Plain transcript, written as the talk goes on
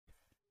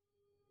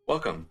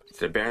Welcome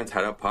to the Baron's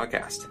Hideout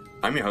Podcast.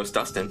 I'm your host,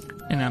 Dustin.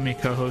 And I'm your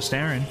co-host,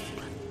 Aaron.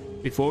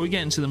 Before we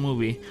get into the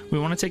movie, we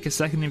want to take a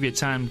second of your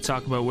time to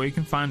talk about where you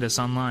can find us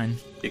online.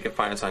 You can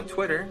find us on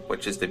Twitter,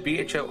 which is the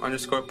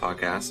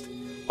BHO_podcast.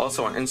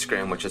 Also on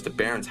Instagram, which is the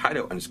Baron's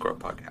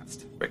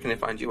Hideout_podcast. Where can I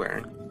find you,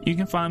 Aaron? You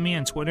can find me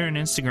on Twitter and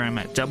Instagram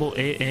at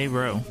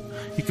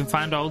AARow. You can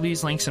find all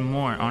these links and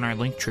more on our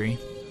link tree.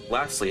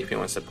 Lastly, if you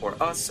want to support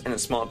us and a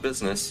small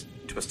business,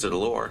 Twisted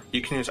Allure,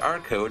 you can use our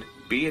code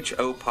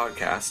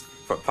BHOPodcast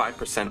for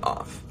 5%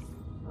 off.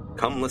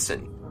 Come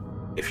listen,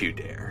 if you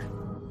dare.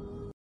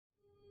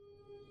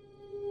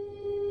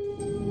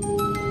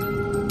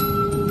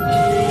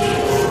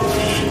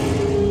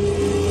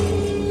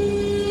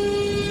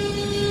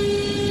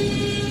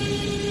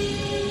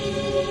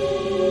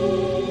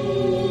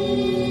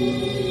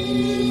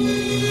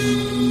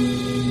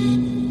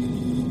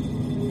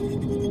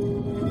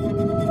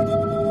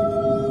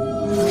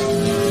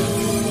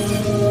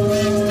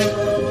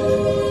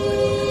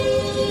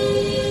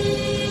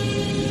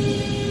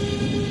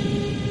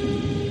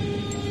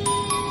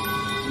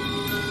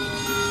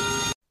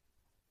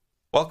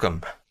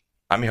 Welcome.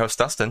 I'm your host,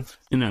 Dustin.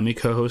 And I'm your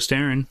co-host,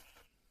 Aaron.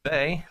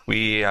 Today,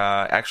 we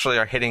actually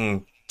are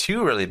hitting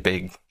two really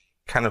big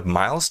kind of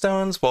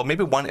milestones. Well,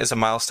 maybe one is a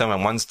milestone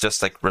and one's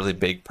just like really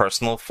big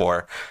personal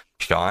for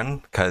Shawn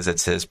because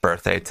it's his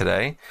birthday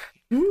today.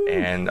 Ooh,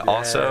 and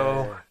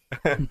also,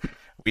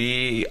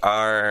 we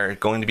are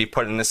going to be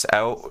putting this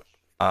out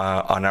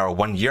on our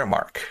 1 year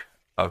mark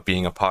of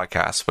being a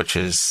podcast, which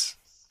is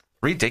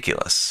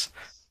ridiculous.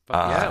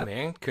 Yeah,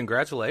 man.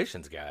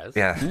 Congratulations, guys.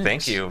 Yeah,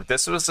 thank you.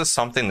 This was just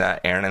something that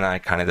Aaron and I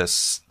kind of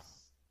just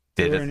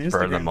did it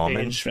for the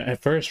moment.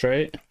 At first,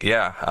 right?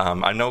 Yeah.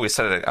 I know we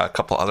said it a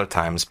couple other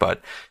times,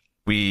 but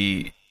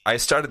I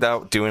started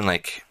out doing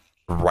like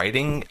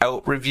writing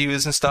out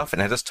reviews and stuff,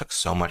 and it just took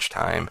so much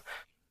time.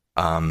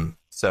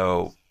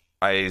 So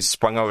I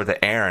sprung over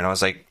to Aaron. I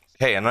was like,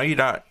 hey, I know you're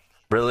not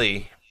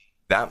really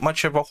that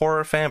much of a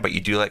horror fan, but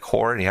you do like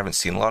horror and you haven't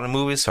seen a lot of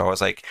movies. So I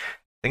was like,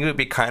 I think it would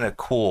be kind of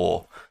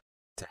cool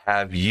to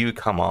have you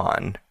come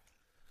on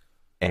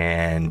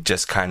and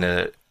just kind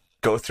of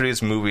go through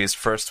these movies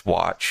first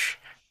watch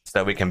so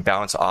that we can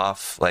bounce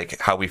off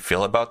like how we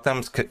feel about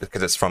them,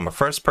 because it's from a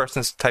first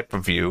person type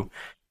of view,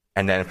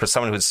 and then for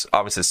someone who's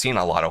obviously seen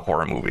a lot of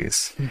horror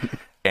movies.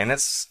 And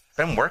it's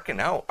been working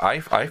out,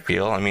 I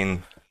feel. I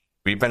mean,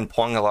 we've been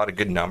pulling a lot of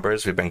good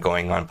numbers. We've been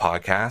going on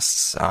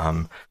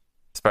podcasts,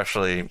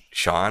 especially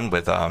Shawn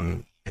with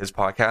his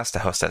podcast, The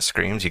House That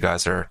Screams. You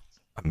guys are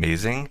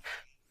amazing.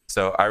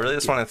 So I really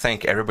just want to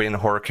thank everybody in the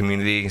horror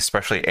community,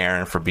 especially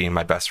Aaron, for being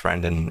my best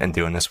friend and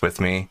doing this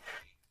with me.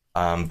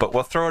 But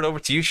we'll throw it over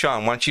to you,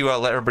 Shawn. Why don't you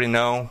let everybody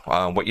know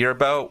what you're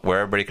about, where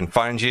everybody can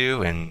find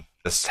you, and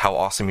just how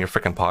awesome your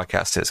freaking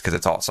podcast is, because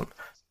it's awesome.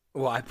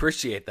 Well, I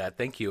appreciate that.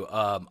 Thank you.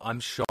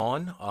 I'm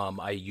Shawn.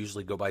 I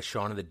usually go by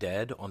Shawn of the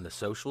Dead on the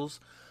socials.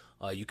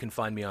 You can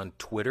find me on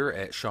Twitter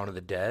at Shawn of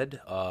the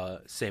Dead.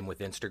 Same with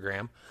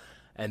Instagram.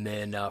 And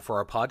then for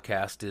our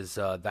podcast is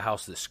The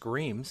House That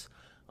Screams.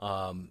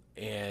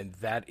 And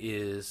that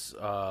is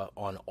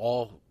on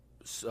all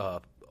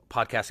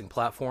podcasting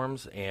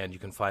platforms, and you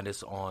can find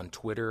us on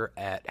Twitter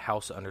at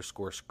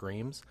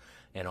house_screams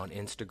and on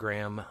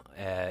Instagram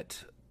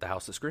at the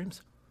House That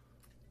Screams.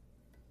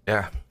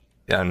 Yeah,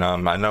 and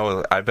I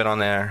know I've been on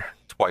there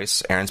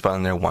twice. Aaron's been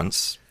on there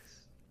once,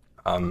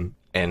 and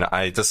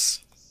I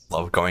just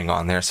love going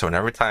on there. So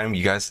every time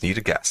you guys need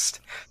a guest,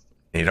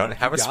 you don't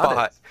have a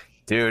spot,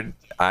 dude,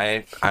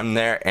 I'm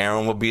there.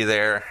 Aaron will be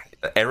there.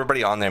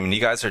 Everybody on there, I mean, you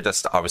guys are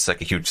just obviously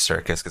like a huge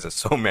circus because there's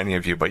so many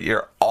of you, but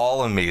you're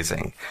all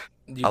amazing.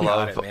 I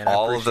love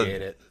all of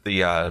the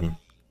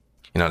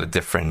the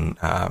different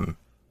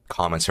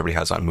comments everybody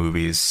has on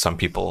movies. Some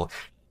people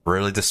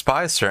really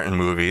despise certain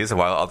movies,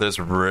 while others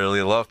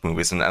really love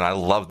movies, and I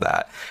love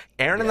that.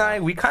 Aaron and I,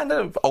 we kind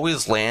of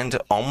always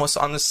land almost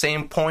on the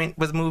same point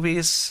with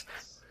movies,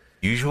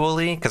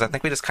 usually, because I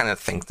think we just kind of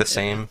think the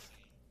same.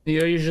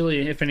 You're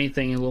usually, if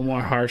anything, a little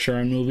more harsher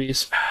on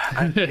movies.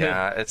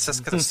 Yeah, it's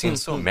just because I've seen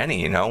so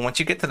many, Once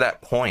you get to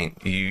that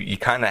point, you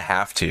kind of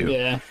have to.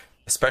 Yeah.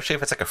 Especially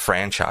if it's like a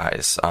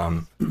franchise.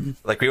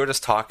 Like we were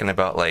just talking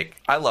about, like,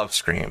 I love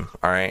Scream,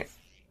 all right?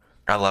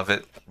 I love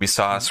it. We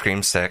saw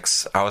Scream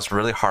 6. I was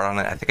really hard on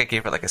it. I think I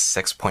gave it like a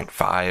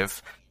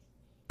 6.5.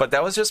 But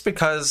that was just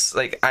because,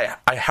 like, I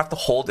have to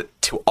hold it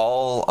to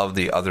all of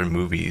the other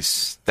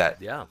movies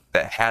that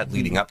had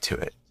leading up to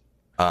it.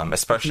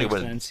 Especially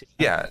with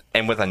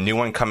and with a new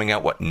one coming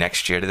out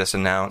next year that is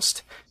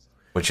announced,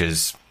 which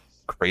is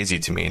crazy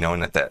to me,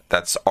 knowing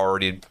that's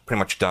already pretty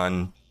much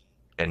done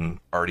and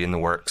already in the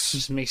works.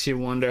 Just makes you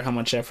wonder how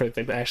much effort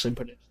they've actually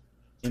put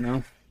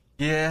in,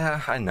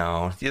 Yeah, I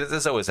know.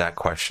 There's always that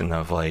question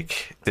of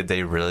like, did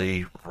they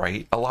really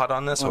write a lot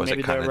on this, or was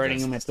maybe they're writing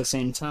them at the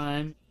same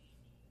time?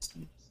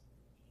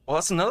 Well,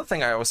 that's another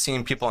thing I was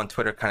seeing people on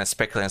Twitter kind of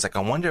speculating. It's like,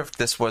 I wonder if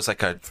this was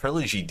like a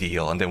trilogy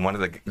deal, and then one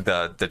of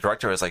the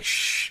director was like,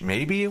 "Shh,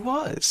 maybe it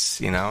was,"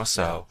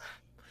 So,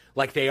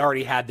 like they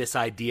already had this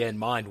idea in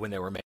mind when they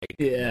were making.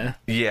 Yeah.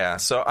 Yeah.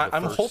 So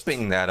I'm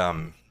hoping that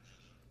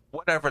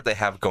whatever they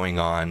have going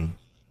on,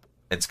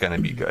 it's going to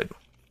be good.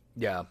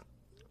 Yeah.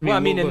 Well, I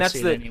mean, we'll and that's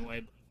see the it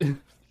anyway.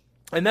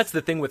 and that's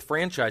the thing with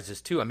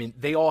franchises too. I mean,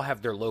 they all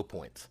have their low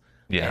points.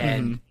 Yeah.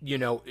 And you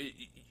know,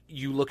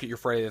 you look at your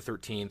Friday the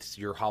 13th,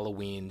 your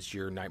Halloweens,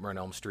 your Nightmare on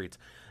Elm Streets.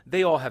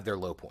 They all have their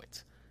low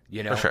points.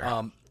 You know, For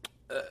sure.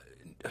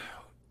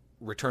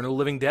 Return of the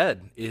Living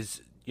Dead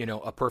is, you know,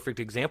 a perfect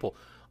example.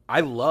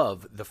 I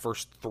love the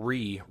first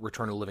 3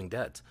 Return of the Living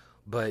Deads,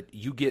 but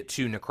you get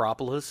to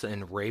Necropolis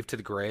and Rave to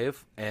the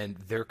Grave, and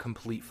they're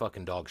complete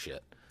fucking dog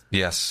shit.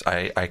 Yes,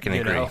 I can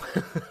agree. Know?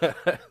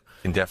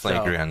 Can definitely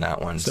So- agree on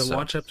that one. So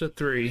watch up to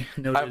 3.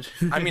 Noted.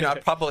 I mean,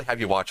 I'd probably have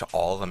you watch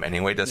all of them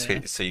anyway, just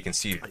so you can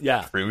see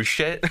Yeah. through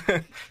shit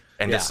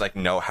and just Yeah. like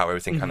know how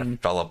everything kind of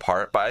fell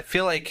apart. But I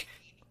feel like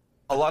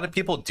a lot of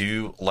people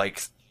do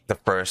like the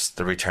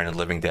Return of the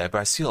Living Dead, but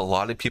I see a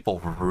lot of people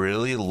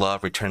really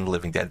love Return of the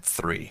Living Dead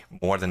 3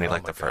 more than they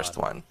like the first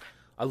one.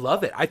 I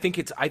love it. I think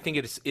it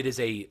is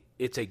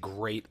a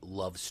great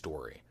love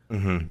story.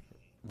 Mm-hmm.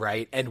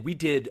 Right? And we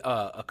did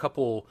a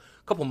couple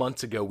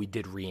months ago we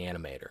did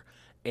Reanimator.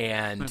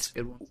 And That's a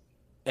good one.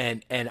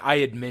 and I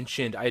had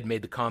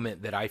made the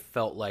comment that I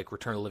felt like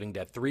Return of the Living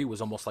Dead 3 was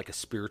almost like a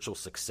spiritual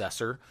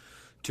successor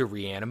to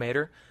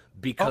Reanimator,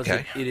 because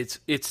Okay.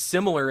 it's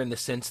similar in the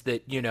sense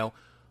that, you know,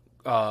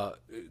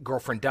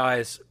 girlfriend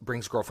dies,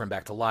 brings girlfriend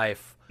back to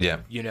life, Yeah.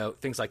 you know,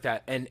 things like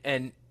that,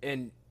 and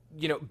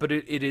you know, but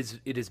it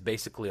is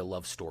basically a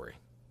love story,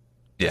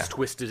 Yeah. as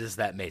twisted as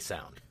that may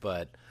sound,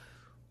 but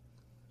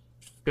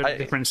Got a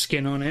different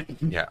skin on it.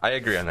 Yeah, I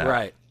agree on that.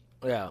 right,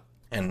 yeah.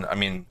 And I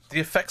mean, the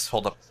effects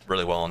hold up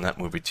really well in that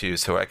movie too.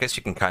 So I guess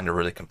you can kind of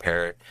really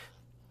compare it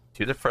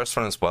to the first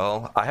one as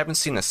well. I haven't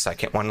seen the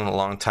second one in a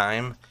long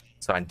time,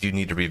 so I do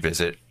need to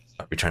revisit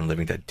Return of the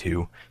Living Dead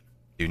 2.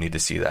 Do need to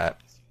see that.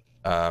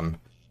 Trying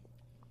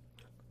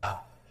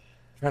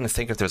to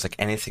think if there's like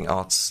anything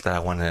else that I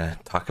want to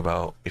talk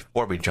about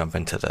before we jump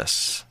into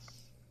this.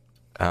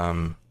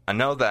 I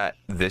know that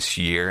this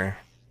year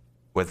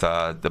with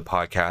the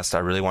podcast, I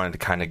really wanted to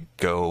kind of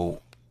go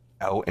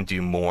out and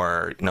do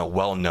more, you know,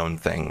 well-known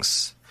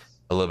things,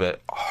 a little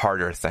bit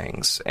harder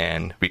things,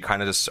 and we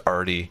kind of just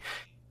already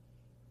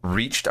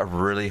reached a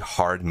really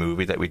hard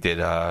movie that we did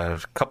a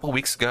couple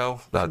weeks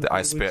ago, the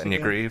I Spit in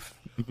Your Grave,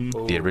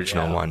 the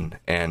original yeah. one,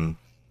 and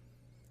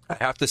I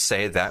have to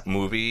say that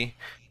movie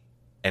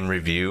and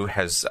review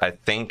has, I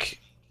think,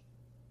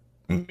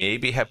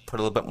 maybe have put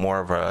a little bit more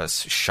of a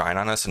shine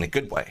on us in a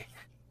good way,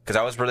 because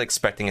I was really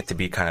expecting it to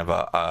be kind of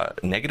a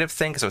negative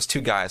thing, because it was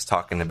 2 guys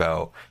talking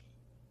about,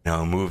 you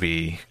know, a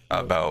movie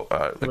about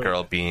the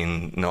girl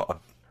being, you know,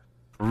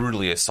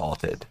 brutally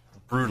assaulted.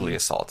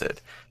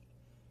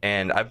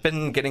 And I've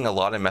been getting a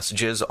lot of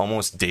messages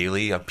almost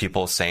daily of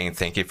people saying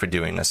thank you for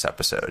doing this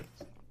episode,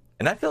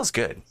 and that feels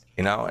good,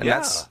 you know. And Yeah.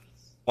 that's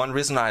one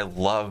reason I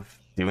love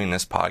doing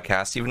this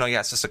podcast, even though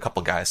it's just a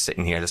couple guys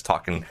sitting here just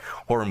talking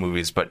horror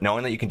movies, but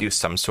knowing that you can do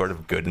some sort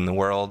of good in the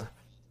world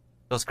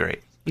feels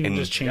great. You can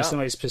And- just change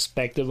somebody's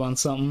perspective on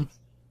something.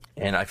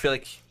 And I feel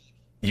like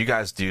you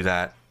guys do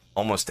that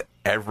almost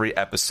every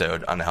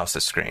episode on the House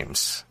of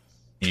Screams.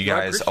 You Well, I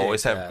guys appreciate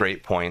always have that.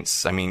 great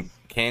points. I mean,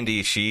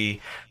 Candy, she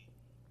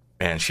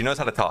knows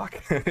how to talk,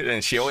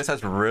 and she always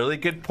has really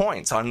good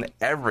points on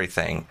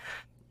everything.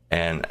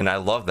 And I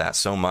love that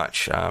so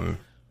much.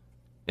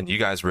 And you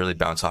guys really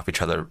bounce off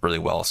each other really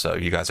well. So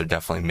you guys are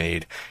definitely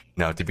made,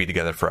 you know, to be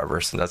together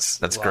forever. So that's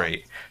Wow.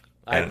 great.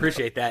 I And-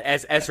 appreciate that.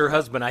 As her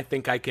husband, I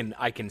think I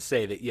can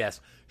say that yes,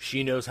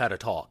 she knows how to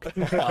talk.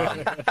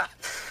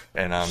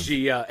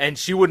 And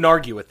She wouldn't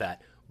argue with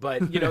that.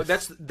 But you know,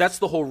 that's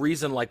the whole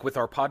reason. Like with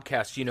our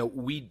podcast, you know,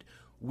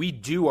 we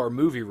do our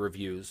movie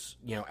reviews,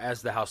 you know,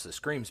 as the House That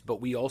Screams,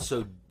 but we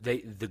also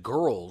the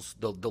girls,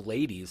 the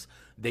ladies,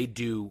 they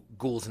do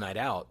Ghouls Night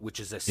Out, which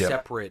is a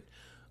separate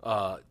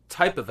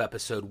type of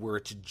episode where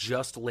it's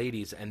just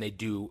ladies and they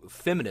do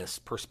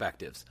feminist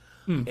perspectives.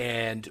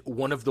 And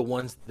one of the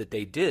ones that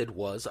they did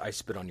was I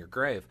Spit on Your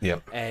Grave.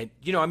 Yep. And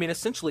you know, I mean,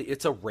 essentially,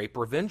 it's a rape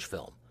revenge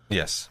film.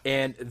 yes,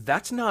 And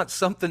that's not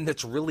something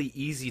that's really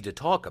easy to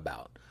talk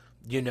about,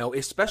 you know,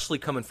 especially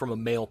coming from a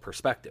male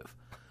perspective,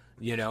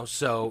 you know.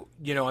 So,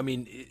 you know, I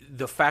mean,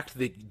 the fact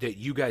that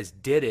you guys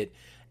did it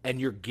and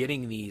you're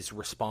getting these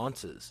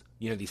responses,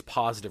 you know, these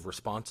positive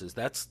responses,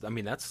 that's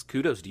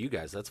kudos to you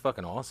guys. That's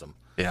fucking awesome.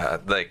 yeah.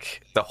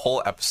 Like the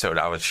whole episode,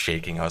 I was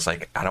shaking. I was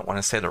like, I don't want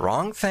to say the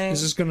wrong thing.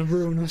 This is gonna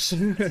ruin us.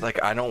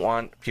 Like, I don't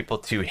want people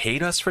to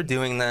hate us for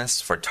doing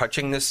this, for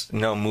touching this, you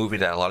know, movie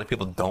that a lot of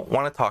people don't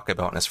want to talk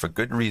about, and it's for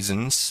good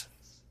reasons.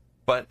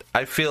 But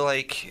I feel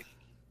like,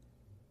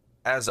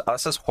 as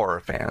horror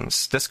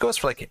fans, this goes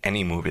for like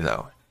any movie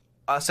though.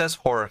 Us as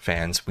horror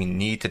fans, we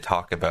need to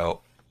talk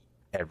about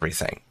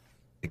everything: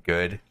 the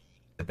good,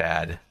 the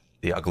bad,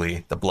 the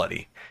ugly, the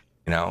bloody.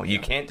 You know, you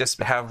can't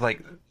just have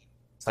like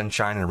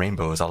sunshine and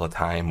rainbows all the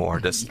time, or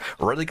just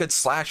really good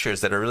slashers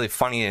that are really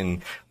funny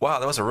and wow,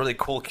 that was a really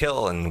cool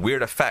kill and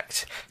weird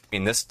effect. I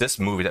mean, this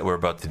movie that we're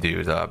about to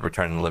do, the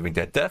Return of the Living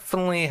Dead,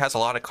 definitely has a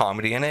lot of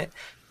comedy in it,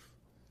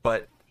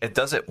 but it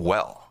does it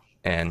well.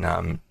 And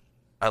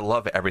I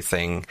love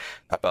everything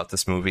about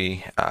this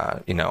movie.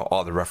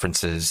 All the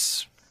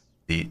references,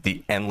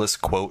 the endless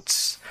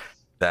quotes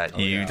that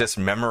you just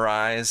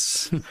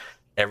memorize.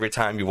 Every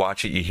time you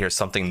watch it, you hear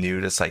something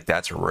new that's like,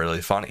 that's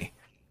really funny.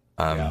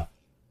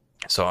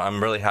 So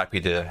I'm really happy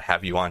to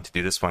have you on to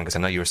do this one, because I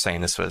know you were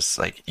saying this was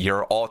like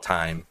your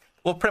all-time,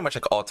 well, pretty much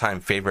like all-time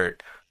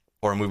favorite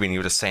horror movie, and you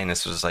were just saying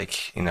this was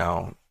like,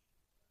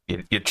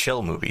 your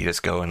chill movie. You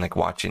just go and like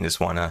watch it and just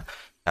want to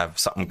have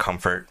something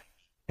comfort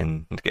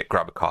and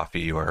grab a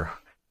coffee or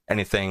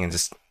anything and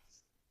just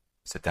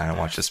sit down and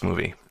watch this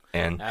movie.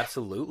 And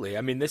absolutely,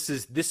 I mean, this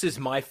is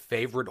my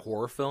favorite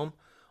horror film,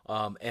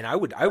 and I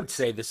would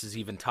say this is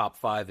even top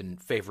 5 in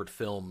favorite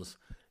films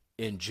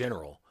in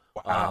general.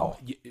 Wow.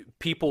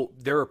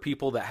 There are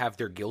people that have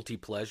their guilty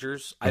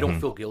pleasures. I don't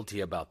feel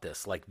guilty about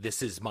this. Like,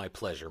 this is my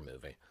pleasure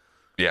movie.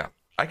 Yeah,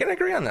 I can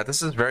agree on that.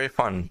 This is very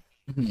fun.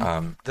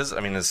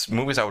 This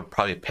movies I would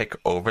probably pick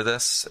over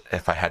this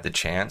if I had the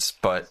chance,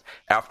 but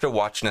after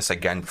watching this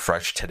again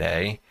fresh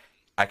today,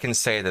 I can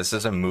say this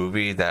is a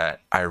movie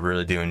that I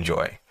really do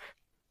enjoy.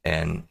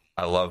 And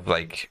I love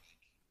like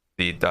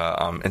the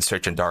In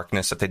Search of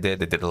Darkness that they did.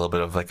 They did a little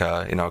bit of like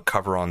a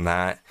cover on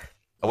that.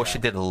 I wish they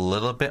did a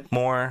little bit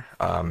more.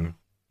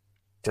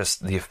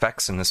 Just the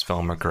effects in this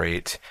film are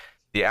great.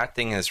 The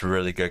acting is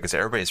really good because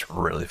everybody's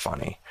really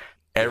funny.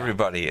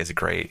 Everybody is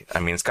great. I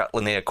mean, it's got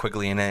Linnea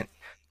Quigley in it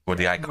with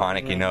the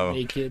iconic,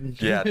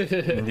 naked.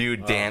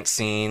 nude dance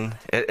scene.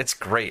 It's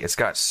great. It's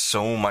got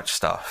so much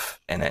stuff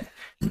in it.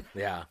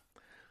 Yeah.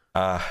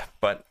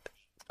 But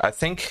I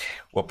think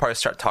we'll probably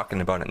start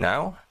talking about it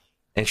now.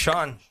 And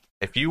Shawn,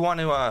 if you want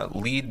to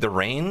lead the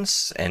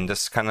reins and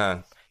just kind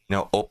of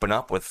open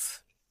up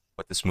with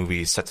what this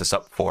movie sets us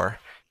up for,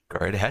 go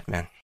right ahead,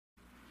 man.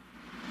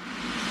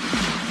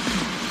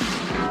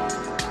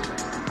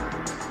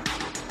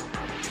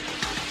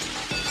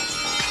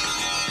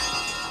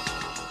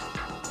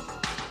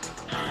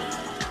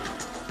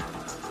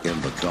 In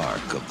the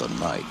dark of the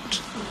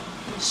night,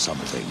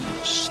 something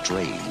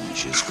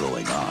strange is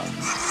going on.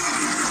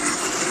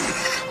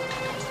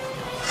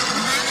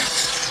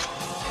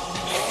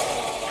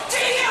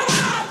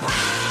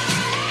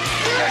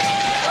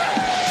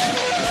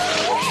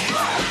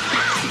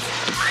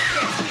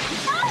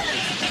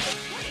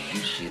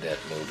 You see that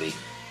movie,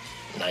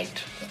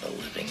 Night of the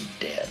Living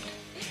Dead?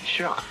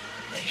 Sure.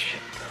 They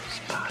ship those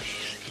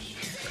bodies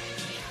here.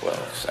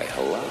 Well, say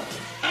hello.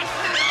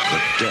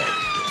 The dead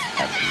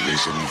have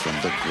risen from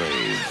the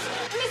grave.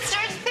 Mister,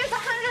 there's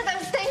 100 of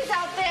those things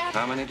out there.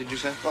 How many did you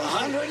say?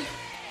 100?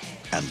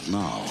 And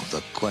now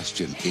the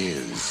question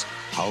is,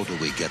 how do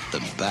we get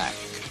them back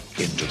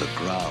into the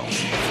ground?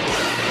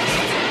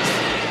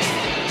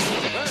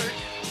 Bert,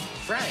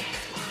 Frank,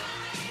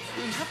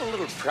 we have a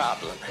little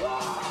problem.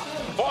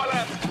 4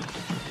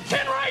 left,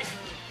 10 right.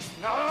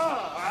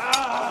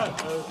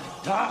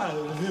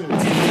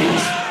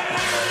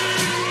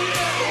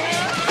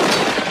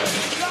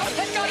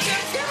 That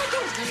goddamn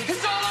chemical!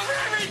 It's all over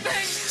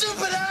everything!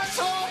 Stupid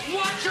asshole!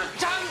 Watch your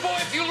tongue, boy,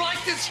 if you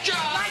like this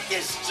job. Like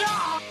this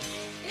job!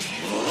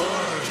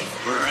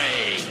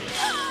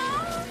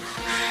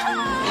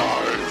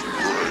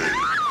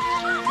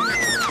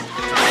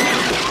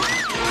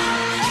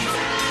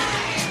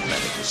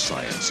 Medical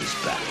science is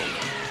baffled.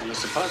 And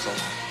it's a puzzle,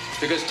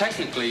 because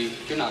technically,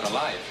 you're not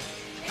alive.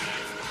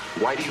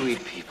 Why do you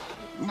eat people?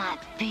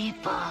 Not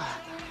people.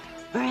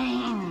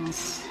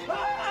 Brains.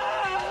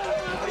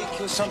 How do you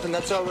kill something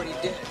that's already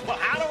dead? Well,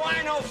 how do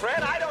I know,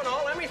 Fred? I don't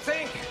know. Let me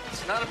think.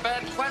 It's not a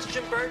bad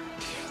question, Bert.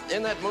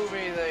 In that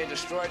movie, they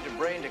destroyed the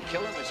brain to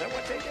kill him. Is that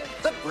what they did?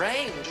 The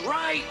brains,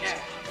 right?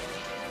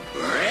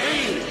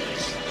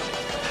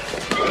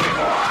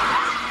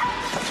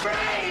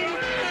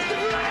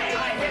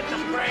 I hit the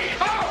brain.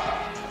 Oh!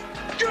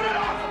 Get it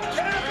off!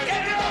 Get it off!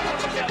 Get it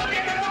off!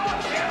 Get it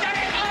off! Get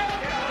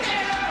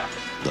it off!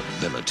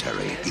 The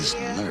military is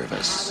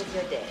nervous.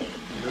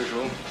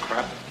 Usual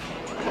crap.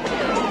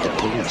 The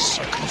police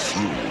are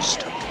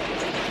confused.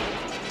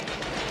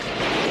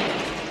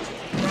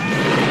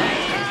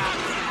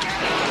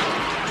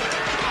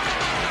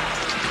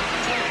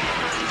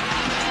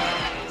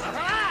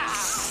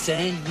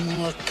 Send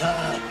more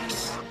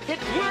cops. It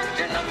worked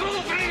in the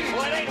movie!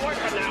 Well, it ain't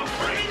working now.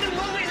 Brain the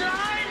movie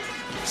line?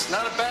 It's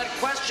not a bad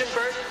question,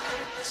 Bert.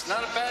 It's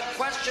not a bad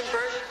question,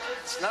 Bert.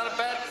 It's not a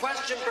bad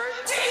question, Bert.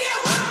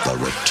 The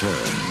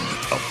return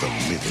of the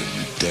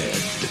living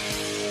dead.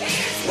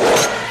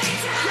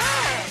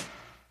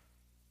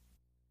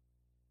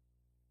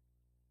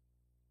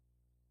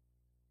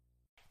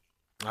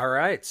 All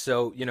right,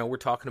 so we're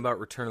talking about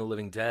Return of the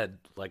Living Dead.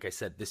 Like I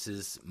said, this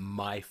is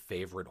my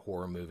favorite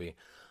horror movie.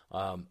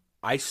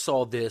 I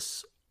saw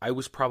this. I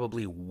was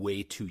probably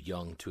way too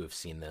young to have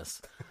seen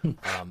this.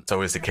 It's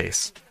always the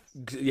case.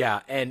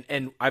 Yeah,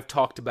 and I've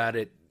talked about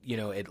it,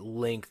 at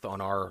length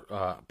on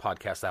our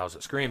podcast, The House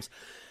That Screams,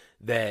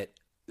 that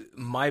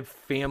my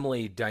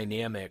family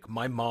dynamic,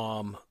 my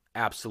mom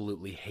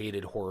absolutely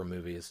hated horror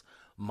movies.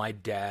 My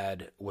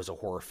dad was a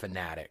horror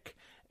fanatic,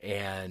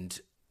 and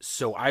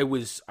so I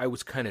was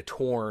kind of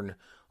torn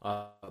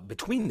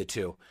between the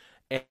two.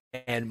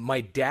 And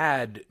my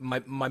dad, my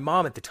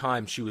mom at the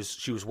time, she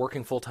was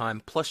working full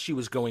time, plus she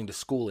was going to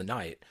school at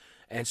night.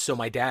 And so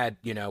my dad,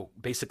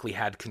 basically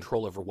had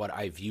control over what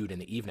I viewed in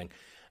the evening.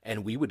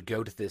 And we would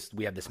go to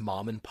we had this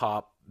mom and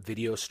pop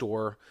video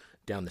store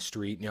down the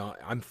street.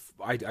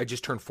 I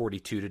just turned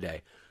 42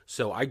 today.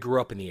 So I grew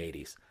up in the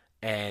 80s.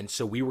 And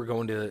so we were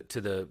going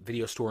to the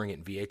video store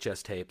and getting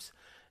VHS tapes.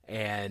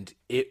 And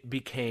it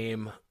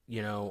became,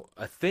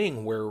 a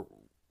thing where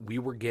we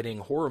were getting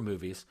horror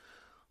movies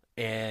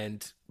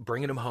and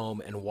bringing them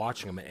home and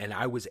watching them. And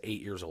I was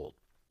 8 years old.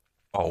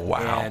 Oh,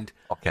 wow.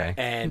 Okay.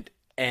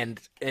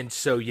 And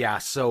so, yeah,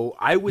 so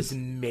I was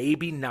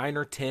maybe 9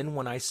 or 10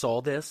 when I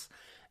saw this.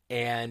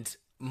 And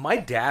my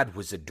dad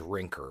was a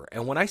drinker.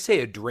 And when I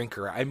say a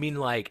drinker, I mean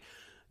like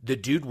the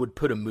dude would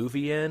put a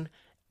movie in,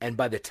 and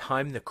by the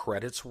time the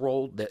credits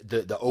rolled,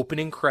 the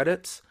opening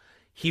credits,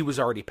 he was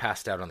already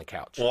passed out on the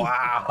couch.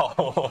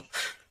 Wow.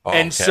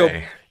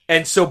 Okay.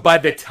 And so by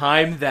the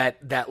time that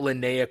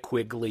Linnea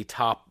Quigley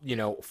top,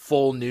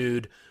 full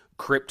nude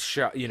crypt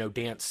shot,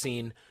 dance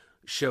scene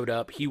showed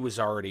up, he was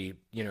already,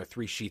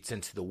 3 sheets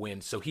into the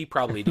wind. So he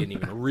probably didn't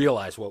even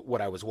realize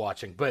what I was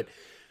watching. But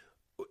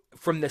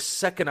from the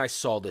second I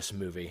saw this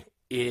movie,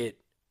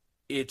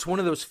 it's one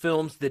of those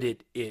films that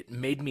it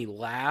made me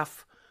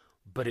laugh,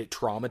 but it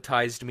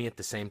traumatized me at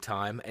the same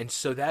time. And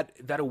so that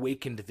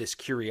awakened this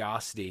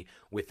curiosity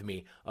with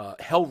me.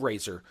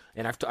 Hellraiser,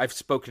 and I've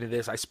spoken to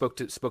this. I spoke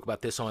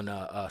about this on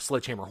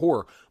Sledgehammer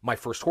Horror, my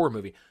first horror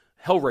movie.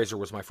 Hellraiser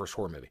was my first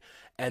horror movie.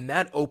 And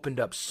that opened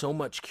up so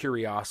much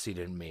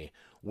curiosity in me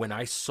when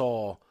I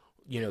saw,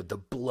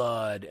 the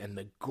blood and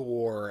the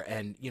gore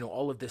and,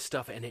 all of this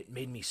stuff. And it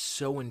made me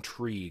so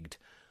intrigued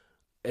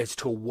as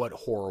to what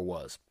horror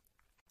was.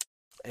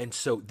 And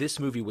so this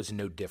movie was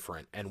no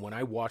different. And when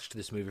I watched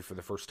this movie for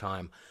the first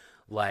time,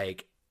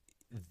 like,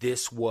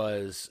 this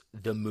was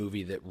the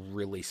movie that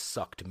really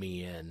sucked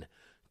me in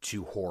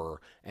to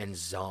horror and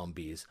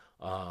zombies.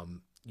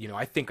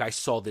 I think I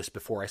saw this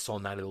before I saw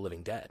Night of the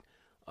Living Dead.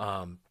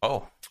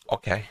 Oh,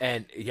 okay.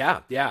 And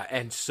yeah.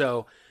 And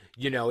so,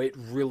 it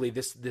really,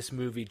 this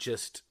movie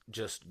just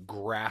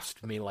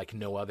grasped me like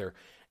no other.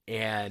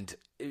 And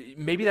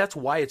maybe that's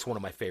why it's one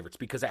of my favorites,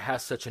 because it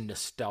has such a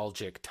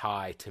nostalgic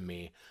tie to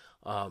me.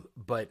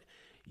 But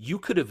you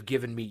could have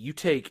given me, you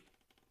take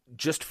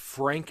just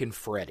Frank and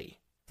Freddy,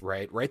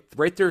 right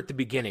there at the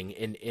beginning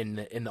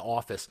in the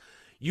office.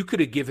 You could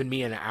have given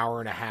me an hour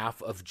and a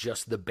half of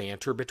just the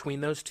banter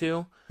between those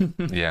two.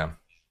 Yeah.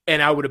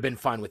 And I would have been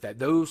fine with that.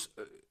 Those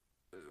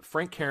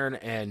Frank Karen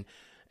and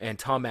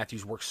Tom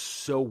Matthews work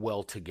so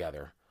well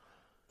together.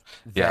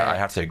 Yeah, I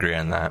have to agree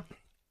on that.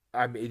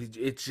 I mean,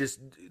 it's just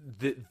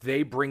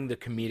they bring the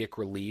comedic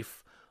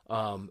relief.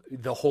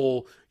 The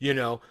whole,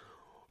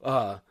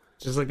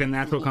 just like the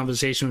natural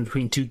conversation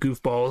between two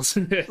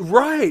goofballs.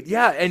 Right,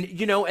 yeah. And,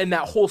 and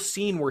that whole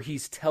scene where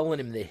he's telling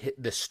him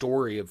the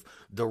story of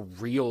the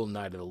real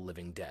Night of the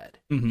Living Dead,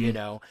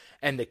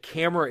 and the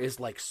camera is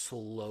like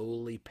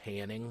slowly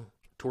panning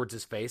towards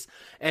his face.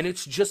 And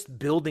it's just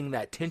building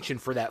that tension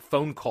for that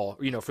phone call,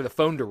 for the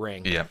phone to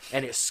ring. Yeah.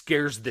 And it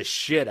scares the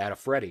shit out of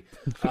Freddy.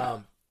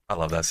 I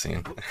love that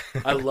scene.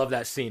 I love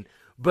that scene.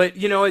 But,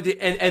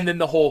 and then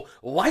the whole,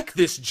 like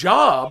this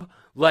job,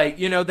 like,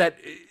 that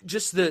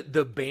just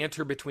the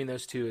banter between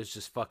those two is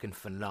just fucking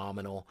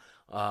phenomenal.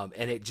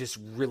 And it just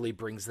really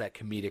brings that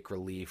comedic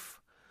relief.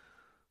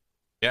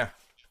 Yeah.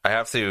 I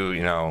have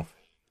to,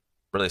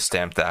 really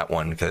stamp that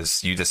one,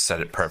 because you just said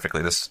it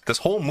perfectly. This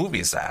whole movie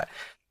is that.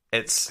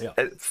 It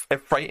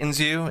frightens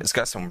you. It's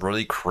got some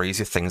really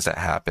crazy things that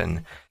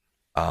happen.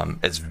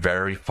 It's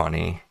very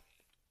funny,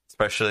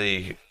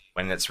 especially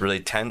when it's really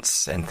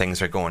tense and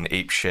things are going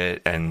ape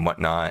shit and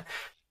whatnot.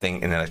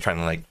 And then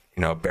trying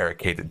to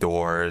barricade the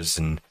doors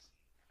and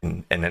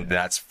then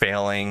that's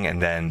failing,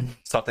 and then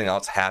something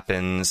else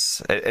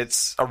happens.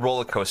 It's a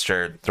roller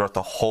coaster throughout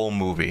the whole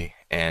movie,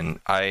 and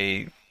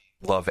I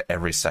love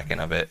every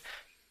second of it.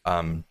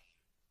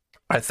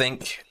 I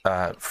think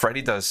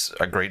Freddy does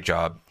a great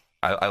job.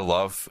 I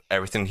love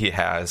everything he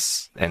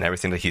has and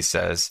everything that he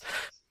says,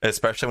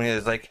 especially when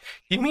he's like,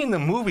 "You mean the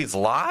movies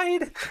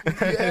lied?"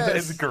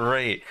 Yes. It's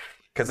great.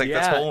 Because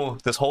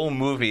this whole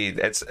movie,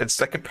 it's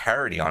like a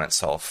parody on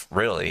itself,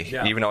 really.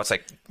 Yeah. Even though it's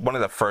like one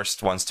of the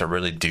first ones to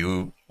really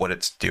do what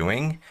it's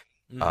doing.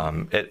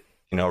 It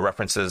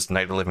references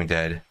Night of the Living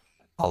Dead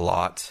a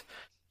lot.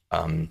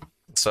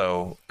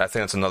 So I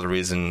think that's another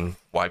reason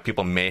why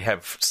people may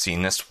have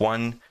seen this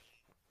one,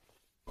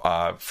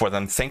 for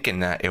them thinking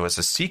that it was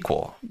a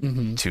sequel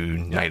to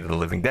Night of the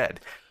Living Dead,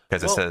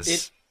 because it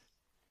says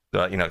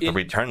the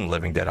Return of the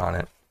Living Dead on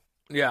it.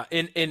 Yeah,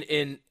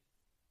 in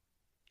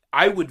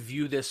I would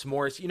view this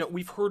more as,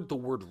 we've heard the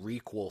word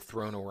requel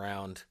thrown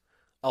around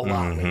a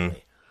lot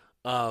lately.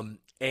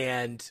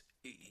 And,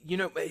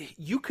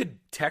 you could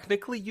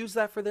technically use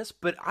that for this,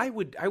 but I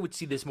would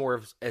see this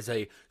more as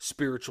a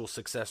spiritual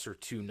successor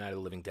to Night of the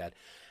Living Dead.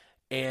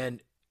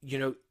 And,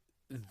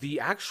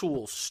 the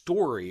actual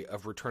story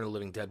of Return of the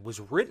Living Dead was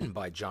written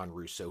by John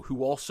Russo,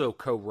 who also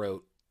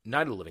co-wrote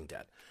Night of the Living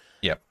Dead.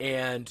 Yep.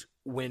 And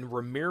when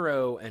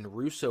Ramiro and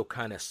Russo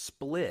kind of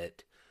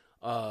split,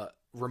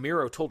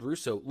 Ramiro told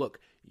Russo, look,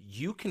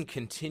 you can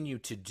continue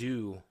to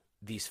do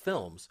these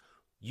films.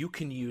 You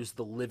can use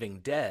The Living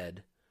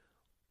Dead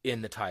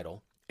in the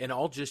title, and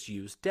I'll just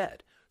use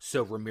Dead.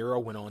 So Ramiro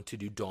went on to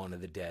do Dawn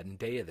of the Dead and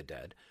Day of the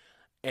Dead,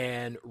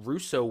 and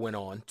Russo went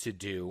on to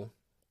do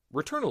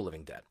Return of the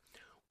Living Dead.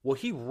 Well,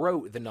 he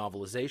wrote the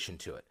novelization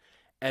to it,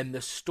 and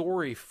the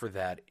story for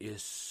that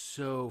is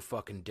so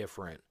fucking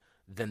different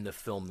than the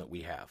film that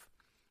we have,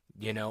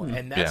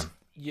 and that's,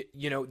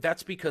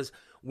 that's because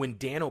when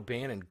Dan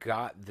O'Bannon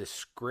got the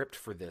script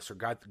for this, or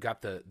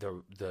got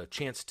the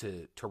chance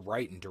to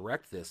write and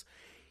direct this,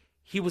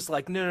 he was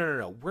like,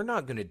 no, we're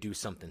not going to do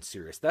something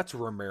serious. That's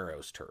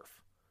Romero's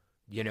turf.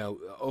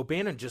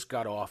 O'Bannon just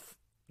got off,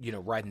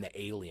 riding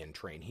the Alien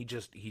train. He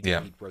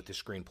wrote the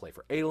screenplay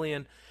for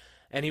Alien,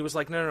 and he was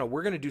like, no,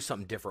 we're going to do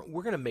something different.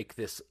 We're going to make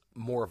this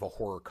more of a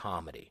horror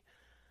comedy.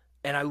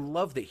 And I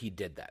love that he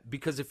did that,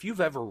 because if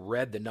you've ever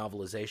read the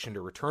novelization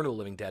to Return of the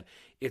Living Dead,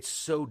 it's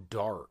so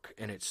dark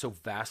and it's so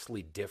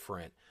vastly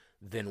different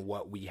than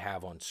what we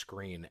have on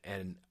screen.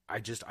 And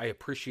I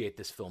appreciate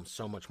this film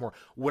so much more.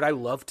 Would I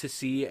love to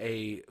see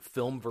a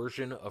film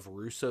version of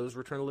Russo's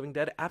Return of the Living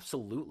Dead?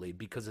 Absolutely,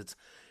 because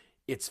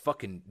it's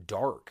fucking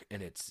dark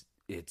and it's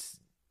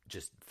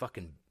just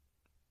fucking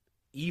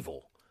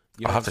evil.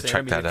 I'll have to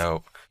check that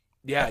out.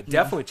 Yeah,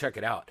 definitely check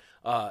it out.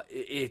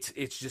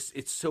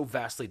 It's so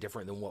vastly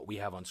different than what we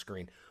have on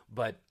screen.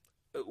 But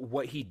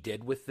what he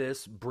did with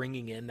this,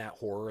 bringing in that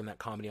horror and that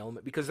comedy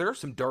element, because there are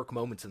some dark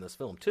moments in this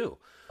film too.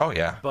 Oh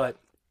yeah. But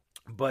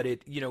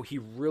it,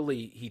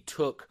 he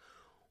took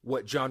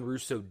what John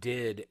Russo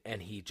did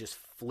and he just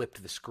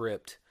flipped the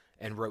script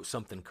and wrote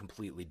something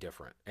completely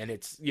different. And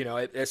it's,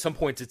 at some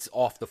points it's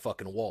off the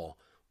fucking wall,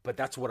 but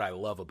that's what I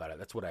love about it.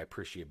 That's what I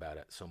appreciate about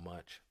it so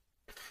much.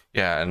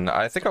 Yeah, and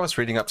I think I was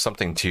reading up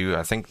something too.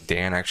 I think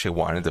Dan actually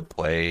wanted to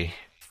play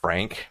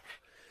Frank.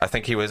 I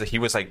think he was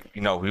like,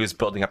 he was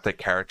building up the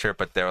character,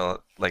 but they were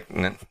like,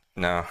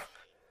 no,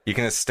 you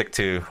can just stick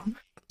to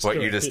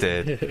what you just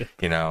did,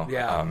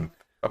 Yeah.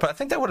 But I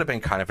think that would have been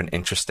kind of an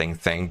interesting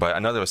thing. But I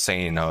know they were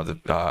saying,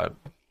 the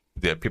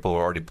people who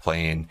were already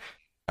playing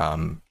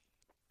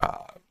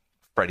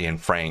Freddie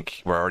and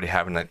Frank were already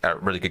having a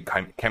really good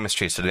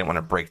chemistry, so they didn't want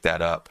to break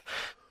that up.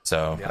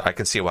 So yeah. I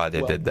can see why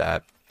they did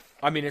that.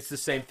 I mean, it's the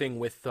same thing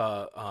with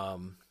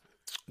Clu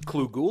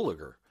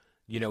Gulager.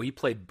 He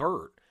played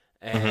Bert,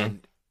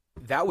 and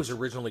that was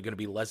originally going to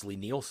be Leslie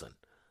Nielsen.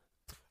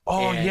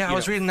 Oh, and, I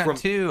was reading that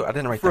too. I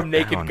didn't write that down. From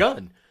Naked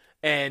Gun.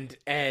 And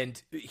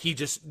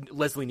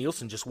Leslie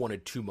Nielsen just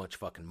wanted too much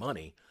fucking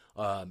money.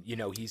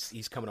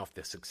 He's coming off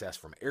the success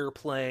from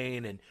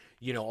Airplane and,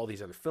 all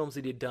these other films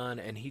that he'd done,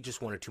 and he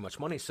just wanted too much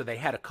money. So they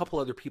had a couple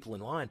other people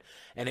in line,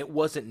 and it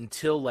wasn't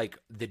until like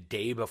the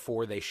day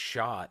before they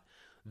shot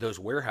those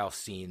warehouse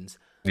scenes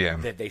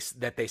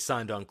that they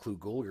signed on Clu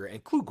Gulager.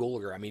 And Clu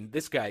Gulager, I mean,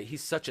 this guy,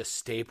 he's such a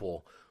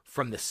staple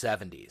from the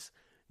 70s,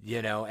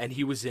 and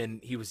he was in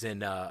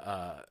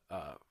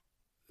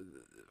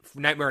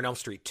Nightmare on Elm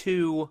Street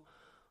 2,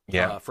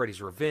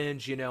 Freddy's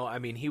Revenge, I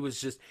mean,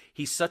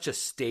 he's such a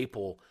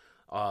staple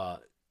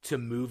to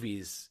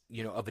movies,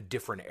 of a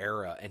different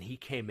era, and he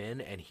came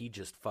in and he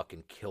just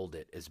fucking killed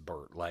it as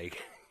Bert.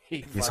 Like,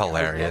 he's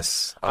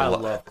hilarious. I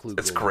love Clu Gulager.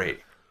 It's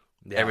great.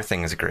 Yeah.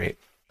 Everything is great.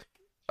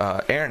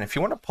 Aaron, if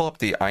you want to pull up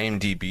the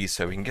IMDb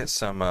so we can get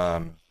some,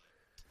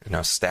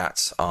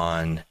 stats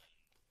on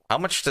how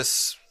much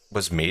this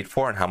was made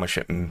for and how much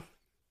it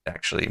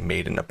actually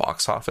made in the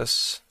box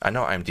office. I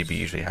know IMDb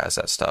usually has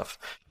that stuff.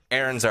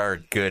 Aaron's our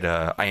good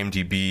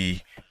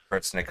IMDb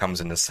person that comes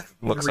in this,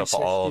 looks up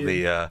all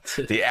the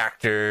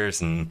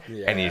actors and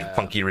any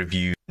funky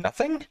reviews.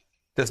 Nothing?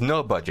 There's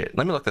no budget.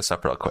 Let me look this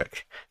up real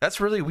quick. That's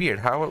really weird.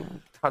 How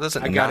does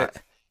it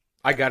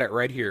I got it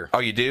right here. Oh,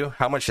 you do?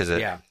 How much is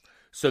it? Yeah.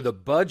 So the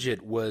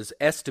budget was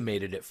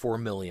estimated at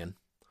 $4 million.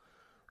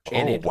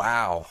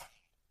 Wow.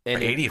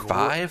 And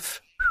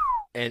 85?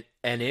 And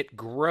it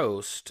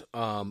grossed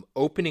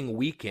opening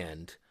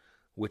weekend,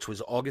 which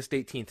was August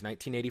 18th,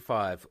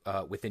 1985,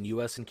 within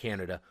U.S. and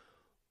Canada,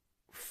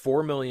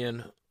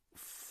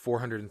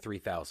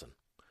 $4,403,000.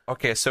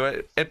 Okay,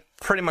 so it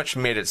pretty much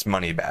made its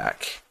money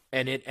back.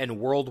 And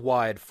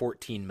worldwide,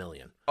 $14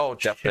 million. Oh,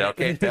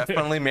 definitely. Okay,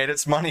 definitely made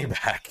its money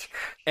back.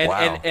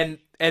 Wow. And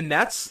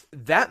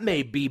that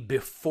may be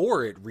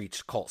before it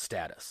reached cult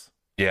status.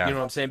 Yeah. You know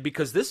what I'm saying?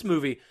 Because this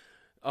movie,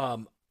 I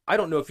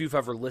don't know if you've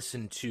ever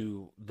listened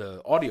to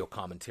the audio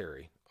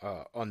commentary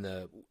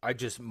on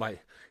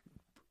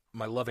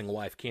my loving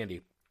wife,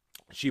 Candy,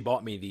 she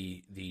bought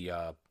me the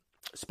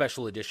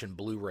special edition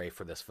Blu-ray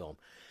for this film.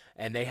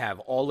 And they have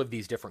all of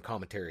these different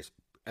commentaries.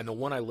 And the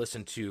one I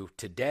listened to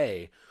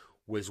today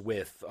was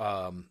with,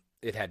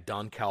 it had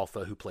Don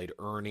Calfa, who played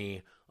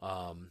Ernie,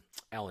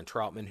 Alan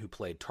Troutman, who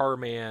played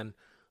Tarman,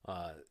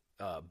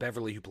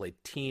 Beverly, who played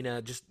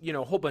Tina, just,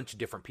 a whole bunch of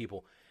different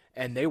people.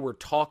 And they were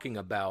talking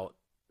about,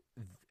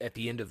 at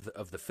the end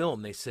of the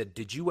film, they said,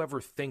 did you ever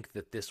think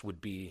that this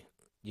would be,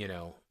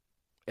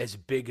 as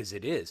big as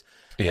it is.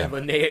 Yeah. And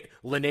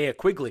Linnea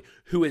Quigley,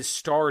 who has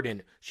starred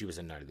in, she was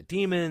in Night of the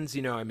Demons,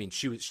 you know, I mean,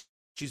 she's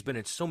been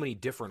in so many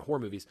different horror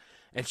movies,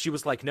 and she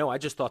was like, no, I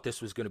just thought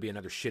this was going to be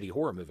another shitty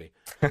horror movie.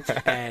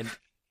 And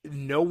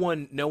no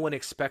one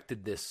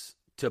expected this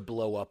to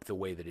blow up the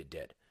way that it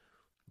did,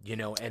 you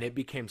know, and it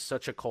became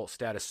such a cult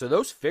status. So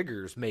those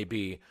figures may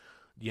be,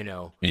 you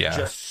know,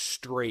 just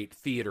straight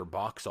theater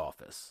box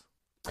office.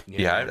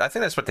 Yeah, I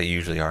think that's what they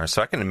usually are.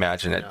 So I can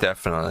imagine it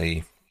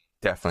definitely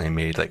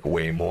made like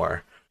way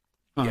more.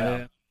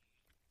 Yeah.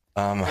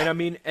 And I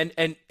mean,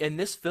 and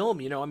this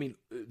film, you know, I mean,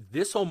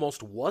 this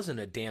almost wasn't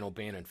a Dan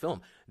O'Bannon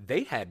film.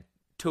 They had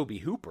Tobe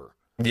Hooper.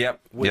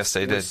 Yep. Yes,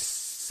 they did.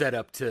 Set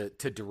up to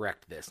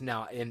direct this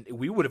now, and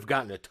we would have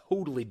gotten a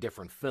totally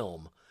different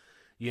film,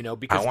 you know,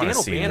 because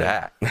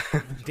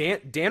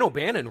Dan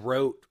O'Bannon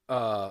wrote,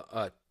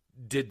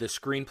 did the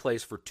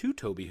screenplays for two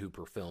Tobe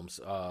Hooper films,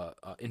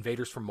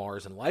 Invaders from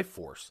Mars and Life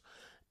Force,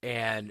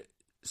 and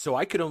so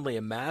I could only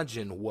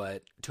imagine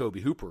what Tobe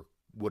Hooper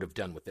would have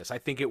done with this. I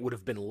think it would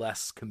have been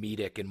less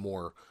comedic and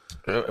more,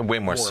 way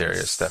more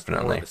serious,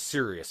 definitely. More of a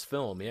serious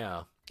film,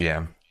 yeah.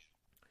 Yeah.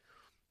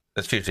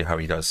 That's usually how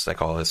he does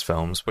like all his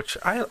films, which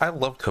I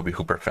love Tobe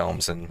Hooper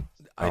films, and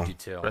I do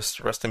too.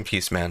 Rest in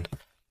peace, man.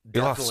 We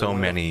lost so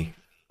many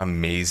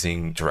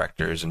amazing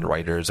directors and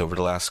writers over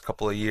the last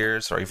couple of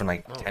years, or even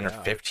like 10 or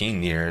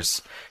 15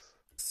 years.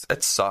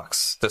 It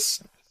sucks.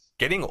 This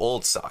getting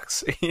old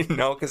sucks, you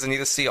know, because you need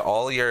to see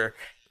all your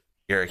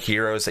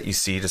heroes that you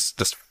see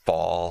just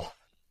fall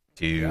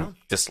to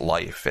just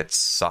life. It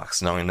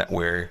sucks knowing that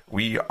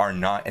we are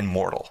not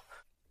immortal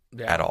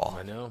at all.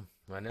 I know.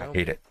 I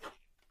hate it.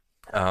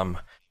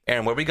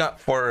 Aaron, what we got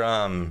for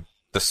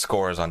the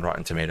scores on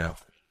Rotten Tomato?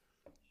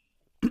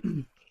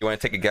 You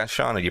want to take a guess,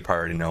 Shawn, or you probably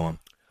already know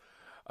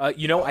them?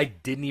 You know, I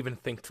didn't even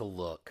think to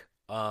look.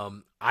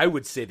 I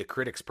would say the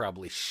critics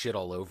probably shit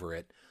all over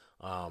it.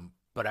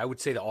 But I would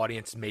say the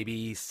audience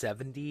maybe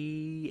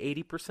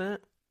 70, 80%.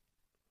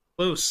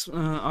 Close.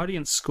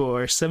 Audience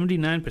score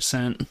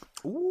 79%.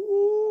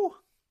 Ooh.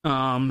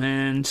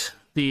 And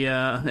the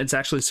it's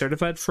actually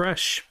certified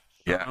fresh.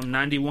 Yeah.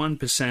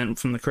 91%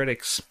 from the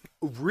critics.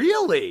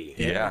 Really?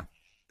 Yeah.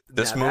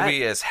 This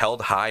movie is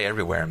held high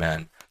everywhere,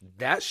 man.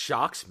 That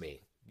shocks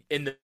me.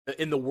 In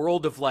the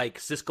world of like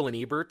Siskel and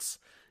Ebert's,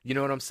 you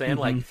know what I'm saying?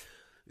 Mm-hmm. Like,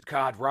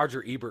 God,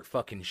 Roger Ebert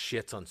fucking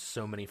shits on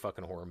so many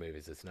fucking horror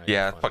movies. It's not.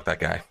 Yeah, funny. fuck that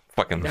guy.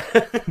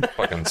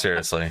 Fucking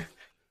seriously.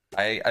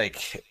 I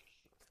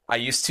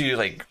used to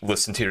like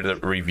listen to the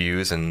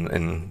reviews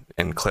and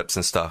clips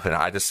and stuff, and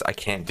I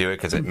can't do it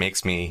because it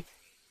makes me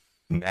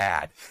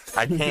mad.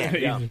 I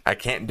can't. I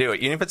can't do it.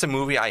 Even if it's a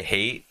movie I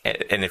hate,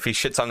 and if he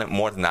shits on it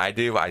more than I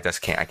do, I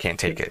just can't. I can't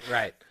take it.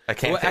 Right. I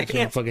can't.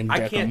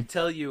 I can't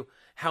tell you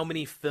how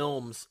many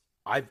films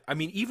I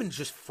mean, even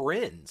just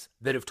friends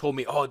that have told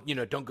me, oh, you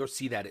know, don't go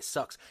see that, it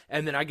sucks,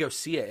 and then I go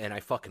see it and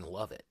I fucking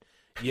love it,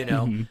 you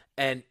know.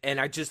 And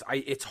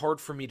it's hard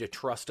for me to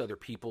trust other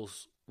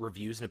people's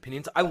reviews and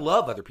opinions. I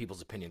love other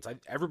people's opinions.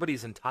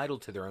 Everybody's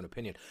entitled to their own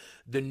opinion.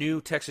 The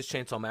new Texas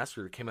Chainsaw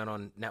Massacre came out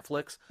on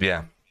Netflix.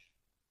 Yeah.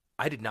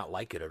 I did not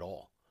like it at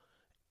all.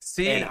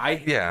 See, and I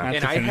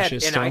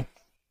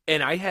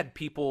had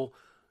people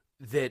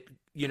that,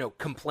 you know,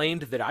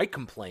 complained that I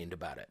complained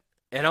about it.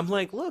 And I'm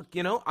like, look,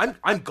 you know,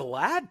 I'm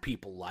glad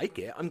people like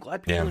it. I'm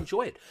glad people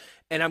enjoy it.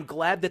 And I'm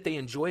glad that they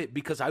enjoy it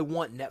because I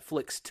want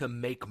Netflix to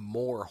make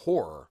more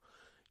horror,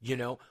 you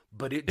know,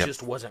 but it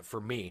just wasn't for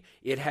me.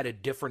 It had a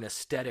different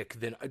aesthetic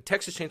than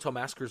Texas Chainsaw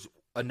Massacre is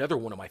another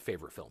one of my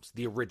favorite films,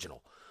 the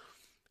original.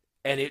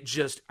 And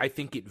I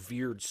think it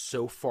veered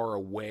so far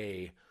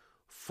away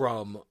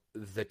from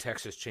the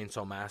Texas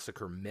Chainsaw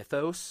Massacre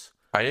mythos.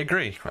 I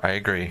agree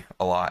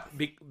a lot.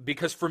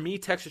 Because for me,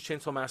 Texas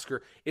Chainsaw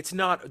Massacre, it's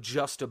not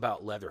just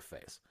about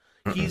Leatherface.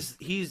 He's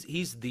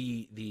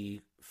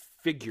the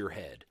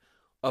figurehead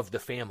of the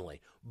family,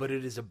 but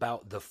it is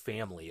about the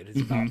family. It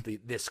is about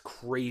this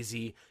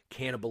crazy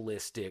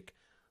cannibalistic,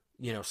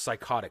 you know,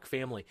 psychotic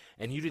family.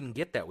 And you didn't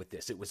get that with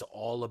this. It was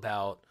all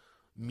about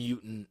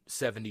mutant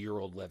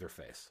 70-year-old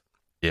Leatherface.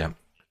 Yeah.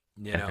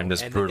 You know, and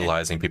just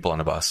brutalizing people on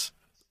a bus.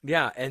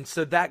 Yeah, and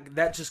so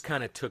that just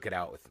kind of took it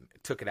out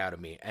of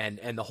me,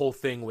 and the whole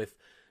thing with,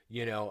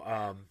 you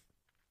know,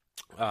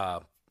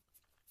 oh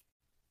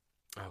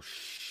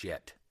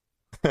shit,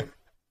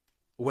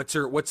 what's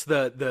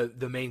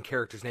the main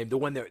character's name? The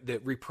one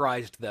that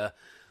reprised the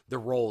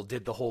role,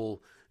 did the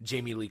whole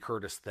Jamie Lee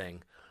Curtis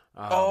thing.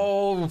 I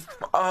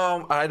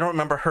don't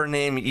remember her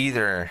name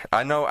either.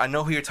 I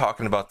know who you're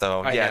talking about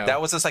though. Yeah, that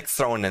was just like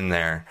thrown in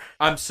there.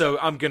 I'm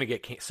gonna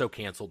get so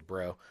canceled,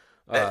 bro.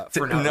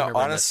 For not no,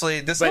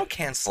 honestly, there's no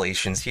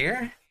cancellations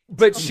here.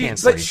 But she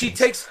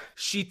takes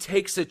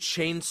a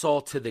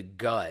chainsaw to the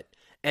gut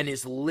and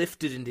is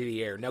lifted into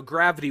the air. Now,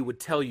 gravity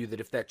would tell you that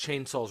if that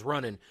chainsaw's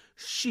running,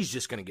 she's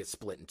just going to get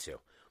split in two.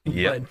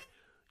 Yeah.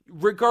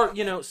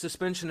 But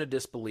suspension of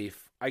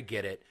disbelief, I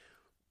get it.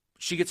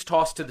 She gets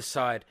tossed to the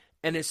side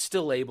and is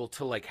still able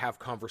to like have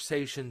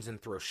conversations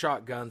and throw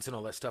shotguns and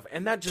all that stuff.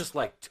 And that just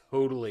like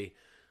totally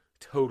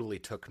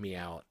took me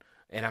out.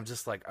 And I'm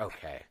just like,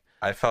 okay.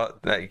 I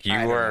felt like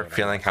you were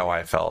feeling how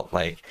I felt.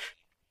 Like,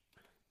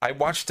 I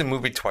watched the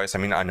movie twice. I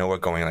mean, I know we're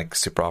going like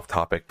super off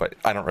topic, but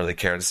I don't really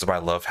care. This is why I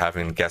love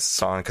having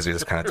guests on, because we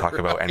just kind of talk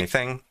about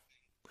anything.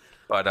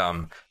 But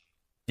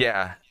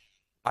yeah,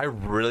 I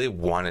really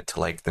wanted to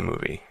like the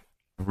movie.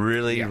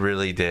 Really,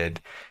 really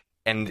did.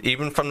 And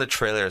even from the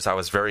trailers, I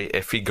was very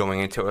iffy going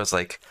into it. I was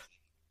like,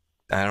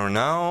 I don't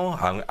know.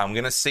 I'm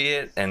gonna see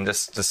it and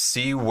just to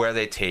see where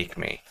they take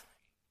me.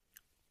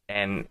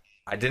 And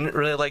I didn't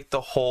really like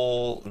the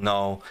whole,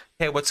 no,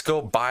 hey, let's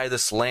go buy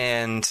this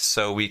land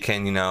so we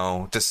can,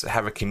 just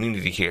have a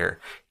community here.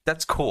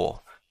 That's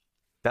cool.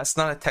 That's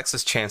not a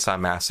Texas Chainsaw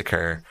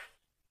Massacre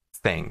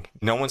thing.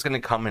 No one's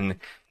going to come and,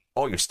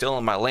 oh, you're still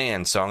in my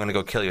land, so I'm going to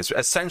go kill you. It's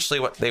essentially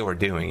what they were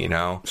doing,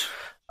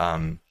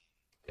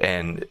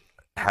 and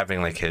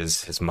having like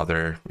his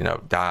mother,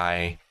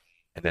 die,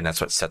 and then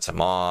that's what sets him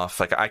off.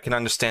 Like, I can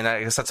understand that.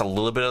 I guess that's a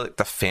little bit of like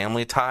the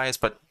family ties,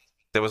 but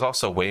there was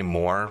also way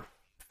more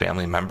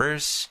family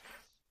members.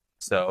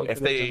 So if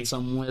they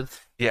so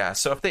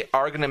if they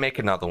are going to make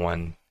another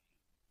one,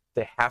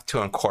 they have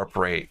to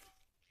incorporate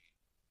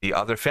the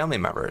other family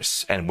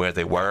members and where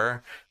they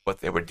were,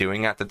 what they were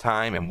doing at the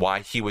time, and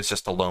why he was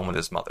just alone with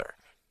his mother,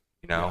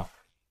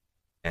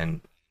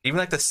 and even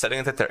like the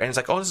setting that they're in, it's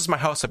like, oh, this is my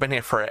house, I've been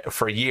here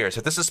for years.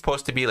 If this is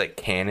supposed to be like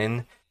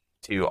canon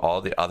to all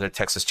the other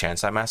Texas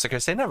Chainsaw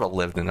Massacres, they never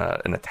lived in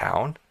a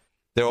town.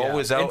 They're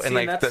always out in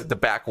like the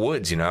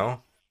backwoods,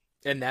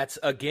 And that's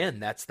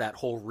that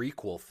whole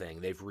requel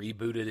thing. They've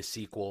rebooted a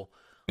sequel.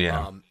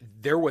 Yeah.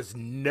 There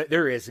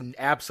is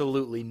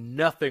absolutely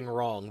nothing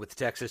wrong with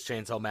Texas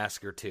Chainsaw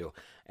Massacre 2,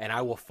 and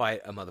I will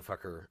fight a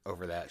motherfucker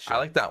over that shit. I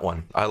like that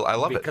one. I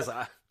love it. Because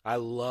I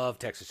love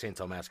Texas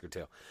Chainsaw Massacre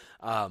 2.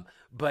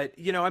 But,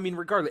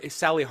 regardless,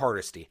 Sally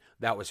Hardesty,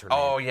 that was her name.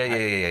 Oh,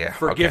 yeah.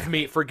 Forgive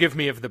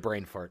me of the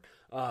brain fart.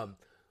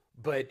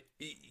 But,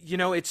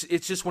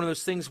 it's just one of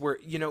those things where,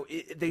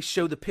 they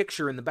show the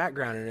picture in the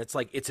background and it's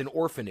like, it's an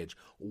orphanage.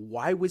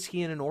 Why was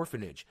he in an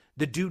orphanage?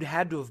 The dude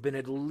had to have been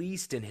at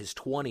least in his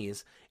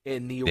 20s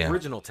in the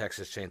original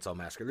Texas Chainsaw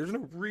Massacre. There's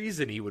no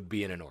reason he would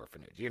be in an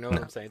orphanage. You know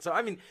what I'm saying? So,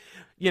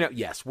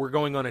 yes, we're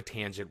going on a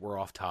tangent. We're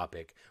off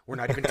topic. We're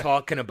not even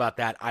talking about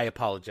that. I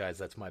apologize.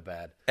 That's my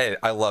bad. Hey,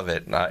 I love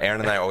it.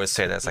 Aaron and I always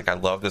say that. It's like, I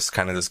love this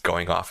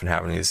going off and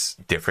having these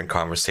different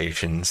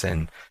conversations,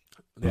 and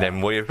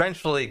then we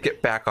eventually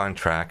get back on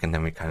track, and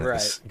then we kind of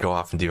just go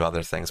off and do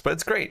other things. But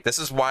it's great. This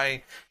is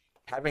why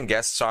having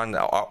guests on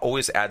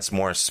always adds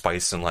more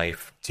spice in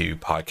life to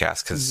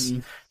podcasts, because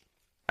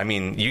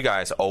you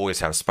guys always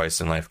have spice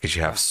in life because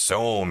you have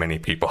so many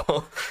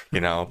people,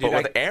 But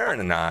with Aaron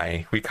and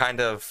I, we kind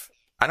of,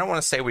 I don't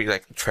want to say we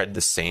like tread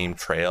the same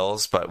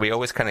trails, but we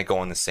always kind of go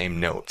on the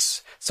same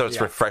notes. So it's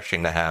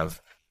refreshing to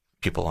have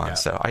people on.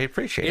 So I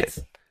appreciate it.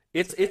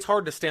 It's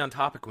hard to stay on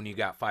topic when you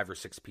got 5 or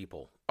 6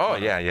 people. Oh,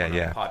 on yeah.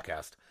 a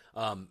podcast.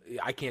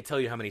 I can't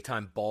tell you how many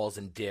times balls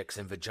and dicks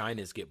and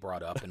vaginas get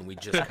brought up, and we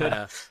just kind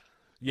of,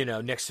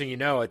 next thing you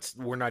know,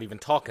 we're not even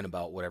talking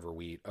about whatever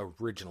we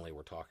originally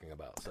were talking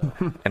about.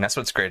 So, and that's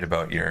what's great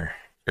about your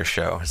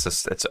show.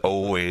 It's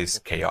always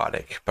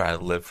chaotic, but I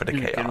live for the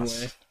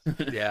chaos.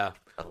 Yeah,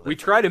 we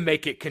try to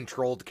make it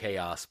controlled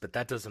chaos, but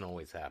that doesn't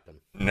always happen.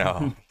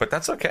 No, but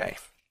that's okay.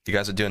 You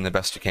guys are doing the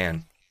best you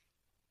can.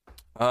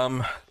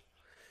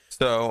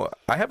 So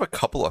I have a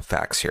couple of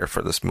facts here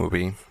for this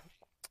movie.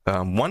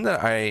 One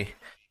that I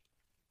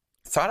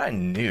thought I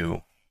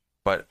knew,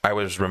 but I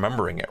was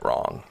remembering it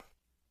wrong.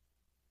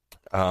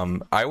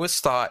 I always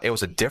thought it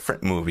was a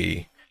different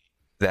movie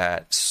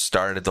that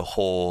started the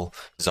whole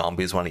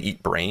zombies want to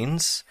eat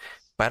brains,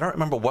 but I don't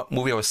remember what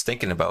movie I was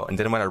thinking about. And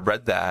then when I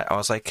read that, I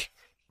was like,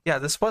 yeah,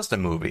 this was the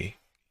movie.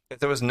 If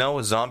there was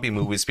no zombie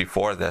movies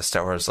before this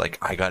that was like,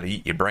 I gotta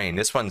eat your brain.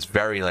 This one's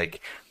very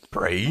like,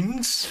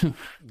 brains?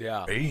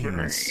 Yeah.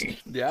 Brains.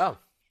 Yeah.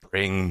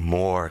 Bring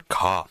more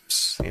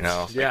cops, like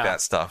that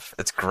stuff.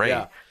 It's great.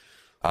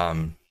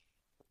 Yeah.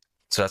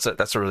 So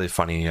that's a really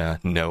funny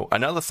note.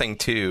 Another thing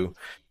too,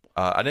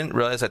 I didn't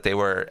realize that they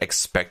were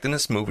expecting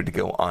this movie to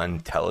go on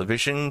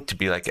television, to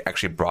be like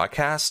actually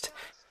broadcast.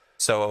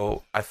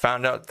 So I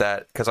found out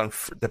that because on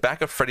the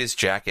back of Freddy's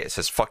jacket it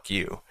says "fuck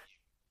you,"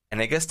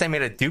 and I guess they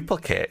made a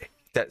duplicate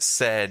that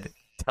said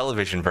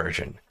television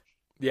version.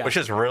 Yeah. Which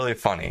is really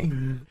funny.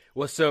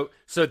 Well, so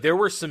there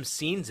were some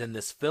scenes in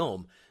this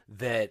film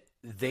that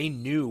they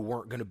knew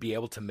weren't going to be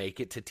able to make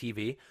it to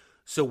TV.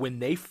 So when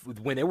they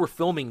were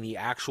filming the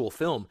actual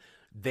film,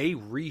 they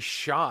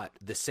reshot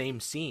the same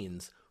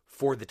scenes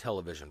for the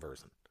television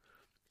version.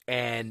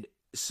 And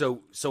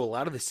so a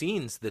lot of the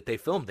scenes that they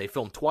filmed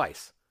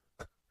twice.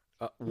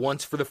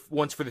 Once for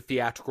the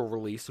theatrical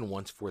release and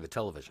once for the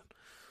television.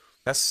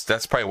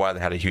 That's probably why they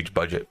had a huge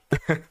budget,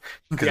 because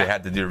they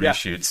had to do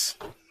reshoots.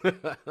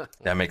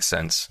 That makes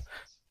sense.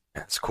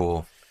 That's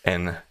cool.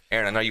 And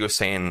Aaron, I know you were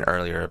saying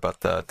earlier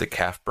about the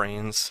calf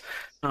brains.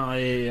 Oh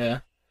yeah.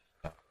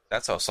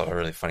 That's also a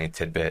really funny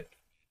tidbit.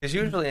 Because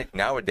usually like,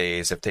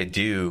 nowadays, if they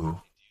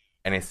do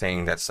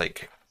anything that's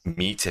like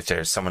meat, if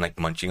there's someone like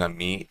munching on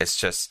meat, it's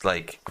just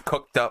like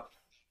cooked up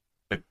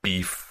like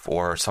beef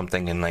or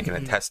something in like an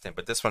intestine,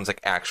 but this one's like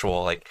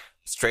actual like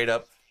straight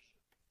up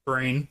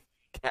Brain.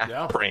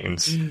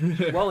 brains.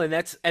 Well, and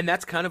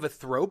that's kind of a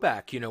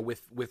throwback,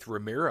 with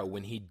Romero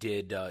when he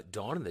did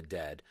Dawn of the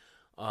Dead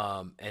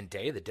and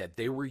Day of the Dead.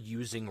 They were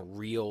using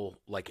real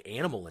like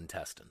animal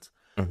intestines,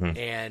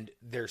 and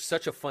there's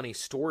such a funny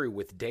story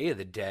with Day of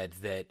the Dead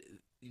that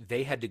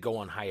they had to go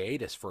on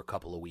hiatus for a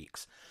couple of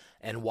weeks,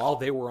 and while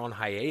they were on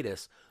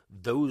hiatus,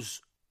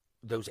 those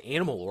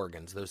animal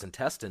organs, those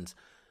intestines,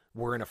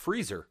 were in a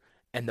freezer,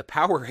 and the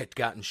power had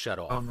gotten shut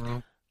off. Oh,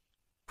 no.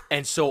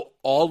 And so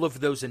all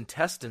of those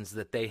intestines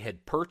that they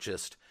had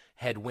purchased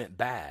had went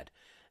bad.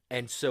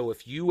 And so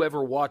if you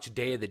ever watch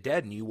Day of the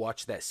Dead and you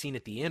watch that scene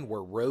at the end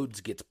where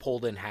Rhodes gets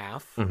pulled in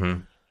half,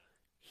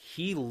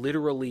 he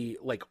literally,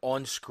 like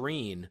on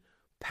screen,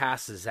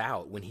 passes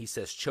out when he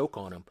says choke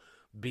on him,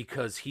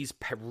 because he's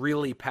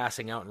really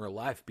passing out in real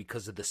life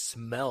because of the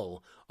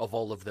smell of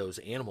all of those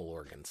animal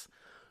organs.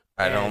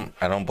 I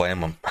don't blame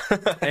him.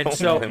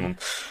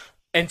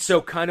 And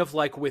so kind of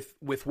like with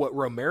what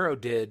Romero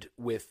did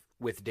with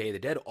Day of the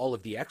Dead, all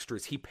of the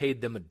extras, he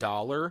paid them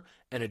 $1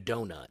 and a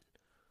donut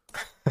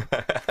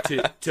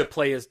to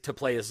play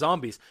as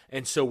zombies.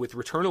 And so with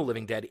Return of the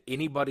Living Dead,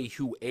 anybody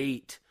who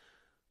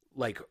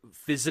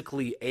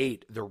physically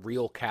ate the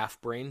real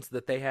calf brains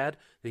that they had,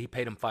 he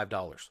paid them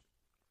 $5.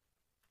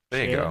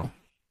 There you go.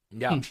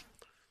 Yeah.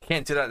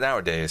 Can't do that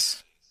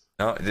nowadays.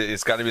 No,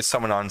 it's got to be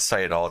someone on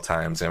site at all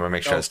times, and we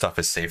make sure the stuff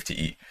is safe to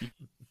eat.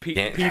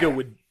 PETA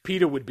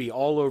would be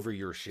all over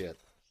your shit.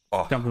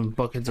 Oh. Dumping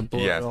buckets of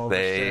blood.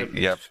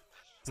 Yep.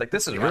 It's like,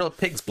 this is real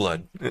pig's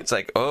blood. It's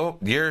like, oh,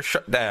 you're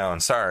shut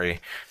down. Sorry.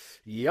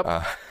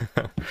 Yep.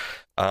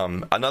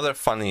 Another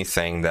funny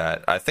thing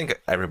that I think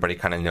everybody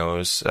kind of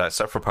knows,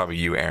 except for probably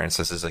you, Aaron,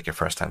 since this is like your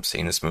first time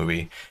seeing this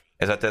movie,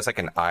 is that there's like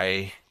an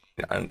eye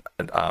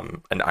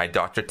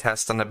doctor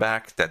test on the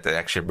back that they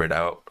actually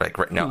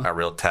written out a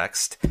real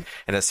text,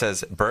 and it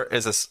says Bert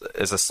is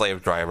a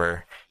slave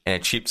driver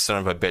and a cheap son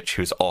of a bitch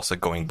who's also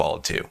going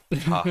bald too.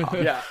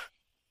 Yeah.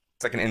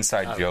 It's like an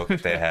inside joke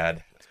that they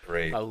had. It's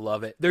great. I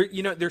love it.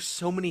 There's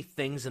so many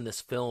things in this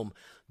film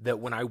that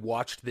when I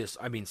watched this,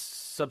 I mean,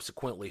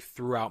 subsequently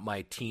throughout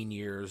my teen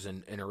years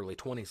and early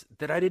 20s,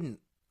 that I didn't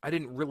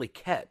really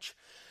catch,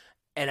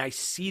 and I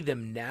see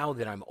them now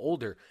that I'm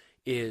older.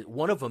 Is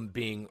one of them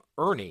being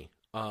Ernie,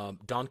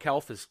 Don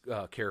Calfa's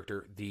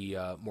character, the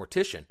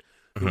mortician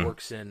who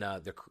works in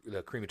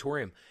the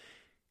crematorium.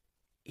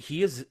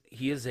 He is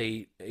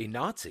a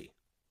Nazi,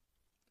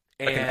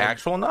 like an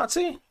actual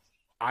Nazi.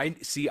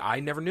 I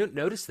never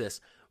noticed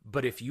this,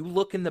 but if you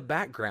look in the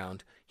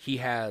background, he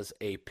has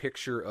a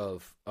picture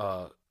of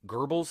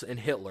Goebbels and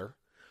Hitler.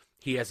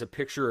 He has a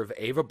picture of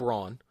Eva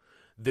Braun.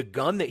 The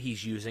gun that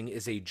he's using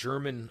is a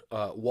German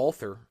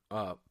Walther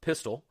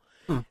pistol.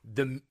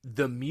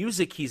 The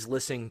music he's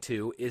listening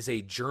to is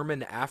a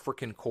German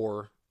African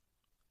Corps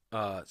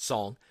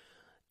song,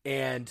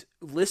 and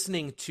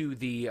listening to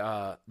the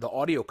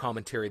audio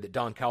commentary that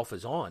Don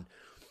Calfa's on,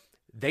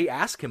 they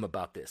asked him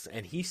about this,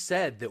 and he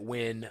said that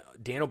when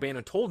Dan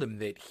O'Bannon told him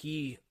that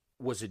he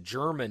was a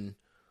German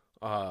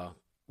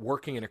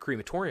working in a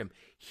crematorium,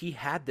 he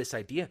had this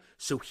idea.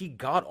 So he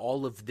got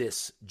all of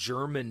this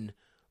German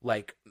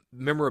like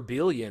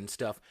memorabilia and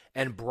stuff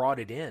and brought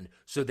it in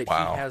so that he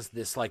has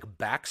this like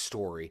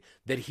backstory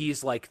that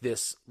he's like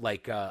this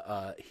like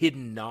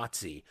hidden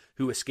Nazi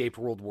who escaped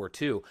World War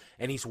II,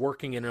 and he's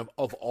working in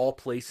of all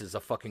places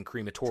a fucking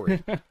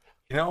crematorium.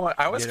 You know what?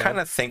 I was kind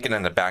of thinking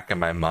in the back of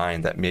my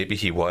mind that maybe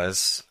he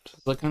was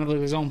like kind of like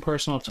his own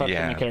personal touch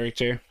in the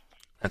character.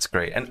 That's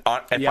great. And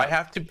if I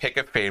have to pick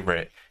a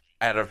favorite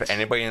out of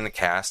anybody in the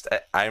cast,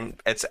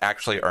 it's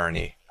actually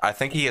Ernie. I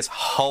think he is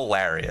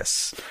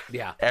hilarious.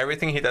 Yeah.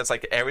 Everything he does,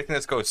 like everything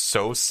that goes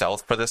so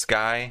south for this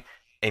guy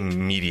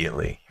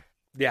immediately.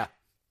 Yeah.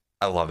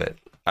 I love it.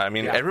 I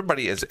mean,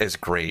 everybody is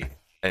great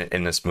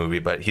in this movie,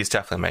 but he's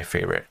definitely my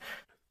favorite.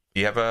 Do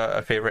you have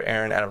a favorite,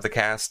 Aaron, out of the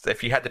cast?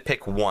 If you had to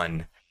pick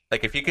one,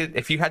 like if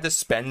you had to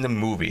spend the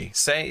movie,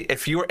 say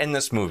if you were in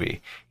this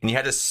movie and you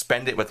had to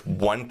spend it with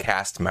one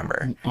cast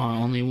member,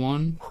 only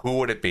one, who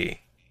would it be?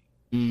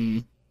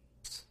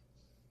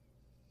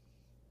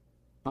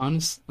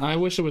 Honest, I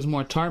wish it was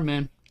more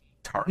Tarman.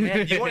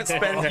 Tarman? You want to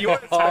spend it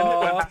with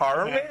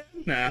Tarman?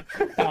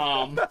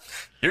 Nah.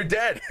 You're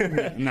dead.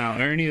 No,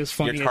 Ernie is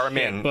funny. You're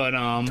Tarman, shit, but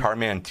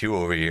Tarman 2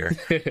 over here.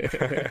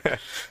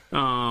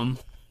 No,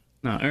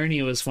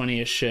 Ernie was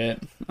funny as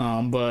shit.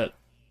 But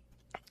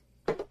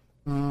I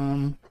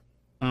don't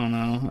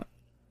know.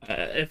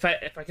 If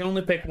I can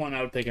only pick one,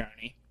 I would pick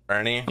Ernie.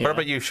 Ernie? Yeah. What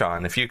about you,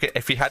 Shawn? If you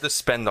had to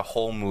spend the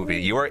whole movie,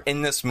 you were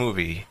in this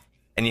movie,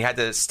 and you had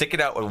to stick it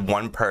out with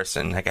one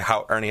person, like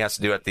how Ernie has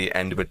to do at the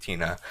end with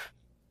Tina,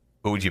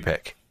 who would you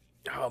pick?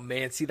 Oh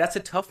man, see that's a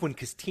tough one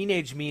because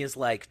teenage me is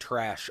like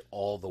trash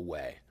all the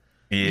way.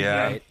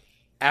 Yeah. Right?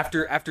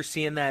 After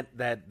seeing that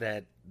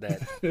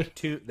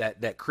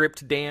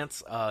crypt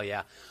dance, oh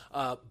yeah.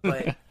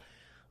 But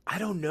I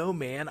don't know,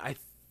 man.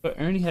 But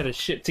Ernie had his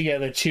shit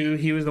together too.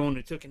 He was the one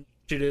who took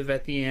initiative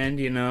at the end,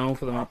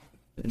 for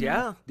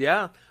Yeah.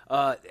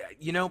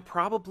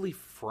 Probably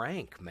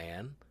Frank,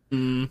 man.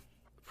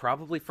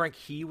 Probably Frank.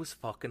 He was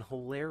fucking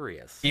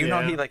hilarious. You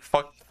know, he like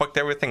fucked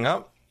everything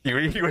up. He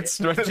went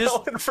straight to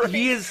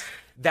Frank.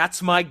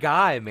 That's my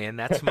guy, man.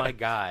 That's my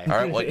guy. All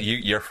right, well,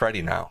 you're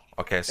Freddy now.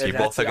 Okay, so you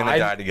That's- both are gonna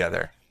die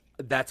together.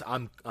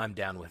 I'm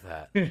down with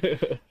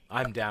that.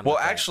 I'm down. Well,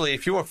 with that. actually,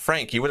 if you were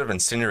Frank, you would have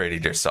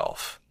incinerated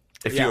yourself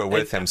if you were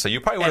with him. So you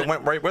probably would have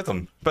went right with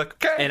him. But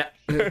okay.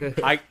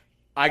 And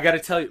I got to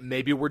tell you,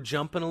 maybe we're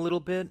jumping a little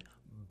bit,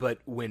 but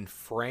when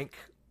Frank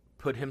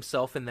put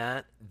himself in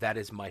that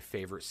is my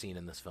favorite scene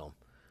in this film.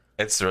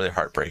 It's really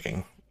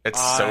heartbreaking. It's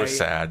so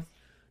sad.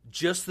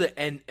 Just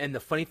and the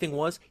funny thing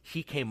was,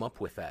 he came up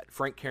with that.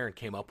 Frank Karen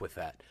came up with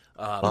that.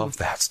 Love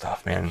that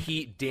stuff, man.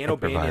 Dan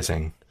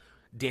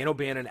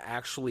O'Bannon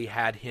actually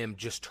had him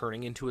just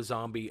turning into a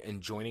zombie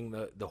and joining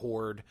the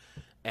horde,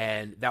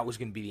 and that was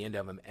going to be the end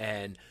of him.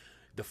 And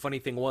the funny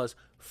thing was,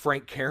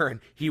 Frank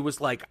Karen, he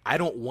was like, I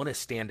don't want to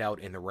stand out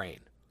in the rain.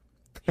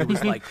 He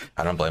was like,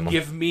 I don't blame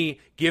him.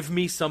 Give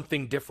me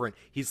something different.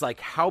 He's like,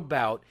 how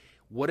about,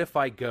 what if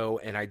I go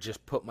and I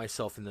just put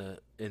myself in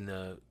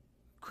the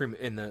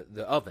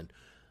oven?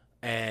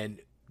 And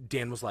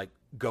Dan was like,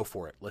 go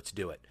for it. Let's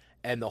do it.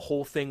 And the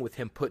whole thing with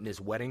him putting his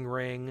wedding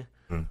ring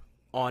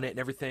on it and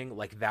everything,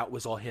 like that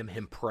was all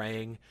him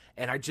praying.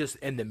 And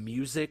the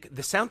music,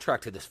 the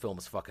soundtrack to this film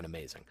is fucking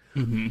amazing.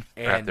 Mm-hmm.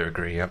 I have to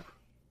agree. Yep.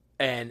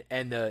 And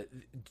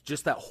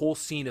just that whole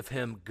scene of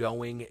him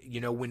going,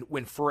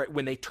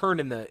 when they turn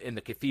in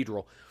the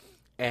cathedral,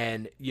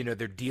 and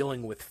they're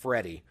dealing with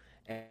Freddy,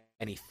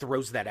 and he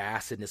throws that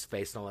acid in his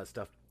face and all that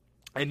stuff,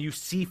 and you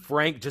see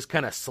Frank just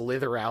kind of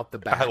slither out the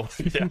back,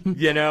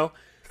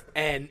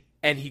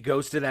 and he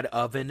goes to that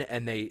oven,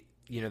 and they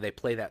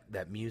play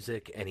that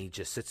music, and he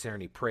just sits there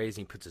and he prays,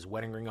 and he puts his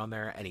wedding ring on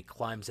there, and he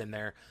climbs in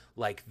there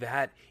like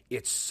that.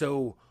 It's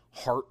so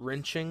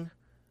heart-wrenching.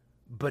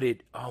 But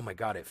oh my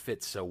God, it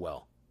fits so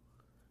well.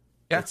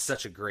 Yeah. It's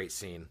such a great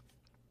scene.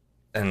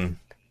 And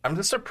I'm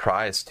just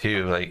surprised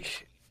too.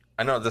 Like,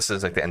 I know this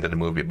is like the end of the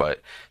movie,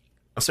 but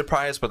I'm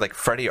surprised with like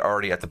Freddy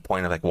already at the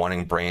point of like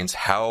wanting brains,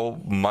 how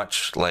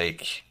much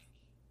like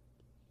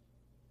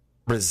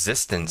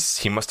resistance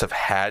he must have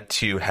had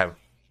to have,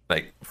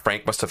 like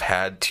Frank must have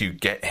had to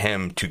get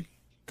him to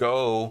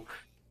go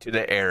to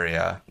the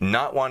area,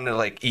 not want to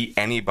like eat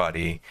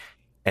anybody,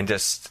 and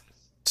just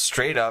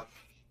straight up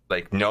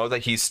like know that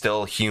he's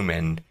still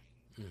human,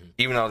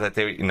 even though that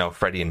they,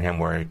 Freddy and him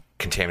were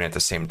contaminated at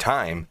the same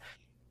time.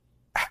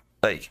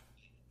 Like,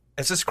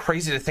 it's just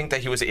crazy to think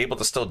that he was able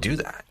to still do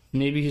that.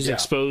 Maybe he's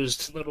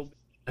exposed a little bit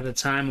at a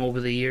time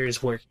over the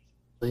years where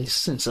and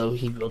so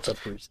he built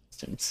up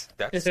resistance.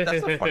 That's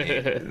a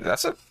funny.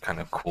 That's a kind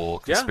of cool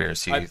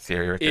conspiracy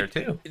theory right there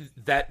too.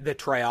 That the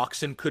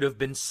trioxin could have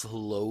been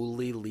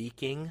slowly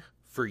leaking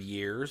for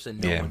years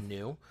and no one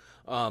knew.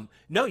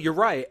 No, you're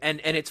right, and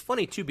it's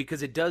funny too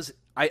because it does.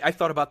 I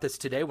thought about this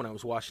today when I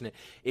was watching it.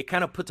 It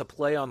kind of puts a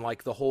play on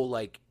like the whole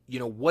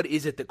what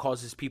is it that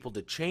causes people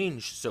to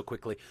change so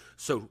quickly?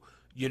 So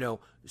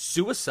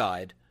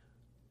Suicide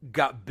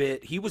got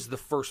bit. He was the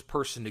first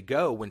person to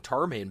go when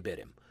Tarman bit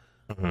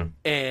him,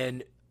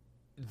 and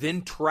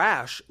then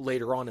Trash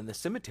later on in the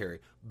cemetery.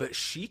 But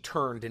she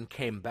turned and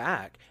came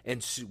back,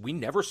 and we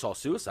never saw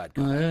Suicide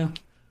come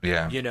back.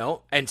 Yeah.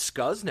 And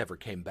Scuzz never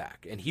came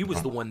back, and he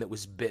was the one that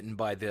was bitten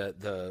by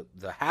the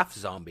half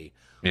zombie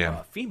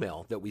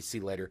female that we see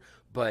later.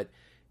 But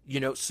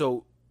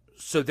so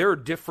there are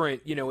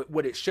different.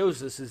 What it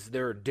shows us is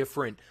there are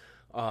different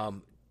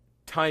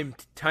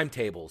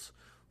timetables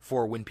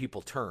for when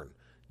people turn.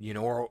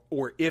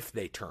 Or if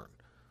they turn.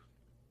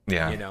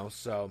 Yeah.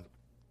 So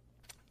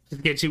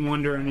it gets you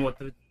wondering what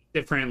the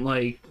different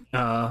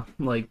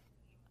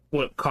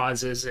what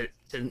causes it.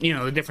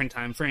 The different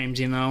time frames,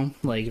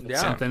 like if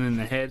it's something in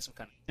the head, some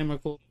kind of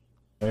chemical.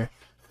 Yeah,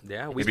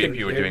 maybe if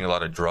you were doing a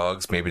lot of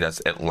drugs, maybe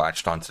it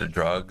latched onto the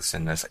drugs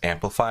and this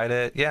amplified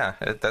it. Yeah,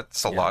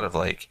 that's a lot of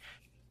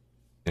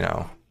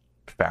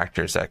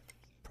factors that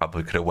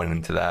probably could have went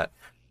into that.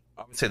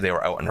 Obviously, they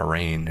were out in the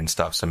rain and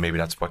stuff, so maybe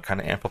that's what kind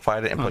of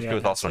amplified it. And plus, he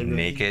was also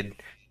naked,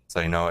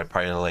 so it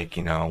probably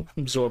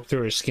absorbed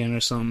through her skin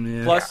or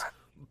something. Yeah.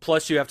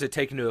 Plus, you have to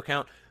take into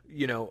account.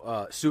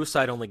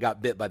 Suicide only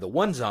got bit by the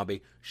one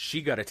zombie.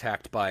 She got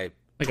attacked by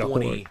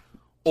 20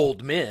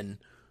 old men.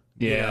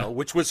 Yeah,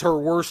 which was her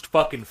worst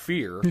fucking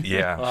fear.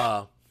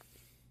 Yeah.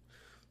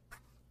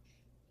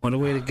 What a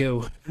way to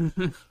go.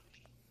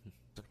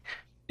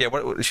 Yeah.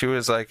 What she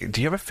was like?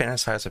 Do you ever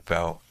fantasize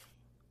about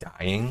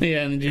dying?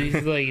 Yeah, and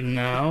he's like,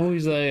 no.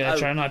 He's like, I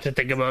try not to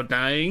think about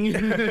dying.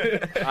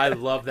 I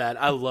love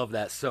that. I love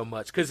that so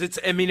much because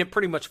it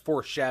pretty much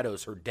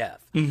foreshadows her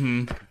death.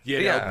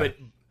 Mm-hmm. But.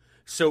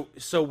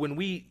 So when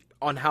we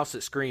on House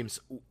That Screams,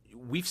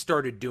 we've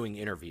started doing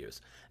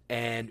interviews,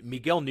 and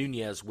Miguel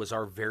Nunez was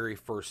our very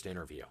first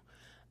interview,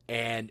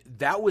 and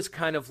that was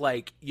kind of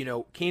like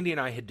Candy and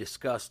I had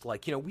discussed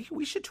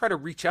we should try to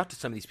reach out to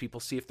some of these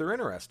people, see if they're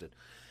interested,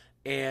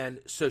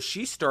 and so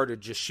she started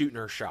just shooting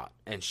her shot,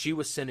 and she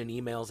was sending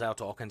emails out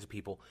to all kinds of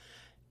people,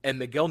 and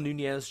Miguel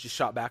Nunez just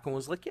shot back and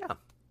was like, yeah,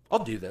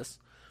 I'll do this.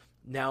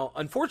 Now,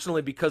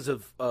 unfortunately, because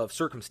of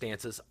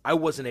circumstances, I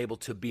wasn't able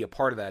to be a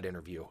part of that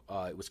interview.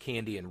 It was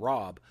Candy and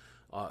Rob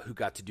who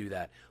got to do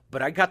that.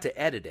 But I got to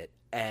edit it.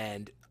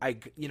 And,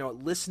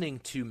 listening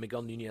to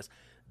Miguel Nunez,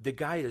 the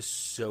guy is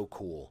so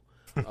cool.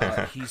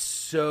 He's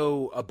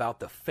so about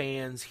the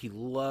fans. He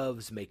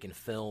loves making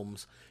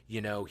films.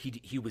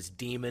 He was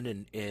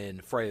Demon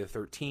in Friday the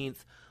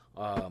 13th.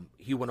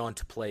 He went on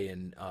to play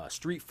in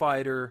Street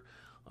Fighter.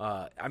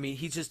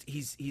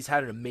 He's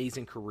had an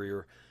amazing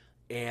career.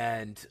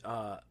 And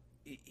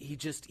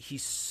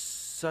he's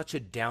such a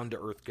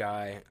down-to-earth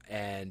guy,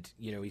 and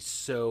he's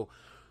so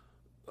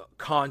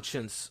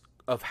conscious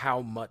of how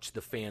much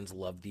the fans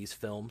love these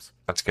films.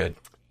 That's good.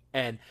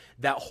 And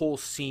that whole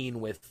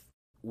scene with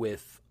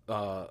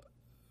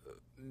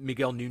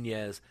Miguel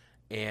Nunez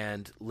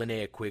and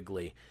Linnea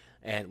Quigley,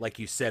 and like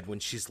you said, when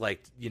she's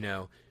like, do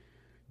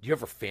you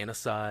ever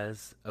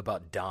fantasize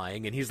about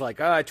dying? And he's like,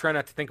 I try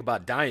not to think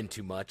about dying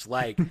too much,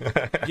 like,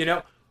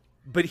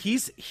 But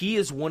he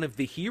is one of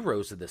the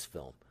heroes of this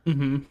film.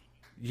 Mm-hmm.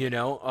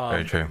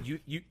 Very true.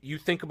 You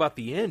think about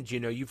the end.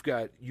 You've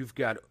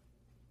got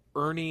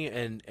Ernie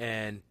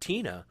and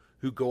Tina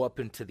who go up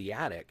into the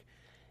attic,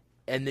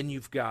 and then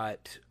you've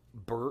got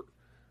Bert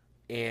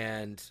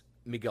and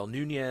Miguel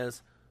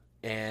Nunez,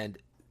 and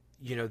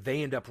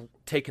they end up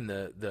taking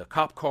the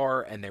cop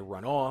car and they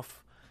run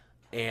off,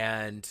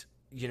 and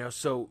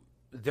so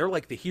they're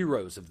like the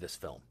heroes of this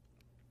film.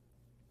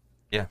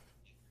 Yeah.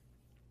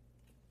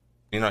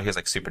 He's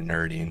like super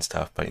nerdy and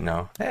stuff, but hey,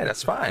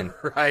 that's fine.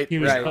 Right. He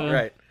was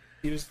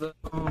the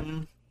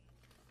black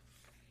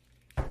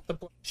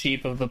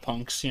sheep of the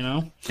punks,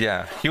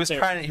 Yeah, he was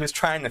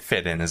trying to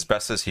fit in as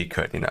best as he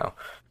could,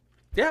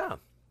 Yeah.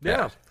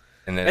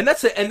 And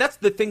that's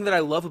the thing that I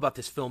love about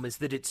this film is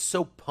that it's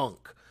so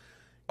punk.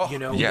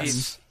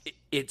 Yes.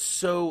 It's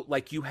so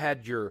like you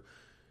had you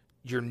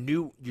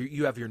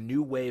have your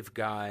new wave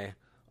guy,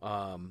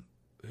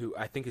 who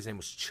I think his name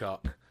was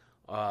Chuck.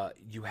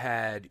 You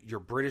had your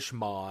British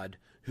mod,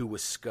 who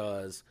was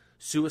Scuzz.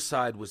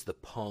 Suicide was the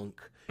punk.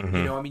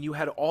 Mm-hmm. You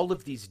had all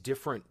of these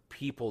different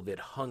people that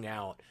hung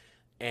out,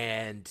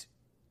 and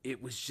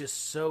it was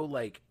just so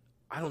like,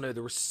 I don't know,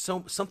 there was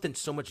something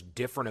so much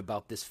different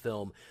about this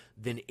film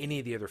than any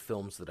of the other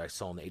films that I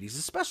saw in the 80s,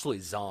 especially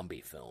zombie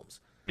films.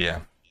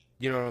 Yeah.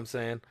 You know what I'm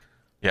saying?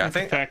 Yeah, I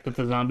think the fact that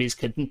the zombies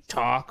couldn't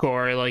talk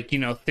or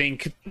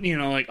think,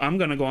 like, I'm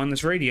gonna go on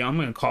this radio, I'm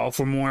gonna call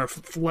for more,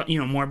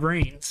 more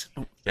brains.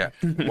 Yeah,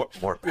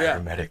 more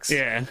paramedics.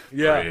 Yeah,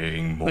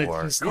 bring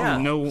more.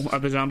 No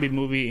other zombie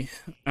movie,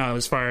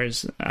 as far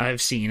as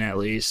I've seen at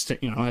least,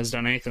 has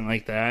done anything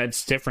like that.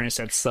 It's different. It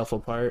sets stuff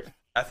apart.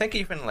 I think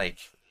even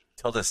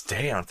till this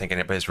day, I don't think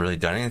anybody's really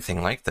done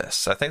anything like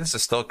this. I think this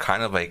is still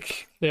kind of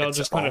like they all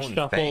just kind of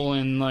shuffle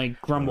and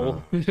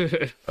grumble.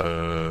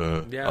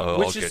 I'll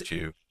get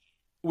you.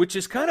 Which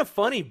is kind of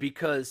funny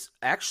because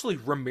actually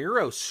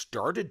Romero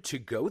started to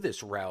go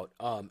this route.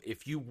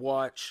 If you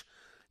watch,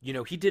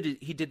 he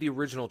did the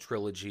original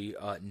trilogy,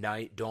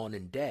 Night, Dawn,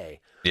 and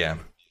Day. Yeah.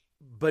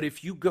 But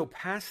if you go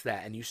past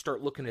that and you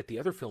start looking at the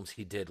other films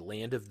he did,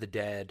 Land of the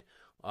Dead,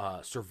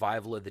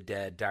 Survival of the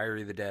Dead,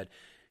 Diary of the Dead,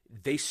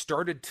 they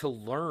started to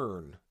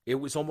learn. It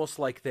was almost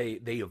like they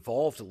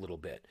evolved a little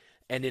bit.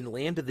 And in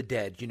Land of the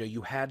Dead,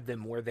 you had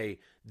them where they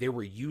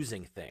were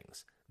using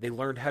things. They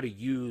learned how to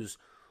use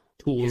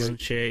tools and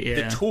shit,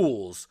 yeah. The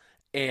tools,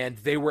 and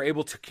they were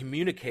able to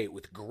communicate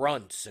with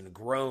grunts and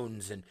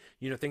groans and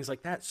things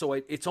like that. So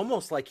it's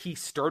almost like he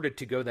started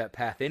to go that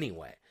path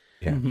anyway.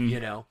 Yeah.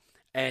 Mm-hmm.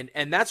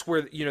 And that's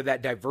where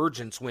that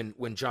divergence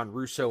when John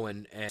Russo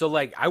and so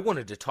I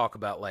wanted to talk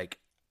about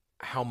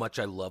how much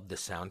I love the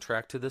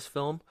soundtrack to this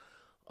film.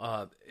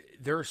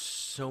 There are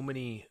so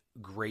many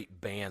great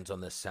bands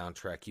on this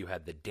soundtrack. You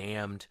had The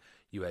Damned,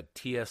 you had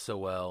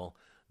TSOL,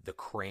 The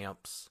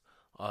Cramps.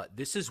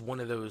 This is one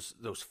of those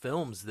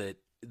films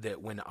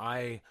that when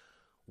I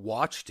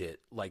watched it,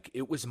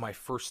 it was my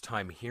first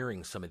time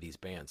hearing some of these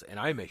bands, and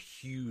I'm a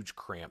huge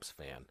Cramps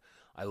fan.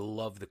 I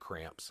love the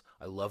Cramps.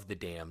 I love the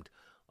Damned.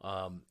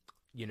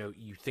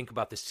 You think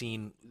about the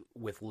scene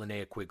with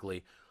Linnea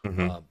Quigley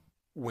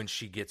when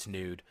she gets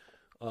nude.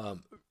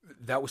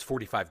 That was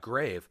 45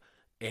 Grave,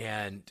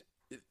 and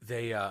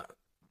they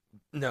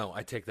no,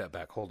 I take that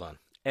back. Hold on.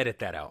 Edit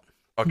that out.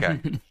 Okay.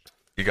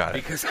 You got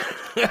it.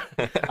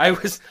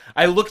 Because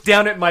I looked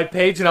down at my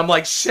page and I'm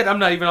like, shit, I'm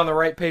not even on the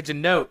right page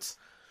in notes.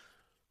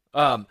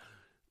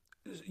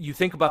 You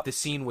think about the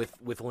scene with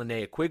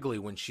Linnea Quigley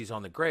when she's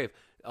on the grave.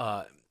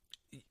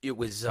 It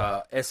was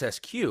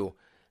SSQ,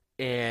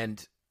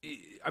 and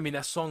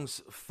that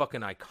song's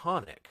fucking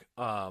iconic.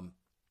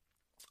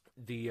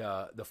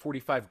 The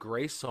 45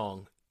 Gray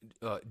song,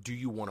 Do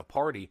You Want to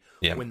Party,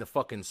 yeah. when the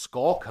fucking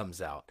skull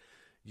comes out.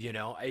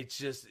 It's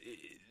just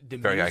the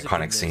very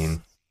iconic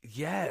scene.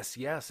 Yes,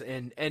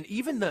 and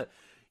even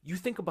you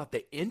think about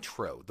the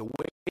intro, the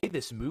way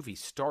this movie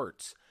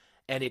starts,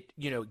 and it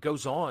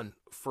goes on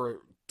for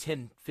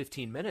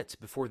 10-15 minutes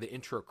before the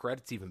intro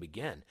credits even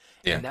begin.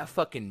 Yeah. And that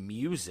fucking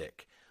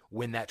music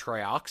when that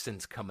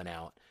trioxin's coming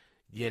out,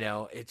 You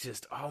know, it's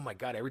just, oh my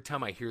God, every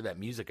time I hear that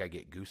music, I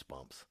get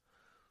goosebumps.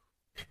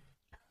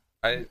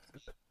 I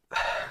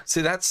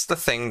see, that's the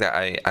thing that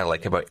I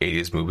like about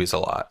 80s movies a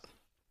lot,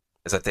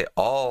 is that they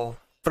all,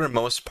 for the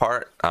most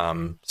part,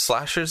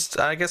 slashers,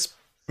 I guess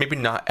maybe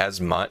not as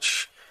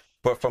much,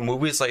 but for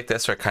movies like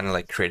this are kind of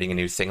like creating a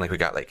new thing. Like we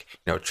got like,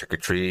 Trick or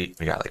Treat,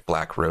 we got like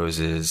Black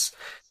Roses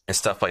and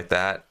stuff like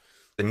that.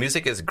 The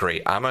music is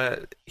great. I'm a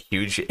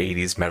huge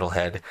 80s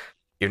metalhead.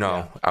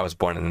 I was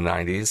born in the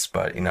 90s,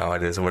 but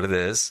it is what it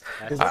is.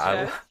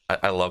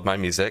 I love my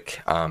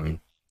music.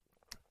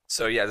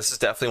 So yeah, this is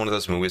definitely one of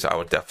those movies I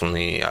would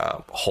definitely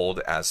hold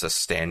as a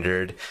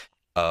standard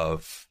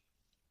of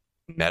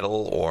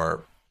metal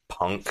or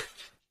punk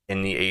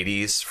in the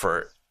 80s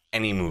for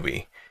any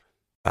movie.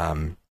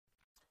 You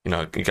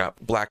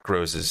got Black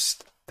Roses,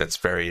 that's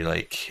very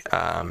like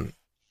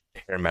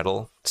hair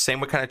metal. Same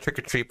with kind of Trick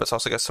or Treat, but it's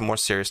also got some more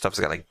serious stuff. It's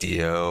got like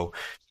Dio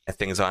and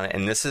things on it.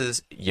 And this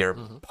is your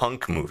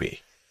punk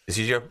movie. This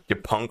is your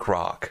punk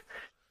rock,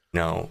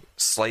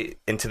 slight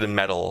into the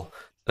metal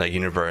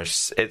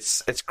universe.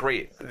 It's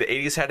great. The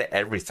 80s had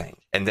everything,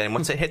 and then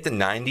once it hit the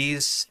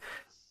 90s,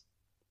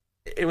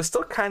 it was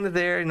still kind of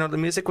there. The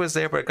music was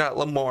there, but it got a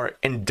little more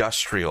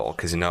industrial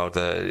because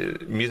the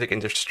music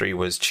industry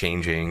was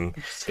changing.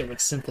 Just got like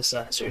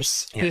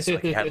synthesizers. Yeah, so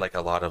like you had like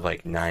a lot of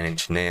like 9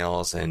 Inch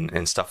Nails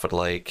and stuff with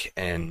like,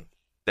 and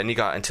then you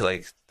got into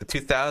like the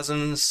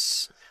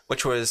 2000s,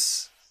 which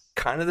was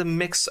kind of the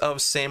mix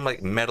of same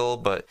like metal,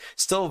 but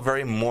still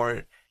very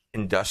more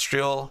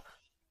industrial.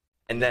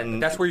 And then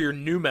that's where your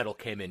new metal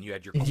came in. You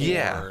had your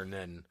Korn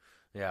and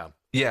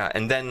yeah,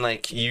 and then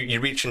like you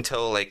reach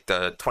until like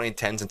the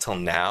 2010s until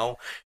now,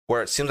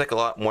 where it seems like a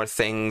lot more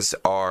things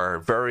are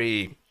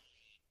very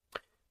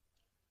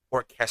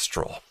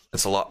orchestral.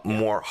 There's a lot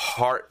more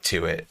heart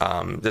to it.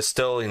 There's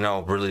still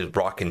really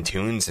rockin'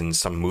 tunes in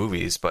some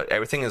movies, but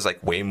everything is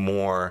like way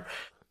more.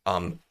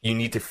 You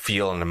need to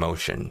feel an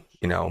emotion.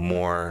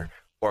 More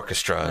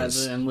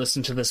orchestras. And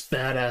listen to this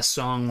badass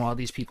song while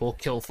these people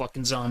kill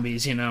fucking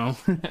zombies,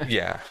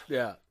 Yeah.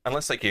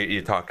 Unless like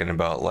you're talking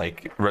about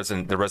like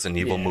the Resident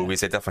Evil movies,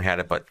 they definitely had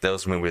it, but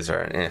those movies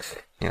are,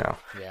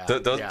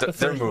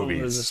 they're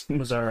movies.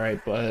 Was all right,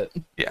 but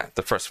yeah,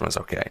 the first one was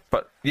okay,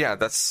 but yeah,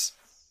 this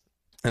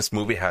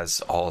movie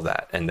has all of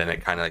that, and then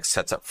it kind of like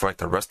sets up for like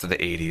the rest of the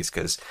 80s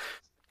because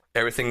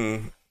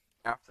everything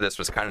after this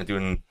was kind of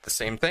doing the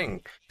same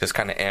thing, just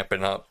kind of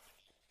amping up,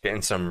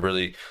 getting some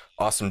really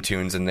awesome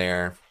tunes in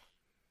there.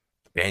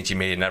 Bands you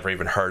may have never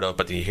even heard of,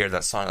 but then you hear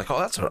that song, like, oh,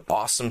 that's an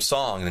awesome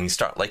song, and then you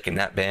start liking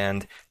that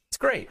band. It's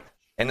great,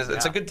 and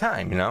it's a good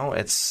time.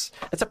 It's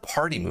a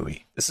party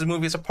movie. This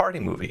movie is a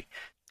party movie.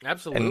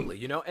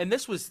 Absolutely, and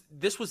this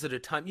was at a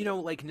time,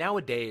 like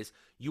nowadays,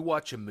 you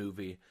watch a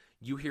movie,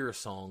 you hear a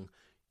song,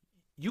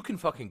 you can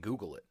fucking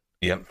Google it.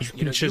 Yep.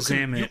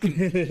 Shazam it.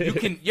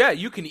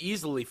 You can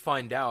easily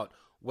find out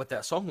what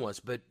that song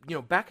was, but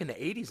back in the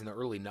 80s and the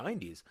early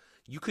 90s,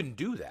 you couldn't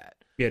do that.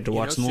 You had to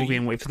watch the movie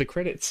and wait for the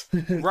credits.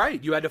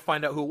 Right, you had to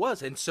find out who it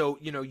was, and so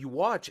you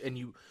watch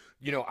and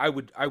I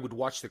would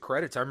watch the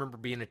credits. I remember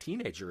being a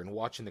teenager and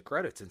watching the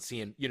credits and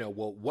seeing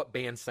what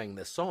band sang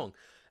this song,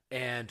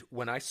 and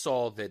when I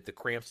saw that the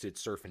Cramps did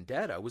Surfin'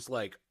 Dead, I was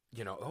like,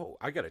 oh,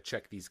 I got to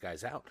check these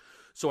guys out.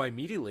 So I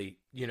immediately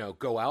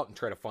go out and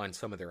try to find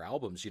some of their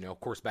albums. Of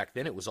course back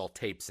then it was all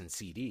tapes and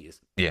CDs.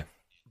 Yeah,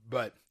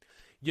 but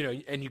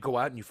and you go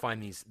out and you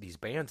find these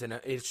bands, and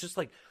it's just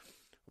like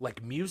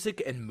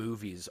music and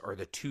movies are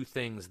the two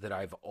things that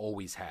I've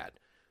always had.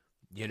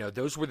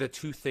 Those were the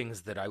two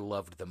things that I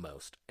loved the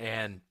most.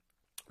 And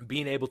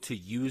being able to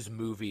use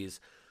movies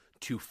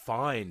to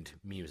find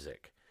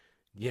music,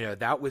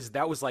 that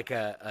was like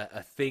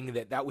a thing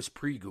that was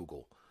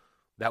pre-Google.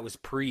 That was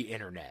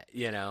pre-internet,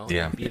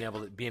 Yeah.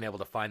 Being able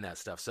to find that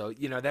stuff. So,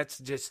 that's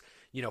just,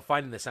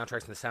 finding the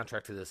soundtracks, and the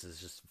soundtrack to this is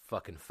just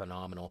fucking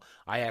phenomenal.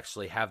 I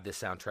actually have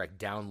this soundtrack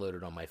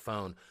downloaded on my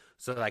phone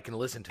so that I can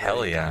listen to it.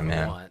 Hell yeah,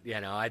 man.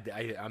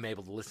 I'm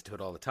able to listen to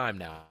it all the time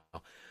now.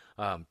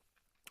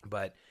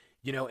 But,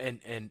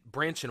 and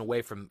branching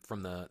away from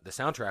the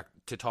soundtrack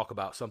to talk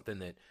about something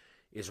that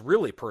is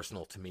really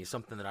personal to me,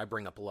 something that I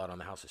bring up a lot on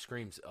the House of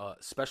Screams,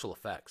 special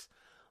effects.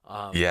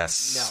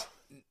 Yes.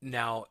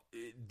 Now,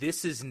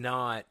 this is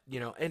not,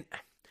 and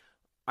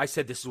I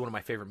said this is one of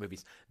my favorite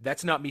movies.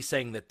 That's not me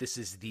saying that this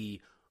is the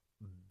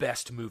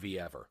best movie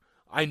ever.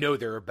 I know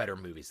there are better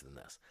movies than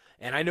this.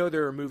 And I know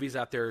there are movies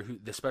out there who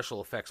the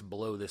special effects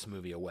blow this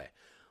movie away.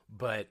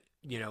 But,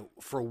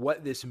 for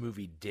what this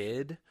movie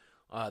did,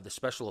 the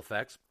special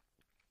effects,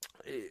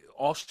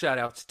 all shout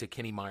outs to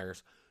Kenny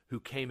Myers, who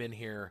came in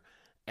here,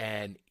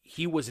 and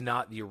he was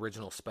not the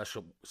original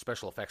special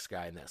effects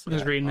guy in this. I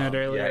was reading that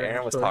earlier. Yeah,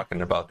 Aaron was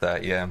talking about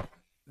that, yeah.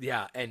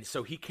 Yeah, and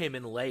so he came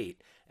in late,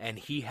 and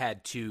he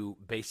had to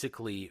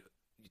basically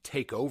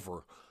take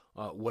over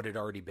what had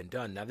already been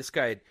done. Now, this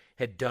guy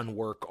had done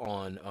work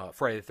on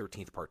Friday the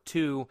 13th Part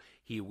 2.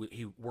 He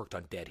worked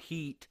on Dead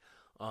Heat.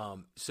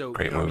 So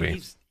great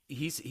movie.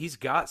 He's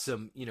got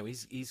some,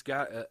 he's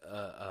got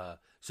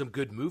some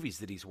good movies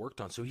that he's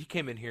worked on. So he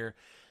came in here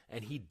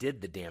and he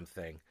did the damn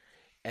thing.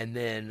 And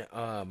then,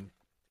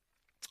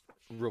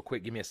 real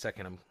quick, give me a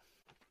second. I'm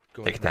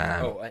going. Take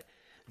time.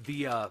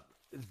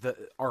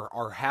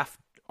 Our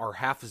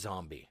half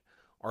zombie,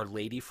 our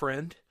lady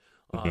friend,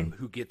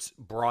 who gets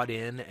brought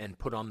in and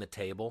put on the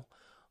table.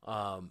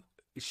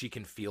 She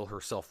can feel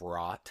herself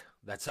rot.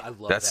 I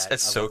love that.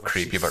 It's so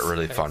creepy, but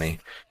really funny.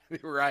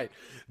 Right.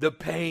 The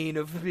pain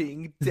of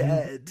being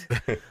dead.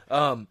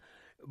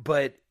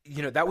 But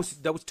that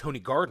was Tony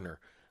Gardner.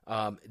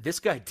 This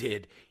guy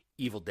did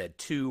Evil Dead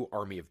 2,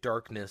 Army of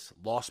Darkness,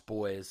 Lost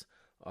Boys.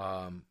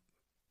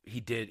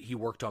 He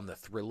worked on the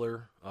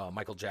Thriller,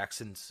 Michael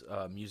Jackson's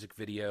music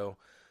video.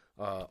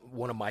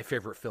 One of my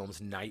favorite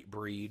films,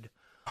 Nightbreed.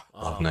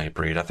 Love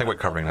Nightbreed. I think we're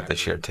covering that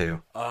this year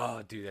too.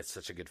 Oh, dude, that's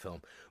such a good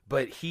film.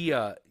 But he's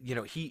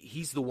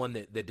the one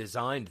that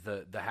designed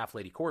the half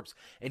lady corpse,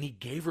 and he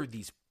gave her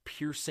these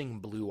piercing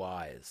blue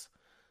eyes,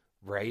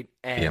 right?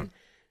 And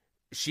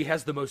she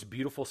has the most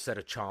beautiful set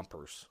of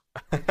chompers.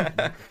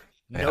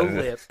 No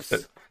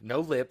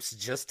lips,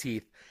 just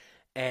teeth.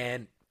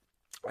 And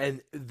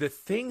the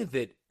thing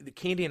that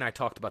Candy and I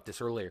talked about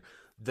this earlier,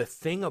 the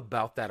thing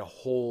about that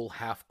whole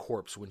half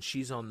corpse when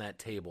she's on that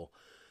table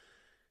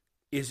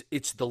is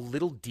it's the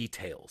little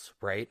details,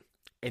 right?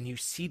 And you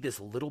see this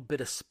little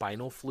bit of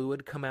spinal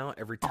fluid come out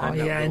every time.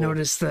 Oh, yeah, I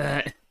noticed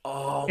that.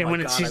 Oh, and my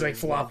when God, she's like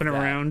flopping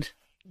around.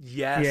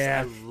 Yes,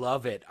 yeah. I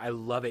love it.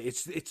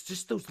 It's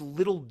just those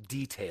little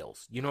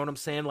details. You know what I'm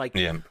saying? Like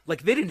they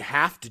didn't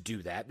have to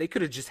do that. They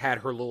could have just had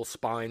her little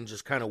spine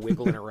just kind of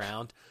wiggling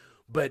around.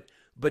 But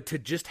to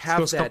just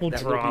have those couple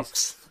that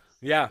drops.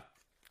 Yeah.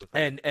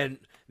 And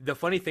the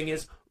funny thing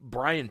is,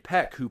 Brian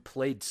Peck, who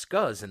played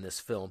Scuzz in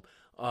this film,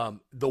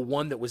 the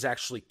one that was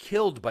actually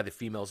killed by the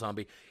female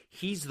zombie,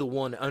 he's the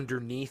one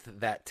underneath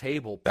that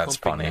table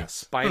pumping that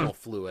spinal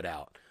fluid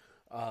out.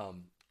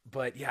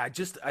 But yeah,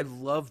 I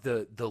love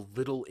the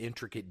little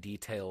intricate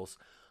details.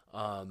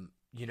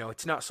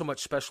 It's not so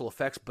much special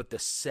effects, but the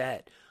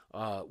set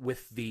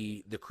with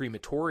the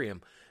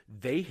crematorium,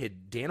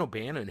 Dan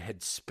O'Bannon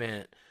had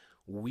spent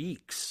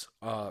weeks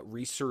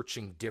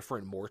researching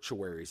different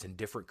mortuaries and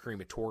different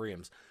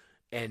crematoriums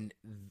and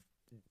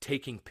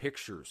taking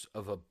pictures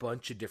of a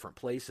bunch of different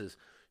places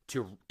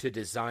to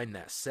design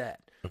that set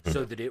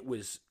so that it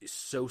was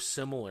so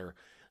similar.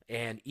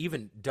 And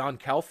even Don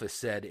Calfus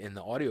said in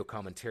the audio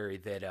commentary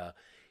that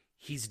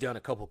he's done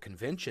a couple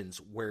conventions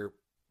where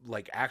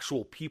like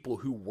actual people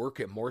who work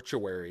at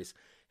mortuaries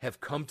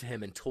have come to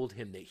him and told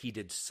him that he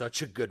did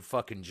such a good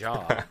fucking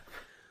job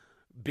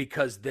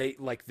because they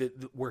like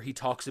where he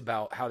talks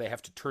about how they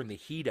have to turn the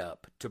heat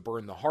up to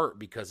burn the heart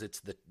because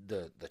it's the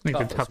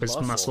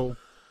toughest muscle.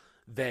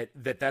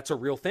 That's a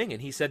real thing.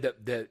 And he said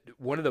that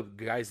one of the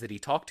guys that he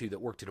talked to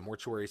that worked at a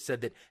mortuary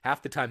said that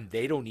half the time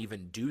they don't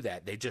even do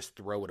that. They just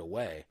throw it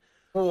away.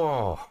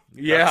 Whoa.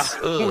 Yeah.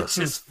 Which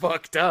is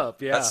fucked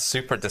up. Yeah. That's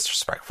super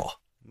disrespectful.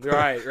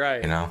 Right.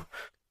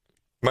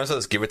 Might as well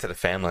just give it to the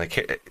family. Like,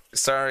 hey,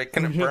 sorry,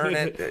 couldn't burn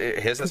it.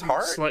 Here's his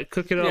heart.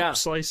 Cook it up,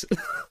 slice it.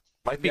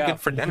 Might be good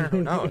for dinner.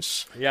 Who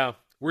knows? Yeah.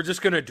 We're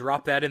just going to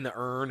drop that in the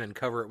urn and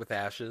cover it with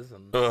ashes.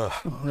 And... Oh,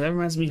 that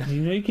reminds me, do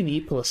you know you can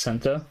eat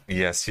placenta?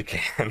 Yes, you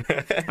can.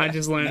 I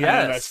just learned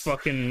that. That's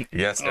fucking...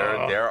 Yes,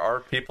 there are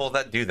people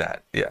that do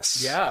that.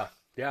 Yes. Yeah.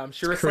 Yeah, I'm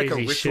sure it's like a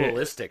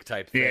ritualistic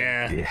type thing.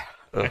 Yeah.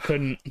 I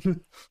couldn't.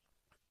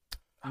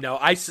 No,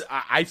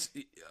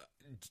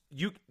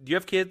 do you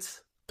have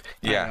kids?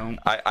 Yeah,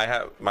 I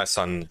have my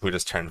son who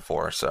just turned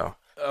 4, so...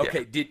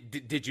 Okay, yeah.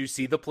 Did you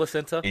see the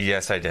placenta?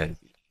 Yes, I did.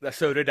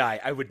 So did I.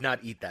 I would not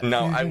eat that.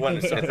 No, I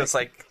wouldn't. It's just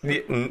like,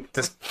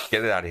 just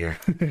get it out of here.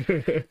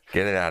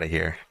 Get it out of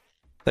here.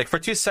 Like, for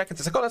 2 seconds,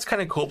 it's like, oh, that's kind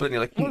of cool, but then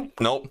you're like,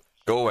 nope,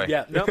 go away.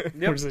 Yeah, nope.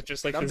 Or is it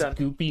just like this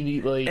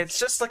goopy, like... It's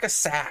just like a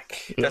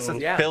sack that's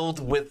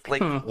filled with,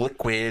 like,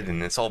 liquid,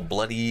 and it's all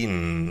bloody,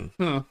 and...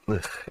 And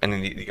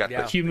then you got...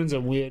 Yeah. Humans are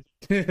weird.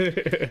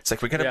 It's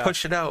like, we gotta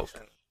push it out.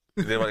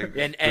 Like,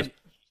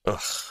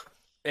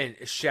 and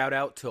shout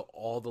out to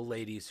all the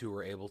ladies who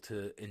were able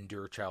to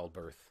endure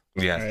childbirth.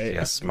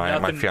 Yes.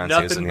 My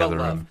fiance is in the other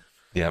room.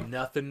 Yeah,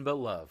 nothing but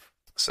love.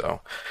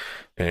 So,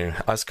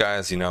 us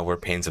guys, we're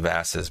pains of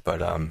asses,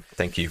 but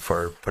thank you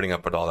for putting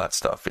up with all that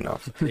stuff.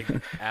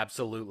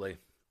 Absolutely.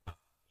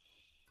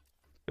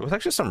 There was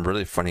actually some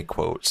really funny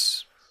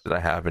quotes that I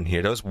have in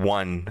here. There was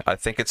one. I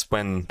think it's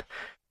when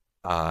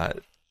they're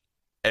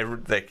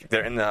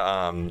in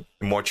the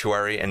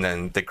mortuary, and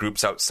then the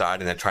group's outside,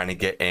 and they're trying to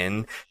get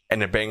in, and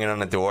they're banging on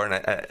the door, and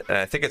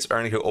I think it's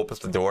Ernie who opens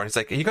the door, and he's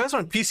like, "Are you guys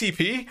on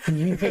PCP?"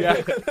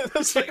 Yeah.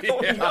 It's like, oh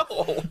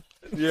no.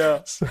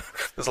 Yeah.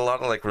 There's a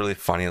lot of like really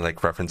funny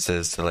like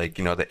references to like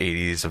the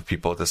 80s of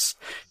people just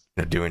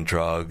doing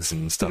drugs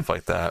and stuff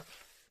like that.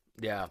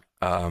 Yeah.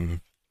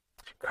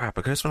 Crap,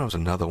 I guess when was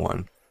another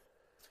one.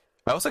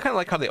 I also kind of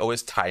like how they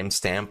always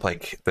timestamp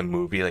like the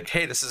movie, like,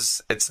 hey,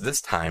 it's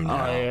this time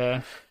now.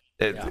 Oh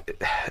yeah.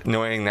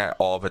 Knowing that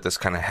all of it just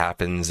kind of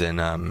happens in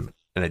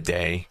a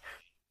day,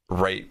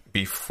 right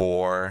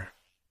before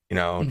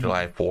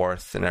July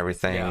 4th and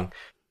everything. Yeah.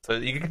 So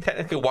you can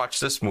technically watch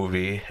this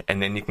movie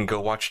and then you can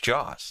go watch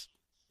Jaws.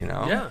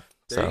 Yeah.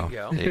 There you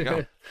go. There you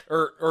go.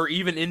 Or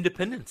even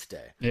Independence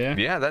Day. Yeah.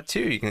 Yeah, that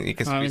too. You can I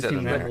haven't squeeze that in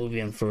seen that there. movie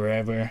in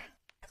forever.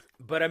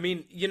 But I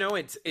mean,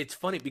 it's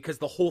funny because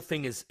the whole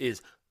thing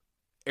is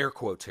air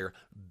quotes here,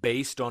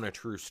 based on a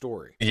true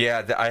story.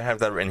 Yeah, I have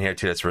that written here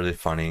too. That's really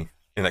funny.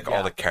 And like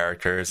all the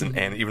characters and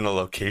even the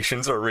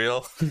locations are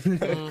real.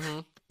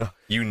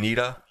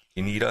 UNITA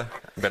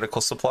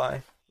medical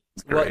supply.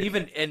 It's Well, great.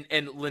 even and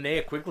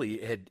Linnea Quigley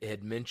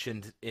had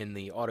mentioned in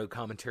the auto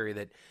commentary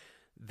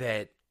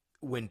that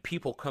when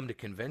people come to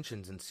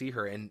conventions and see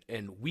her, and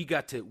we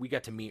got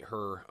to meet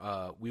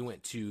her. We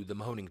went to the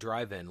Mahoning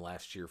Drive-In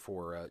last year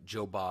for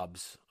Joe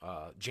Bob's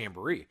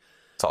Jamboree.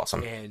 It's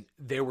awesome. And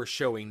they were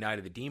showing Night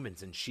of the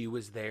Demons, and she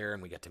was there,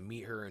 and we got to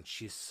meet her, and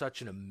she's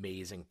such an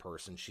amazing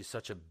person. She's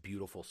such a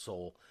beautiful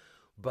soul.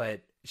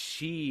 But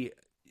she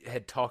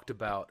had talked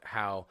about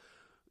how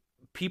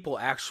people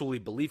actually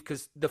believe,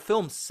 because the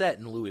film's set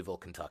in Louisville,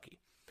 Kentucky.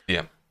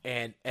 Yeah.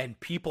 And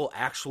people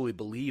actually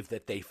believe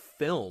that they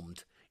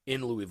filmed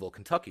in Louisville,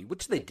 Kentucky,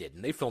 which they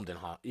didn't. They filmed in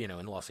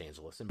Los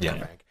Angeles, in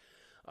Burbank.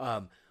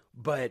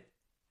 But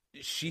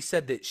she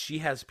said that she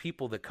has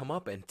people that come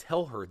up and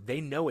tell her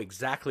they know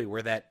exactly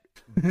where that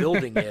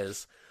building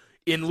is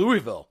in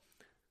Louisville.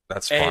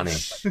 That's funny.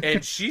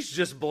 And she's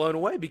just blown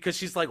away because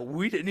she's like,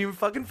 we didn't even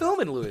fucking film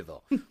in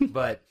Louisville.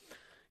 But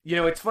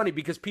it's funny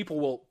because people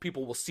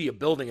will see a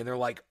building and they're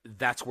like,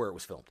 that's where it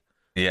was filmed.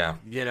 Yeah.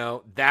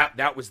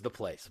 That was the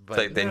place. But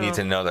Like they need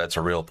to know that it's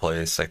a real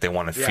place. Like they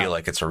want to Yeah. feel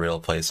like it's a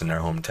real place in their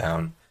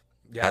hometown.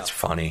 Yeah. That's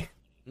funny.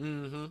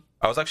 Mm-hmm.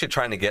 I was actually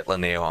trying to get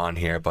Linnea on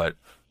here, but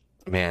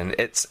man,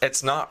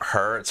 it's not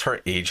her. It's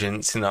her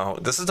agents.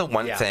 This is the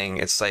one thing.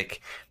 It's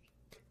like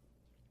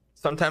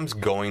sometimes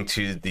going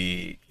to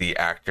the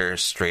actor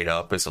straight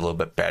up is a little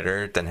bit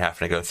better than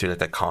having to go through like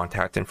the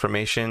contact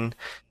information.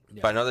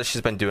 Yeah. But I know that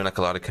she's been doing like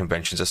a lot of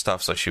conventions and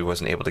stuff, so she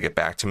wasn't able to get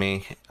back to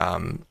me.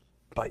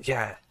 But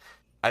yeah,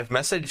 I've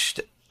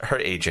messaged her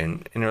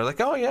agent, and they're like,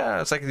 "Oh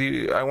yeah, it's like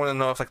I want to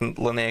know if like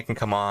Linnea can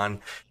come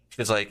on."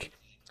 She's like,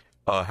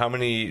 "How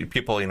many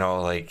people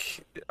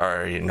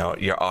are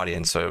your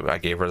audience?" So I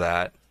gave her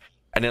that,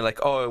 and they're like,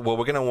 "Oh well,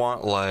 we're gonna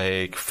want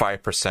like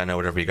 5% or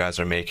whatever you guys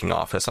are making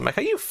off this." I'm like,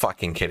 "Are you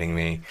fucking kidding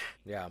me?"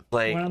 Yeah,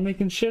 like we're not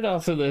making shit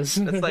off of this.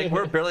 It's like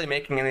we're barely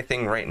making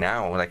anything right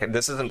now. Like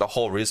this isn't the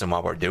whole reason why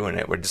we're doing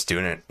it. We're just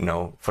doing it,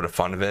 for the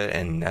fun of it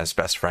and as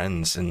best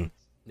friends and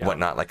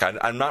whatnot. Like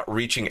I'm not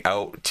reaching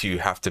out to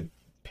have to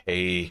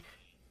pay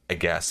a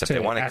guest if they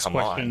want to come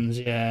on.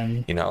 Yeah.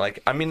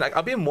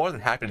 I'll be more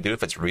than happy to do it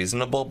if it's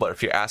reasonable. But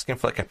if you're asking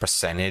for like a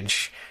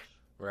percentage,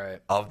 right,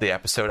 of the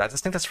episode, I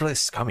just think that's really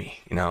scummy.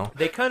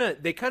 They kind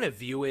of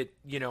view it.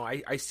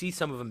 I see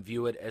some of them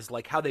view it as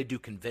like how they do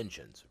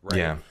conventions, right?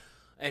 Yeah.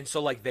 And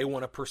so like they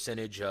want a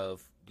percentage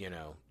of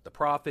the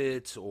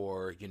profits,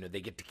 or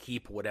they get to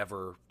keep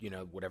whatever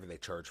they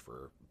charge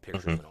for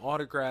pictures and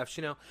autographs,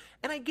 and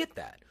I get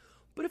that.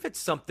 But if it's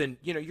something,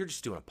 you're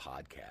just doing a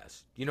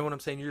podcast. You know what I'm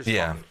saying? You're just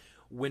talking.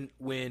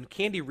 When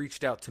Candy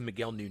reached out to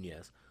Miguel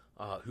Nunez,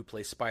 who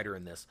plays Spider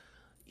in this,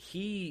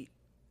 he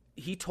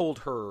told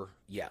her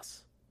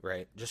yes,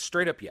 right? Just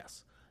straight up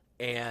yes.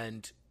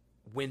 And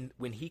when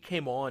he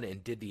came on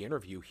and did the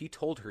interview, he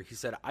told her, he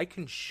said, "I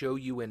can show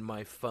you in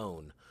my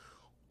phone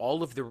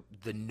all of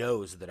the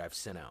no's that I've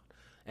sent out."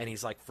 And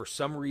he's like, "For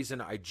some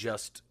reason, I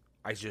just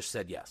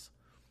said yes."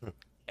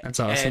 That's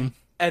awesome.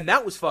 And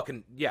that was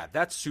fucking,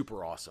 that's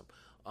super awesome.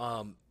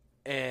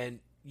 And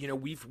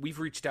we've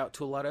reached out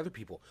to a lot of other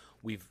people.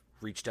 We've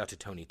reached out to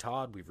Tony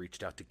Todd. We've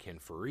reached out to Ken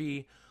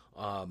Faree.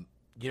 And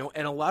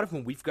a lot of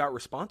them we've got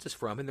responses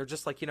from, and they're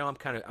just like,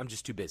 I'm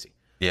just too busy.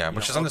 Yeah,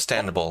 which is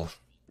understandable.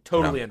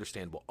 Totally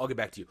understandable. I'll get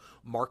back to you.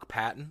 Mark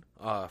Patton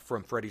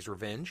from Freddy's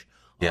Revenge.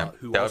 Yeah,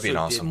 that would be an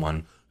awesome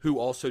one. Who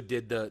also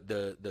did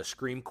the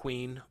Scream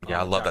Queen. Yeah,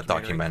 I love that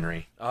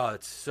documentary. Oh,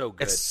 it's so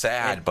good. It's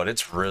sad, but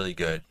it's really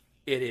good.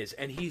 It is,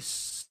 and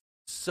he's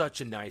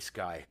such a nice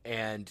guy.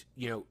 And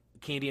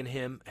Candy and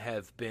him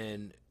have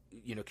been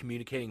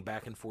communicating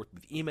back and forth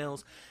with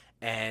emails,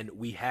 and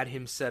we had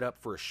him set up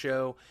for a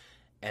show,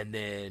 and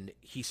then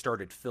he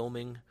started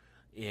filming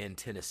in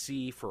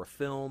Tennessee for a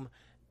film,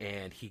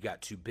 and he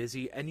got too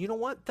busy. And you know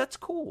what? That's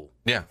cool.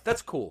 Yeah,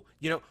 that's cool.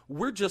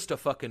 We're just a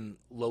fucking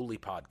lowly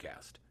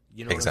podcast.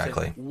 You know exactly.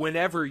 What I'm saying?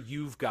 Whenever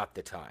you've got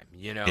the time,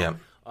 Yeah.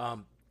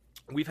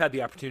 We've had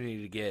the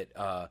opportunity to get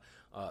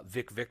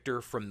Vic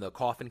Victor from the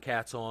Coffin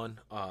Cats on.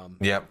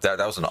 That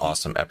was an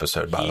awesome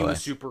episode, by the way. He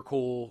was super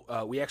cool.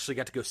 We actually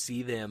got to go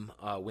see them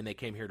when they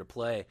came here to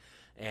play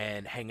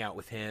and hang out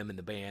with him and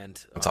the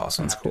band. That's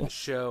awesome. After the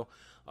show,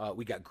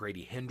 we got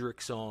Grady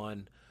Hendrix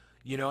on.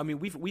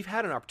 We've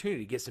had an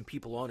opportunity to get some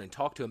people on and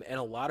talk to them, and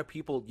a lot of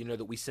people,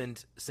 that we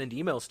send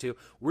emails to,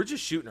 we're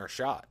just shooting our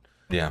shot.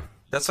 Yeah,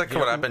 that's like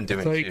what I've been doing.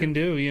 That's all you can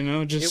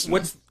do, just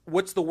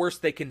what's the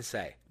worst they can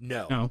say?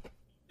 No.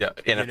 Yeah,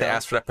 and if they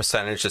ask for that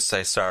percentage, just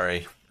say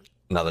sorry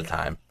another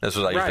time. This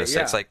was what I usually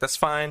say. It's like, that's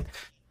fine.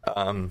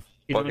 You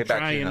don't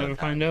try, you never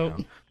find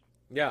out.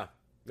 Yeah.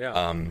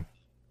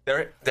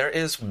 There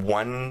is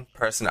one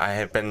person I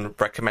have been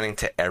recommending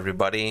to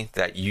everybody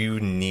that you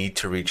need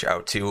to reach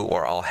out to,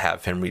 or I'll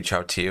have him reach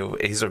out to you.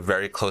 He's a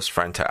very close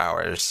friend to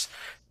ours.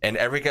 And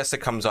every guest that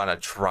comes on, I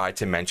try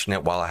to mention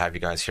it while I have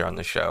you guys here on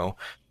the show,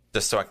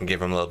 just so I can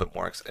give him a little bit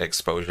more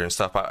exposure and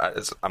stuff.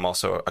 I'm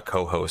also a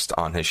co-host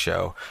on his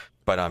show.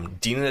 But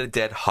Dean of the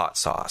Dead Hot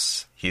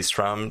Sauce. He's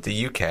from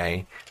the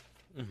UK.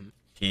 Mm-hmm.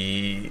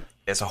 He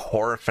is a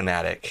horror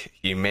fanatic.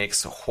 He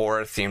makes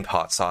horror-themed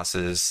hot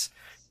sauces.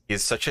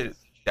 He's such a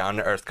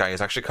down-to-earth guy.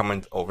 He's actually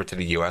coming over to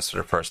the US for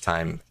the first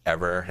time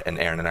ever, and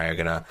Aaron and I are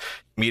going to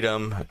meet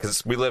him,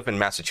 because we live in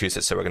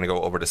Massachusetts, so we're going to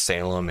go over to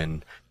Salem,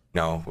 and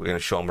we're going to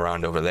show him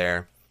around over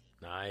there.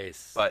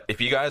 Nice. But if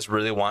you guys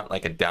really want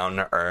like a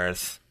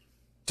down-to-earth,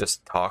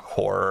 just talk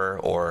horror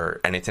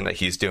or anything that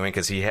he's doing,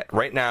 because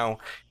right now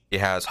he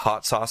has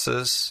hot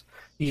sauces,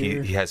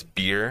 he has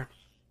beer,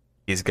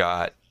 he's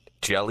got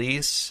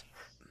jellies,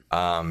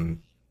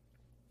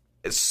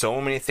 so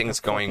many things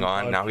going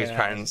on. Podcast. Now he's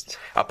trying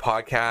a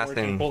podcast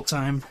and full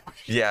time.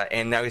 Yeah,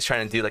 and now he's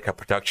trying to do like a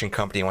production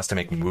company. He wants to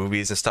make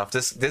movies and stuff.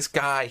 This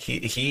guy,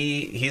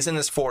 he's in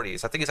his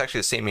 40s. I think he's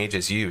actually the same age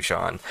as you,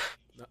 Shawn.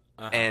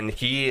 And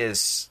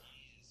he's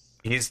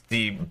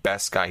the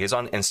best guy. He's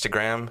on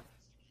Instagram,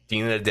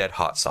 Dean of the Dead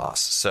Hot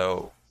Sauce.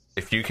 So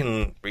if you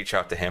can reach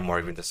out to him or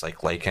even just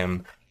like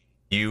him,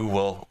 you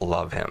will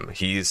love him.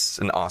 He's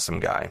an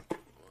awesome guy.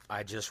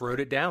 I just wrote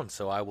it down,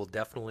 so I will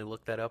definitely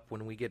look that up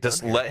when we get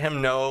just done. Let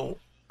him know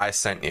I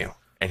sent you,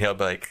 and he'll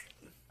be like,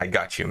 I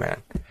got you,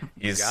 man.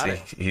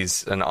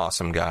 He's an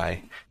awesome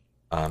guy.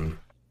 We're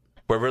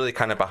really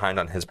kind of behind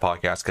on his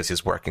podcast because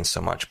he's working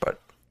so much, but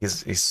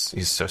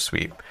he's so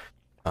sweet.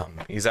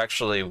 He's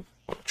actually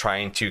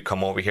trying to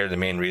come over here. The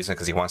main reason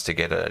because he wants to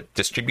get a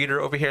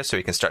distributor over here so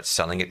he can start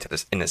selling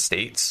it in the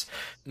States.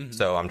 Mm-hmm.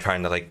 So I'm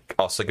trying to like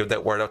also give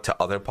that word out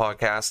to other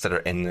podcasts that are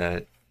in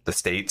the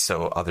States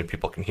so other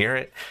people can hear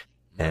it.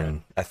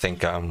 And I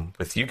think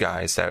with you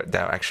guys that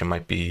actually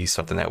might be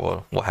something that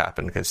will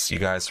happen because you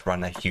guys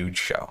run a huge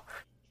show.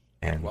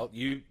 And well,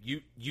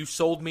 you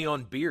sold me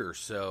on beer,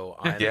 so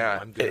I'm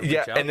gonna reach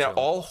out and they're to him.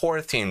 all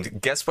horror themed.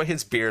 Guess what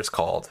his beer is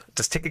called?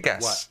 Just take a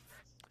guess. What?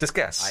 Just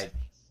guess.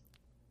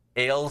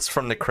 Ales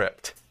from the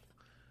Crypt.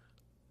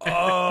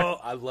 Oh,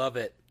 I love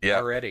it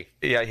already.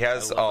 Yeah, he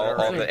has all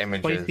the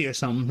images. Spicy or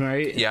something,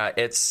 right? Yeah,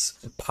 it's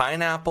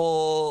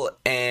pineapple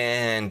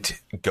and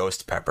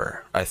ghost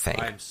pepper, I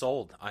think. I'm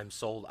sold.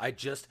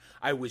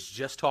 I was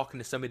just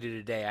talking to somebody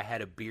today. I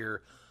had a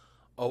beer.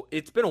 Oh,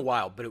 it's been a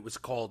while, but it was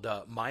called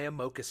Maya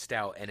Mocha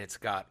Stout, and it's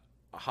got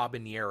a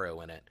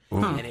habanero in it.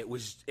 And it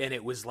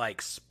was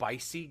like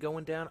spicy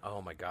going down.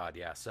 Oh my god,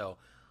 yeah. So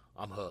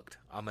I'm hooked.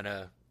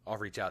 I'll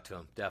reach out to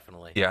him,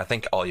 definitely. Yeah, I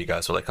think all you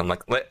guys will like him.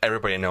 Like, let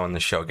everybody know on the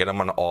show. Get him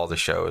on all the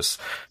shows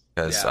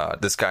because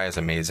this guy is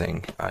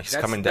amazing. He's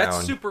coming down.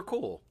 That's super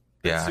cool.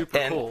 That's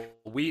super cool.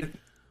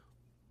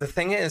 The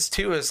thing is,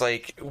 too, is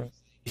like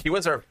he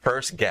was our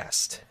first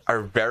guest,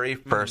 our very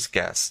first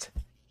guest,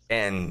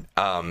 and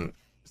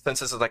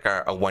since this is like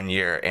a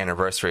 1-year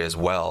anniversary as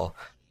well,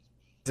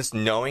 just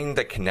knowing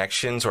the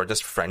connections or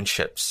just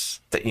friendships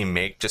that you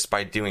make just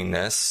by doing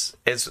this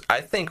is, I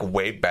think,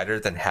 way better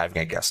than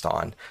having a guest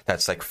on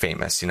that's like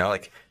famous.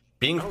 Like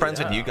being friends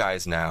with you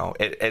guys now.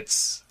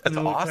 It's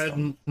awesome.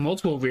 We've had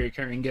multiple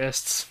recurring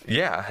guests.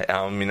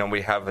 Yeah,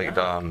 we have like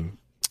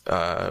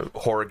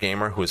Horror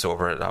Gamer who's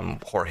over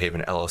at Horror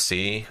Haven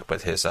LLC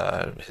with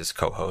his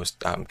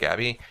co-host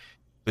Gabby,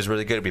 who's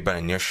really good. We've been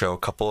on your show a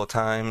couple of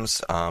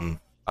times.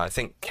 I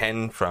think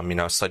Ken from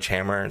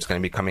Sledgehammer is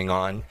going to be coming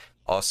on.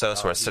 Also,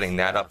 so we're setting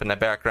that up in the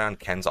background.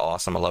 Ken's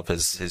awesome. I love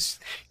his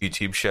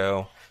YouTube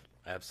show.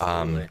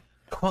 Absolutely.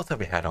 Who else have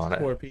we had on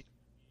it?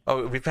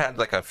 Oh, we've had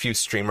like a few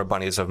streamer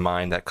bunnies of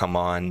mine that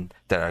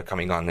are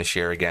coming on this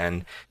year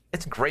again.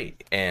 It's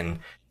great. And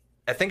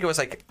I think it was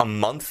like a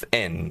month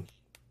in,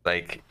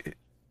 like,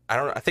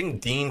 I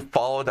think Dean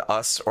followed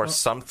us or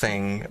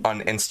something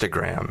on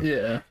Instagram.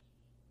 Yeah.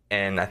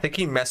 And I think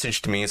he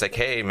messaged me. He's like,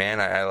 hey man,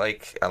 I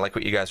like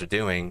what you guys are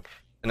doing.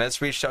 And I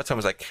just reached out to him.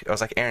 I was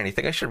like, Aaron, you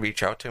think I should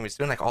reach out to him? He's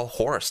doing like all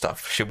horror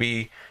stuff. Should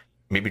we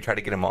maybe try to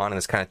get him on and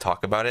just kind of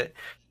talk about it?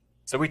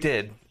 So we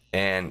did,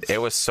 and it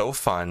was so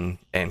fun.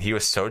 And he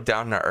was so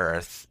down to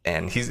earth.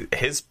 And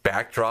his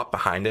backdrop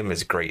behind him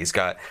is great.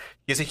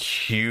 He's a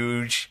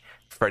huge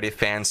Freddy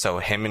fan, so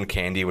him and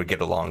Candy would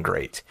get along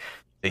great.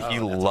 He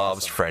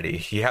loves awesome. Freddy.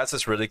 He has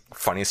this really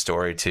funny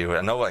story too.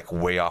 I know, like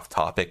way off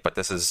topic, but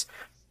this is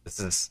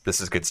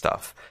good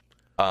stuff.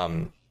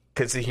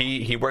 Because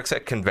he works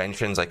at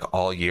conventions like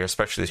all year,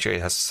 especially this year.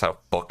 He has himself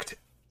booked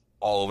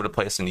all over the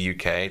place in the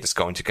UK, just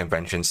going to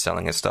conventions,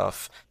 selling his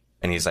stuff,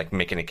 and he's like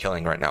making a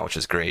killing right now, which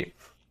is great.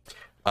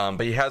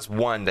 But he has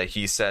one that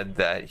he said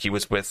that he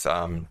was with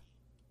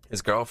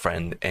his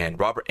girlfriend, and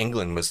Robert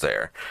Englund was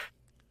there,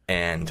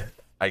 and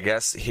I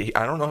guess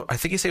I don't know, I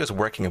think he said he was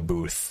working a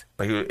booth,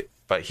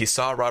 but he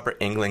saw Robert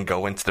Englund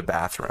go into the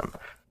bathroom,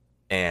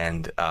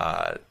 and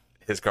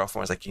his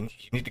girlfriend was like, you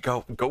need to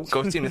go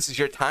see him. This is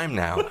your time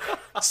now.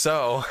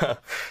 So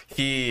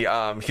he's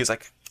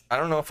like, I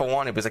don't know if I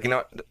want it, but he's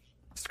like,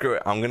 screw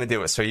it, I'm gonna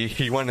do it. So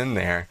he went in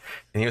there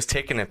and he was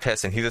taking a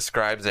piss, and he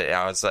describes it.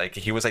 I was like,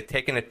 he was like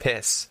taking a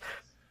piss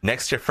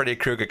next to Freddy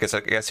Krueger, because I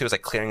guess he was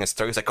like clearing his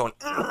throat. He's like going,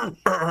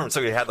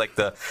 so he had like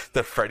the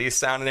Freddy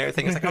sound and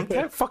everything. He's like,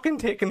 I'm fucking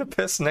taking a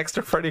piss next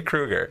to Freddy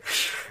Krueger.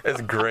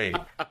 It's great.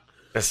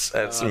 It's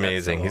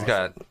amazing. So He's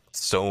got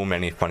so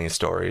many funny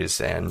stories,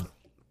 and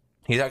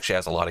he actually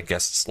has a lot of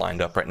guests lined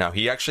up right now.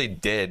 He actually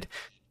did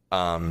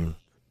an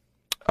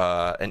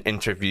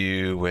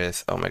interview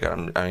with, oh my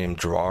god, I am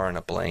drawing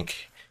a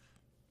blank.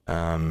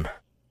 Oh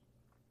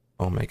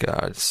my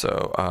god.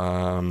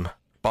 So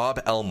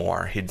Bob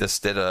Elmore. He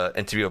just did an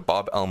interview with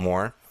Bob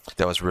Elmore.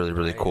 That was really,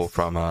 really cool,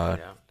 from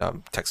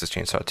Texas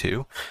Chainsaw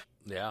 2.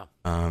 Yeah.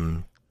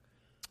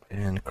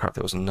 And crap,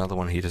 there was another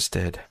one he just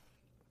did.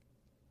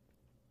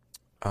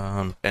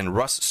 And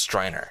Russ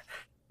Striner.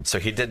 So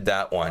he did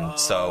that one.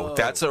 So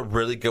that's a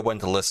really good one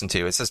to listen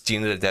to. It's this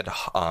Dean of the Dead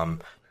horror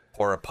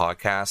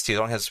podcast.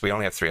 We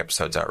only have 3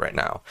 episodes out right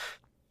now.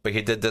 But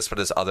he did this with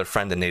his other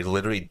friend, and they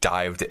literally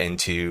dived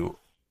into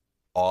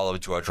all of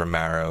George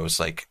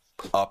Romero's, like,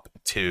 up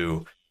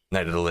to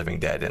Night of the Living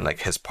Dead and like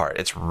his part.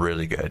 It's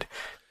really good.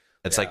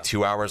 It's like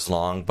 2 hours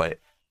long, but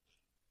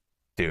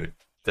dude,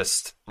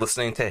 just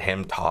listening to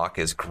him talk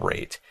is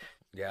great.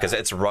 Yeah, because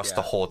it's Russ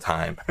the whole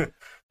time.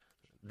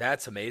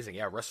 That's amazing.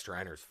 Yeah, Russ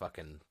Striner's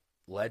fucking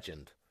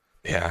legend.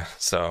 Yeah,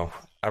 so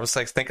I was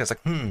like thinking,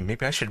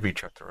 maybe I should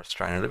reach out to Russ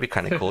Striner. That'd be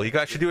kind of cool. You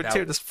guys should do it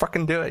too. Just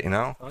fucking do it, you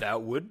know?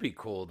 That would be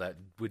cool. That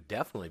would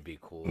definitely be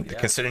cool. Yeah.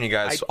 Considering you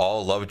guys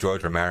all love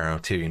George Romero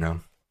too, you know?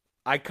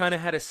 I kind of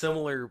had a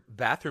similar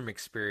bathroom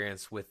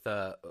experience with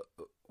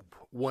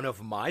one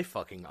of my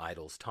fucking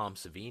idols, Tom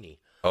Savini.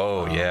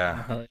 Oh,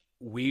 yeah.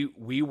 We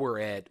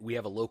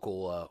have a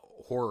local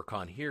horror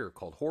con here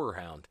called Horror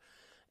Hound,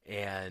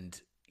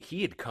 and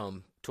he had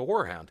come to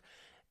Horror Hound,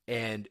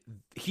 and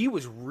he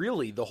was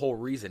really the whole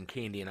reason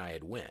Candy and I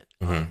had went.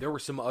 Mm-hmm. There were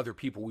some other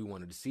people we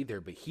wanted to see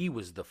there, but he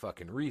was the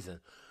fucking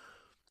reason.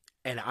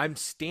 And I'm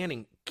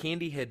standing,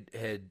 Candy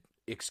had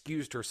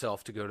excused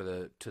herself to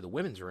go to the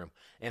women's room,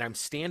 and I'm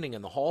standing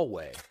in the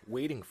hallway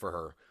waiting for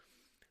her,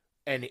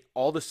 and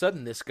all of a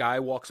sudden this guy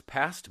walks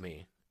past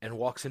me and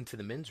walks into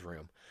the men's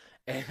room,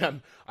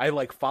 and I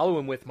like follow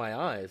him with my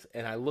eyes,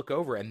 and I look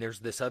over, and there's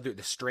this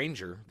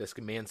stranger, this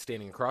man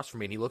standing across from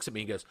me, and he looks at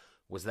me and goes,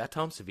 "Was that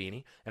Tom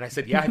Savini?" And I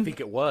said, "Yeah, I think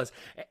it was."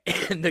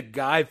 And the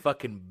guy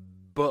fucking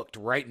booked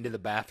right into the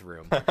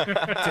bathroom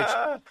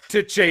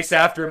to chase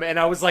after him, and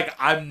I was like,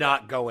 I'm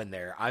not going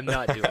there. I'm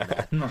not doing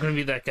that. I'm not gonna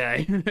be that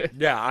guy.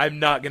 Yeah, I'm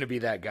not gonna be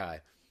that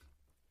guy.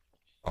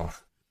 Oh,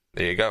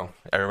 there you go.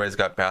 Everybody's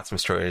got bathroom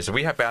stories.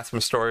 We have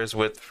bathroom stories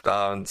with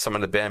some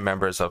of the band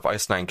members of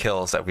Ice Nine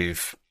Kills that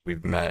we've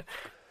met,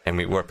 and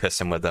we were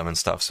pissing with them and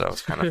stuff. So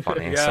it's kind of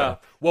funny. Yeah. So.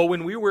 Well,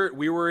 when we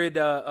were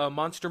at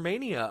Monster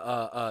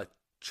Mania,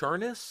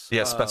 Charnas.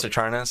 Yeah, Spencer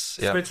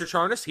Charnas. Yeah. Spencer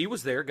Charnas. He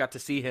was there. Got to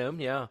see him.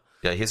 Yeah.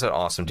 Yeah, he's an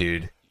awesome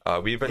dude.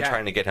 We've been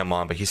trying to get him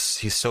on, but he's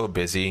so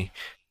busy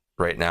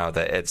right now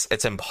that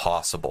it's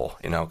impossible,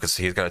 you know, because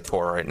he's got a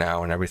tour right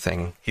now and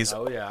everything. He's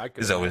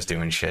always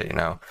doing shit, you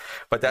know.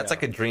 But that's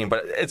like a dream.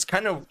 But it's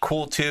kind of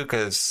cool too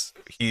because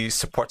he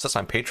supports us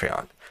on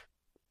Patreon.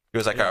 He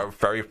was like our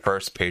very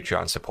first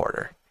Patreon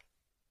supporter,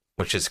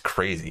 which is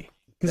crazy.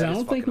 Because I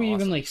don't think we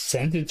even like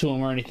sent it to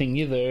him or anything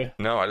either.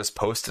 No, I just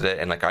posted it,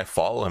 and like I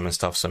follow him and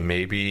stuff, so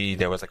maybe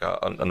there was like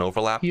an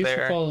overlap he used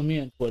there. To follow me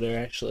on Twitter,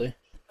 actually.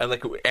 And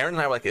like Aaron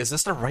and I were like, "Is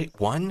this the right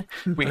one?"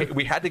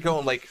 We had to go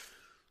and like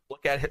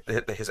look at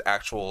his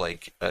actual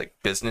like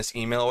business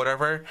email or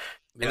whatever,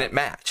 and it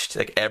matched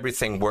like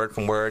everything word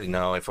from word. You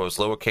know, if it was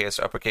lowercase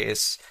or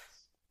uppercase,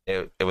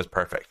 it was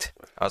perfect.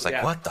 I was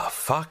like, "What the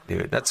fuck,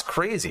 dude? That's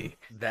crazy."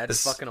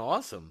 That's fucking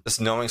awesome. Just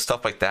knowing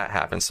stuff like that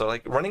happens. So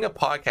like running a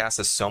podcast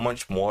is so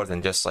much more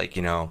than just like,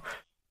 you know,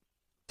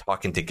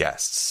 talking to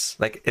guests.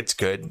 Like it's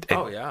good.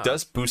 It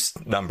does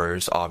boost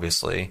numbers,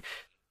 obviously.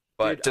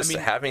 But dude,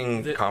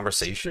 having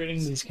conversations,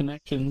 creating these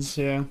connections,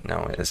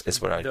 no,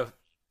 it's what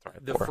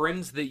the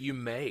friends that you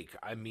make.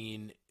 I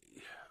mean,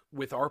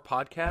 with our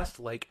podcast,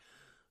 like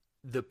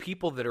the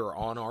people that are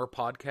on our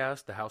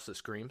podcast, The House That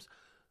Screams,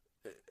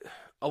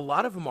 a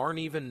lot of them weren't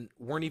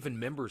even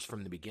members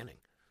from the beginning.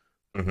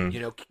 Mm-hmm. You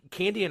know,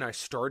 Candy and I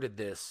started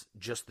this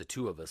just the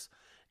two of us,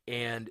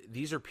 and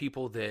these are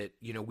people that,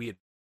 you know, we had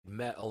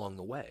met along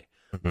the way.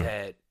 Mm-hmm.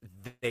 That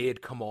they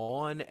had come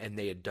on and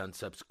they had done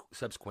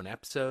subsequent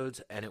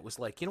episodes, and it was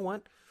like, you know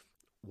what?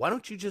 Why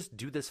don't you just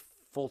do this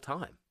full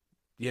time?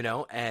 You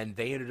know, and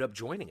they ended up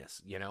joining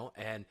us, you know,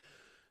 and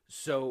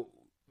so,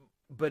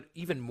 but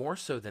even more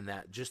so than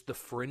that, just the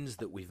friends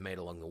that we've made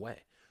along the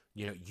way.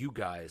 You know, you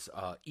guys,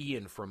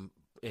 Ian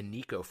and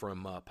Nico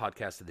from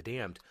Podcast of the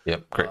Damned.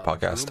 Yep, great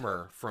podcast.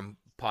 Boomer from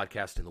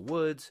Podcast in the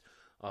Woods.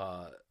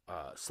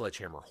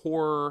 Sledgehammer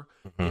Horror.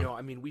 Mm-hmm. You know,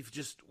 I mean,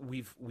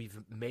 we've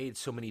made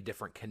so many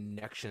different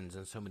connections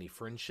and so many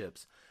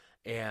friendships,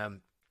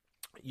 and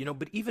you know,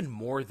 but even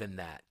more than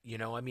that, you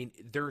know, I mean,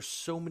 there's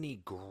so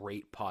many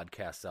great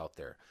podcasts out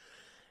there,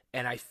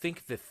 and I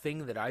think the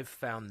thing that I've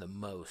found the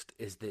most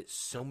is that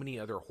so many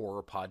other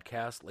horror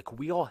podcasts, like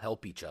we all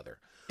help each other.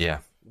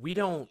 Yeah, we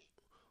don't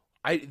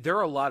there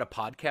are a lot of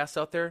podcasts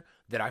out there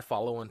that I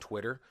follow on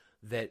Twitter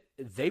that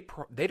they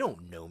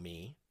don't know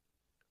me,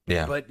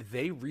 Yeah. but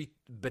they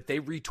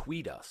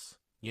retweet us.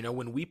 You know,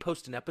 when we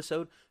post an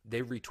episode,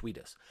 they retweet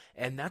us.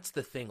 And that's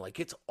the thing. Like,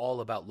 it's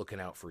all about looking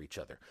out for each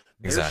other.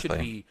 There Exactly. should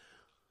be,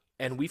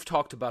 and we've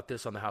talked about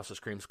this on the House of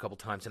Screams a couple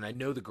times, and I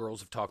know the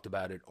girls have talked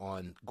about it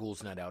on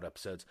Ghouls Night Out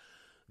episodes.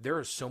 There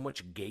is so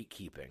much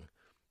gatekeeping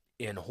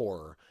in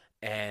horror.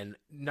 And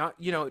not,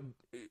 you know,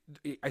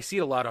 I see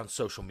it a lot on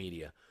social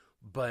media,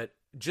 but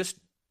just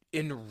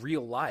in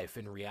real life,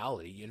 in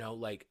reality, you know,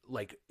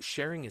 like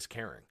sharing is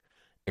caring.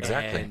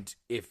 Exactly. And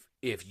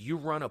if you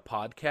run a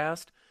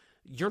podcast,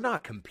 you're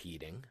not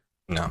competing.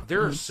 No.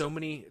 There are so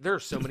many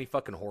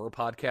fucking horror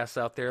podcasts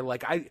out there.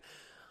 Like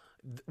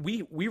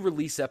we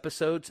release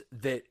episodes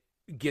that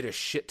get a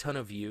shit ton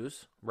of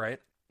views,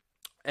 right?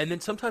 And then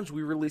sometimes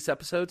we release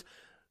episodes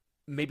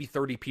maybe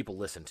 30 people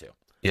listen to.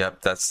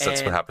 Yep, that's what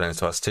happened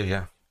to us too,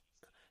 yeah.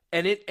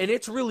 And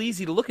it's real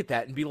easy to look at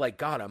that and be like,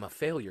 God, I'm a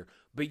failure.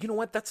 But you know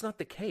what? That's not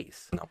the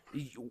case. No.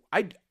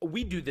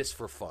 We do this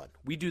for fun.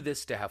 We do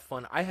this to have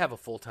fun. I have a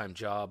full-time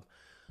job.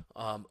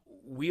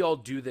 We all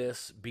do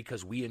this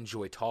because we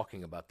enjoy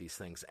talking about these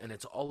things. And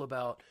it's all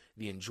about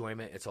the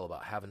enjoyment. It's all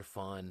about having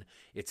fun.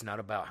 It's not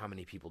about how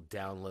many people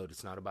download.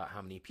 It's not about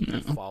how many people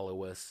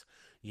follow us.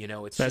 You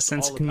know, it's that just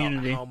sense all of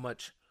community. about how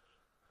much.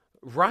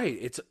 Right.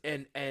 It's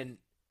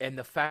and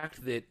the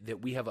fact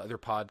that we have other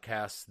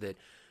podcasts that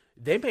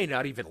they may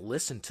not even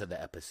listen to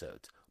the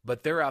episodes,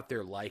 but they're out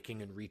there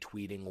liking and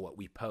retweeting what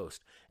we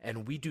post,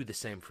 and we do the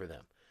same for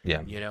them.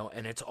 Yeah. You know,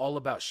 and it's all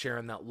about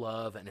sharing that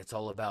love, and it's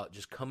all about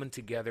just coming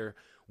together.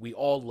 We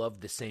all love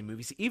the same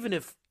movies, even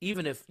if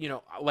you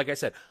know, like I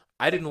said,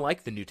 I didn't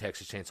like the new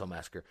Texas Chainsaw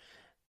Massacre,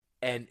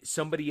 and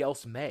somebody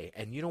else may,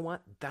 and you know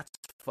what? That's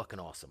fucking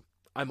awesome.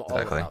 I'm all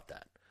about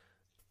that.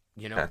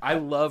 You know, I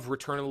love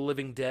Return of the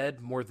Living Dead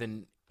more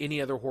than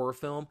any other horror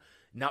film,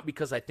 not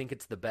because I think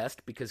it's the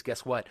best, because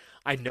guess what?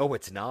 I know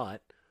it's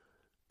not.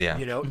 Yeah.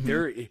 You know,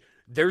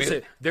 there's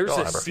a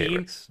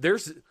scene,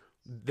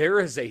 there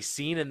is a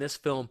scene in this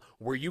film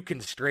where you can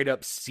straight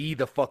up see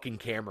the fucking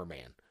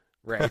cameraman,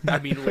 right? I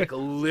mean, like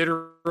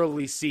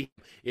literally see.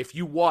 If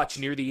you watch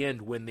near the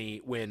end when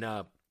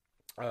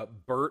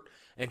Bert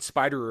and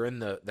Spider are in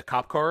the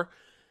cop car,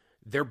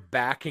 they're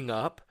backing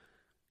up.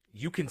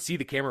 You can see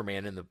the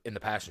cameraman in the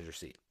passenger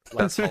seat.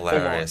 Like, that's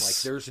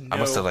hilarious.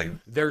 Like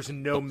there's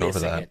no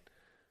missing it.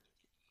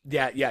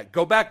 Yeah.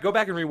 Go back and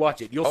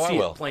rewatch it. You'll see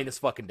it plain as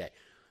fucking day.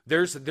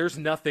 There's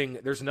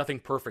nothing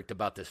perfect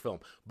about this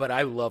film, but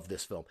I love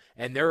this film.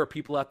 And there are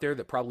people out there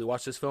that probably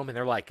watch this film and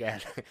they're like,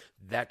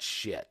 that's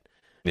shit.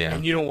 Yeah.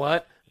 And you know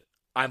what?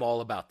 I'm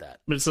all about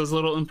that. But it's those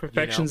little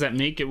imperfections that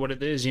make it what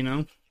it is, you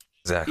know?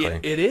 Exactly.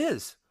 It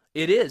is.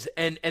 It is.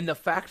 And the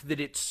fact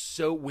that it's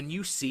so, when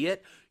you see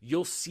it,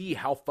 you'll see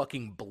how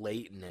fucking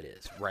blatant it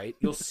is, right?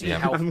 You'll see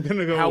how I'm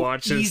gonna go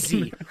watch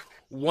easy.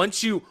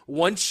 Once you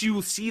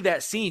see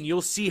that scene,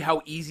 you'll see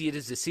how easy it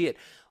is to see it.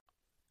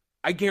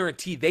 I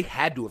guarantee they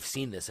had to have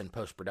seen this in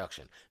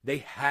post-production. They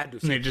had to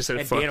have seen it. They just said,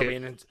 and fuck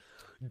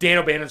Dan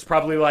O'Bannon's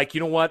probably like, you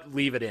know what?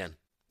 Leave it in.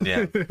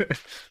 Yeah.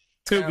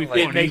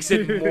 It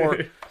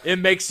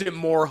makes it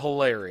more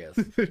hilarious.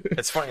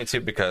 It's funny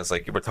too because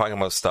like we're talking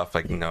about stuff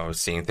like, you know,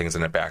 seeing things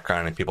in the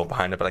background and people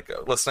behind it, but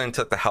like listening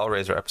to the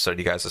Hellraiser episode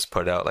you guys just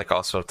put out, like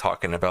also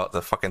talking about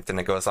the fucking thing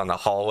that goes on the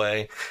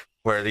hallway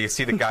where you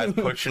see the guys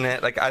pushing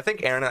it. Like I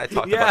think Aaron and I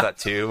talked about that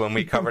too when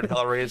we covered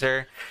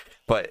Hellraiser.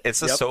 But it's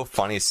just so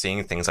funny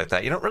seeing things like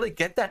that. You don't really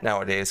get that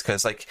nowadays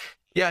because, like,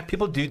 yeah,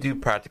 people do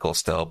practical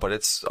still, but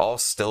it's all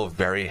still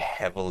very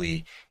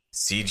heavily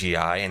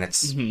CGI, and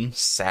it's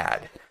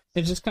sad.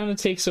 It just kind of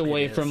takes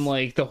away from,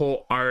 like, the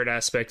whole art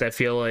aspect, I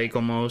feel like,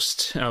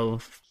 almost,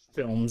 of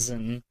films.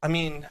 And I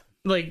mean...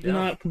 Like,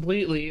 not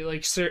completely.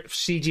 Like,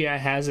 CGI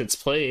has its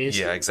place.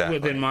 Yeah, exactly.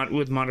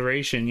 With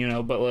moderation, you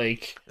know, but,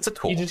 like... It's a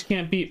tool. You just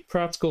can't beat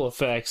practical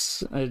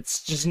effects.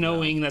 It's just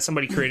knowing that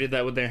somebody created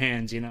that with their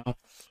hands, you know?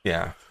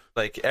 Yeah.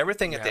 Like,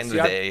 everything at the end of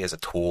the day is a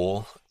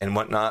tool and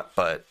whatnot,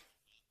 but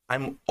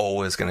I'm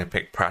always going to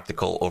pick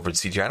practical over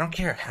CGI. I don't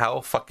care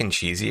how fucking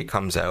cheesy it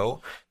comes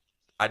out.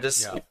 I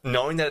just,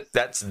 knowing that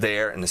that's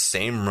there in the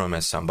same room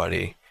as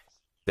somebody,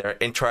 they're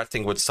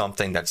interacting with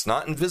something that's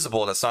not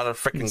invisible, that's not a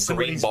freaking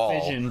green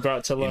ball. Vision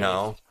brought to life. You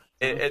know?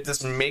 It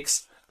just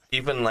makes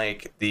even,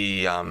 like,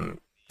 the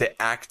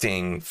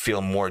acting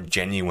feel more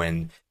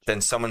genuine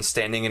than someone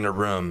standing in a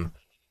room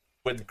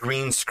with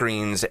green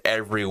screens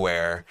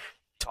everywhere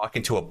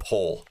talking to a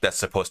pole that's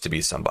supposed to be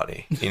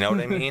somebody. You know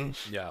what I mean?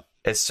 Yeah.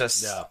 It's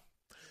just... Yeah.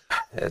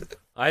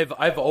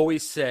 I've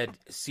always said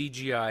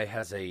CGI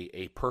has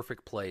a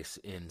perfect place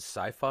in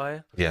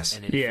sci-fi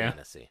and in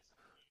fantasy.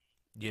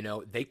 You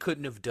know, they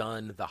couldn't have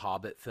done the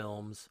Hobbit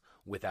films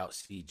without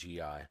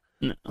CGI.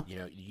 No. You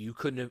know,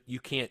 you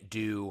can't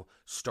do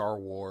Star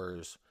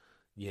Wars,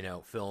 you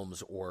know,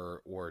 films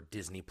or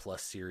Disney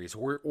Plus series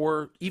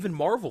or even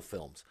Marvel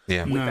films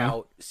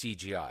without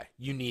CGI.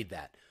 You need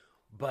that.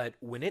 But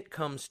when it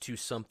comes to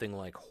something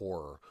like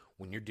horror,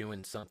 when you're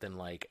doing something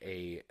like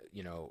a,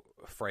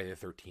 Friday the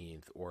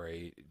 13th or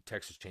a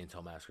Texas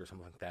Chainsaw Massacre or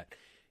something like that,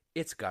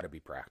 it's got to be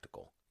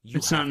practical.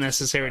 It's not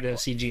necessary to have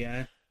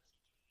CGI.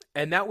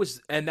 And that was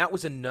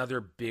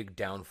another big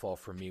downfall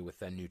for me with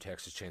that new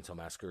Texas Chainsaw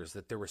Massacre, is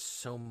that there was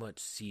so much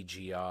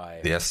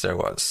CGI. Yes, there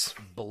was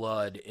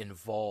blood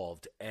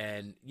involved,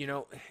 and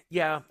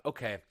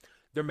okay,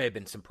 there may have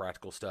been some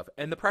practical stuff,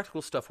 and the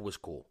practical stuff was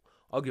cool.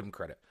 I'll give them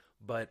credit,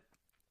 but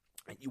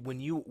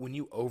when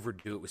you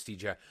overdo it with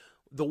CGI,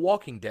 The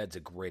Walking Dead's a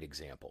great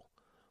example.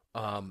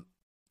 I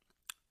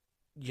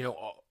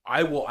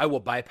will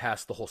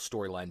bypass the whole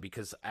storyline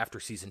because after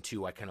season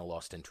 2, I kind of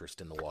lost interest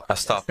in The Walking Dead. I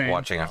stopped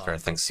watching after I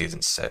think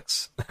season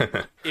 6.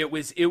 It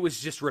was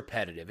just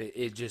repetitive.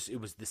 It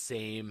was the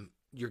same.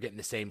 You're getting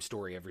the same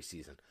story every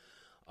season.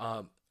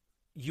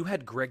 You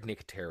had Greg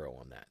Nicotero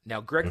on that.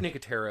 Now, Greg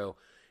Nicotero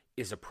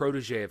is a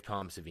protege of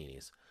Tom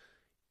Savini's.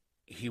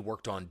 He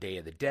worked on Day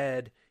of the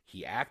Dead.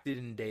 He acted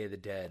in Day of the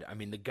Dead. I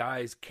mean, the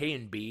guys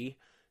K&B,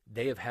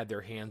 they have had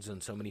their hands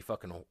on so many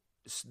fucking,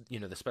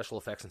 the special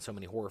effects in so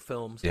many horror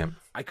films. Yeah.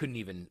 I couldn't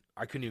even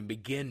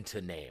begin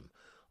to name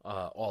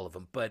all of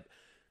them. But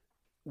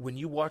when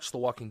you watch The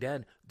Walking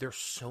Dead, there's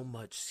so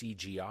much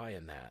CGI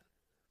in that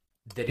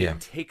it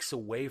takes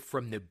away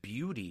from the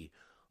beauty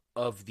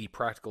of the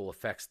practical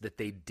effects that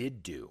they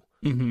did do.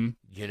 Mm-hmm.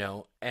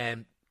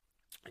 And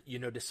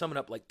to sum it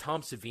up, like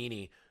Tom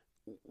Savini,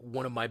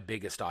 one of my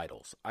biggest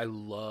idols. I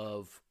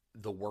love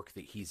the work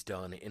that he's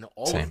done in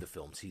all of the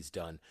films he's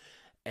done.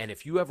 And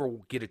if you ever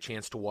get a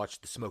chance to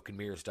watch the Smoke and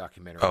Mirrors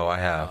documentary, I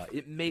have.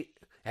 It may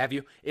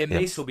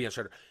still be on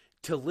Shudder.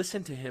 To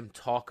listen to him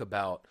talk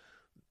about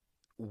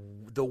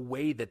the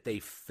way that they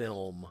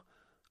film,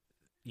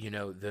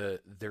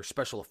 their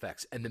special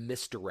effects and the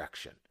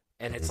misdirection,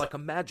 and it's like a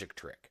magic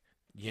trick,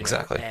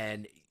 Exactly.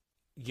 And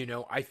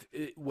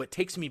what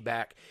takes me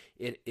back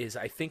is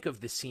I think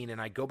of the scene,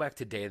 and I go back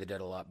to Day of the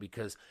Dead a lot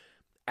because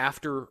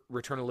after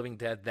Return of the Living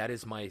Dead, that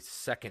is my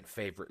second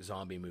favorite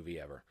zombie movie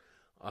ever.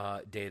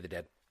 Day of the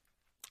Dead.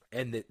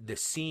 And the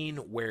scene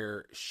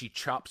where she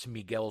chops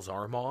Miguel's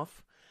arm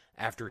off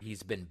after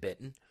he's been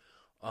bitten,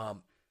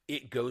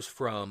 it goes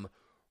from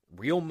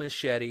real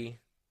machete,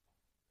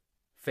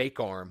 fake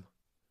arm,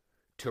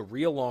 to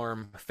real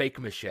arm, fake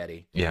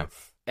machete. Yeah.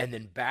 And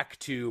then back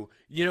to,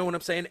 you know what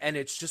I'm saying? And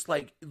it's just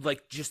like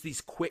just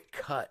these quick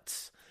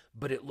cuts,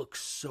 but it looks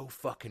so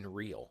fucking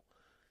real.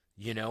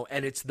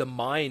 And it's the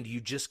mind, you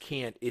just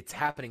can't, it's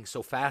happening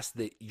so fast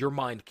that your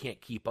mind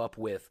can't keep up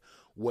with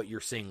what you're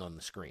seeing on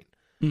the screen.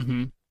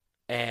 Mm-hmm.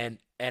 And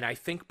I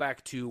think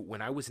back to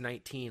when I was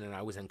 19 and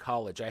I was in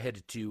college, I had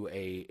to do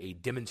a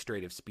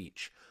demonstrative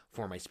speech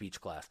for my speech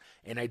class.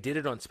 And I did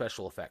it on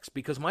special effects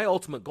because my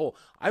ultimate goal,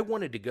 I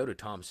wanted to go to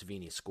Tom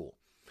Savini's school.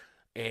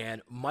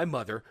 And my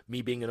mother,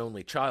 me being an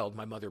only child,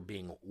 my mother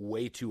being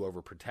way too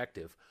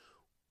overprotective,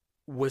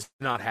 was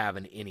not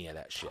having any of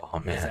that shit. Oh,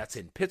 man. Because that's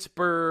in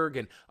Pittsburgh,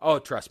 and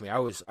trust me, I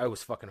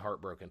was fucking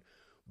heartbroken.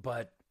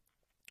 But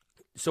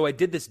so I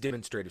did this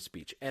demonstrative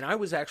speech, and I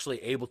was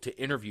actually able to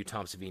interview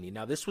Tom Savini.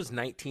 Now, this was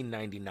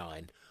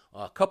 1999,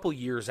 a couple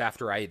years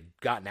after I had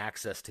gotten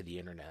access to the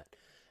internet,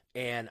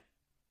 and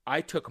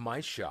I took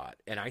my shot,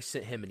 and I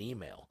sent him an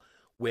email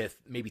with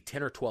maybe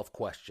 10 or 12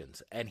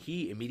 questions, and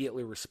he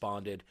immediately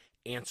responded,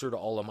 answered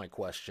all of my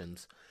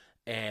questions,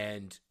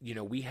 and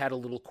we had a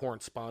little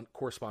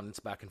correspondence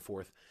back and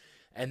forth,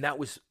 and that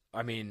was,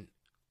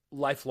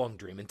 lifelong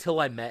dream. Until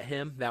I met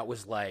him, that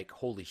was like,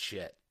 holy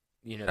shit,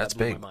 That's that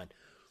blew big. my mind.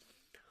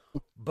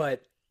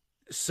 But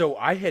so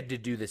I had to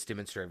do this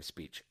demonstrative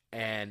speech,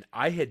 and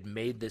I had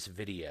made this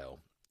video,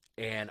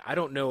 and I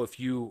don't know if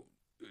you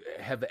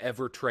have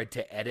ever tried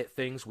to edit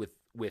things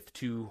with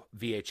two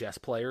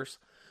VHS players,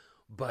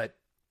 but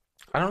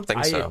I don't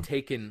think so.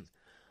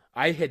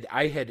 I had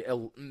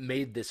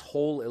made this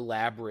whole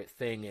elaborate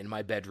thing in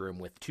my bedroom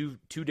with two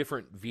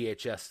different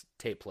VHS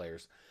tape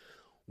players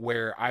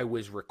where I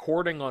was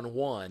recording on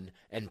one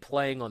and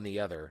playing on the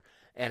other,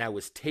 and I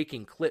was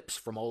taking clips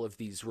from all of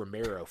these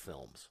Romero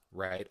films,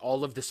 right?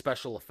 All of the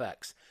special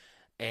effects.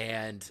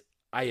 And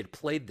I had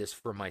played this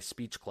for my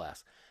speech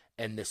class.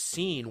 And the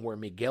scene where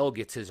Miguel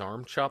gets his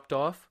arm chopped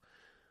off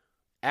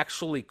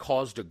actually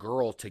caused a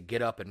girl to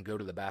get up and go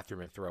to the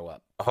bathroom and throw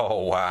up.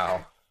 Oh,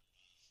 wow.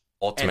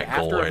 Ultimate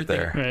goal right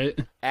there. Right.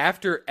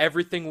 After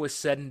everything was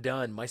said and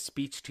done, my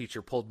speech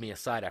teacher pulled me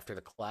aside after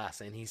the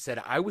class, and he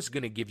said, I was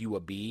going to give you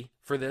a B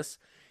for this.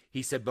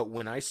 He said, but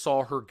when I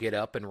saw her get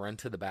up and run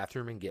to the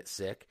bathroom and get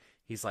sick,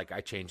 he's like, I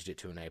changed it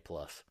to an A+.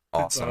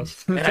 Awesome.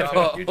 And I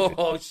thought,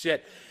 oh,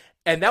 shit.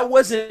 And that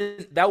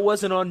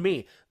wasn't on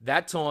me.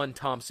 That's on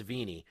Tom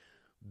Savini,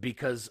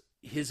 because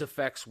his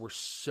effects were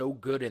so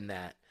good in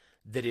that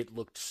it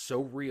looked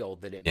so real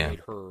that it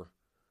made her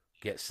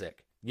get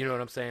sick. You know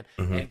what I'm saying?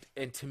 Mm-hmm.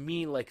 And to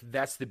me, like,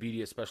 that's the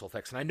beauty of special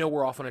effects. And I know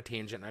we're off on a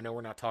tangent. And I know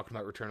we're not talking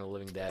about Return of the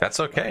Living Dead. That's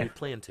okay. We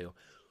plan to.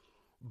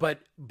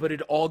 But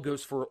it all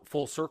goes for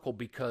full circle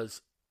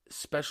because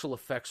special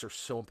effects are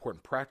so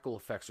important. Practical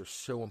effects are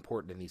so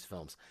important in these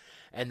films.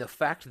 And the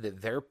fact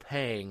that they're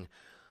paying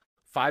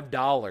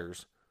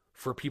 $5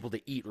 for people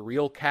to eat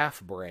real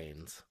calf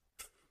brains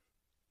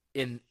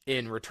in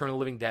Return of the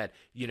Living Dead.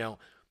 You know,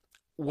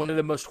 one of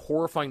the most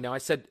horrifying. Now, I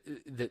said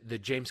the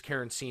James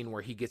Cairn scene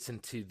where he gets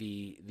into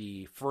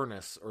the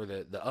furnace or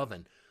the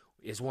oven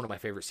is one of my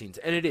favorite scenes,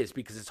 and it is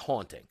because it's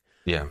haunting.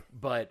 Yeah.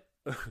 But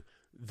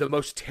the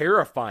most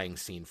terrifying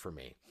scene for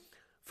me,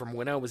 from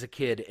when I was a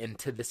kid and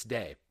to this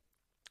day,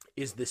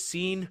 is the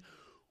scene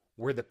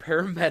where the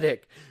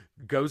paramedic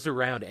goes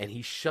around and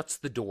he shuts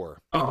the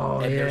door. Oh,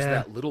 and there's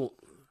yeah.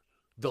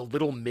 the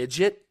little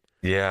midget.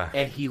 Yeah.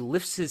 And he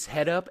lifts his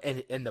head up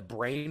and the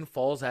brain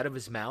falls out of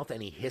his mouth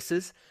and he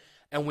hisses.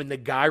 And when the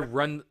guy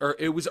or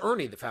it was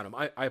Ernie that found him.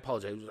 I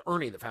apologize. It was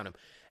Ernie that found him.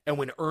 And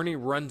when Ernie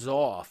runs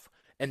off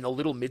and the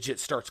little midget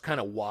starts kind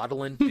of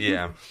waddling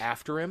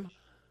after him,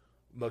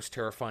 most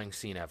terrifying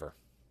scene ever.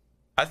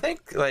 I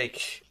think,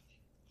 like,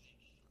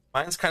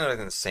 mine's kind of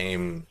in the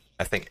same,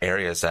 I think,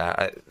 area as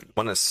that.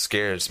 One that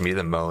scares me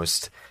the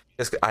most,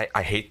 is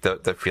I hate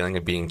the feeling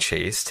of being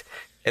chased,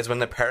 is when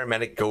the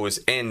paramedic goes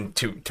in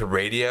to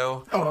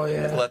radio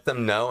to let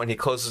them know, and he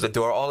closes the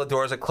door. All the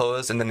doors are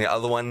closed, and then the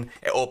other one,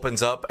 it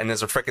opens up, and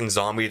there's a freaking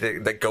zombie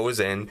that goes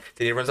in.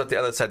 Then he runs up the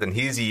other side, then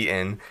he's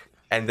eaten.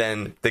 And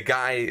then the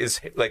guy is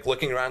like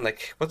looking around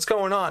like, what's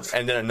going on?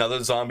 And then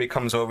another zombie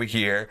comes over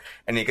here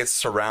and he gets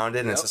surrounded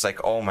and it's just like,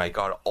 oh my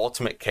God,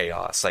 ultimate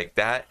chaos. Like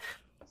that,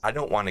 I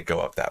don't want to go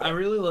up that way. I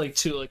really like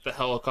too, like the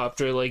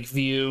helicopter like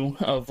view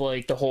of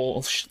like the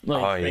whole thing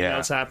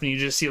that's happening. You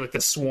just see like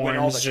the swarms, When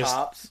all the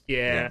cops.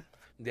 Yeah.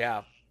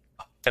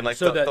 And like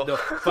so the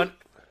fun.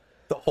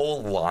 The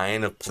whole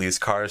line of police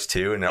cars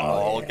too, and they're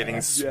all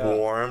getting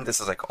swarmed. This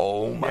is like,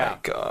 oh my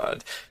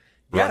God,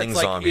 running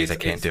zombies. I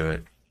can't do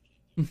it.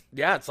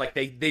 Yeah, it's like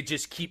they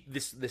just keep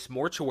this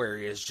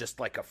mortuary is just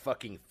like a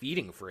fucking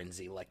feeding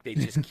frenzy. Like they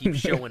just keep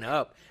showing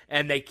up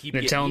and they keep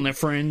telling their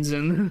friends.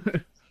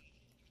 And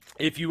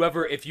if you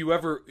ever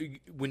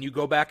when you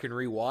go back and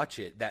rewatch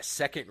it, that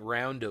second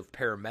round of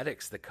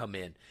paramedics that come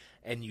in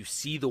and you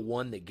see the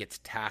one that gets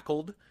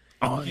tackled,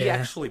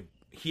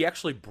 he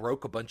actually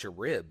broke a bunch of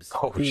ribs.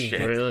 Oh shit!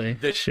 Really?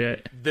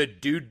 The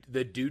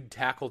dude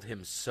tackled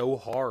him so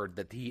hard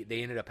that they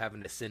ended up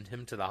having to send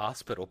him to the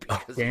hospital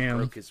because he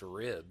broke his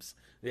ribs.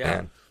 Yeah.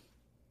 Man.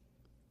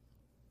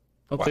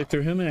 Hope they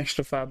threw him an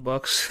extra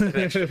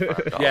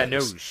 $5. Yeah, no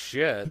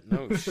shit.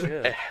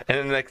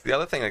 And like the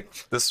other thing, like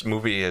this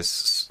movie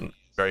is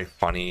very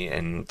funny,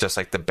 and just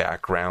like the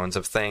backgrounds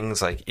of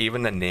things, like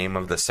even the name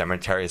of the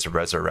cemetery is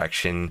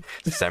Resurrection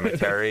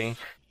Cemetery.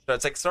 So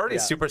it's like it's already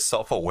super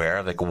self-aware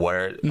of like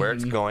where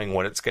it's going,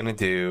 what it's gonna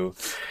do,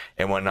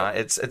 and whatnot.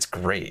 It's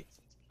great.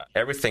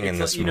 Everything in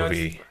this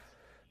movie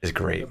is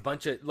great. A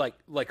bunch of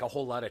like a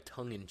whole lot of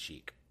tongue in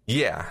cheek.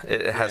 Yeah,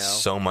 it has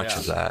so much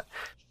of that.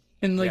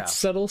 And like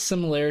subtle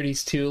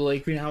similarities too,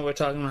 like you know how we're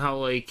talking about how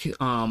like it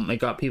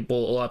got a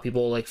lot of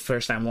people like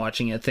first time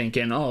watching it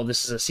thinking, oh,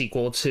 this is a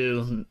sequel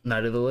to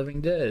Night of the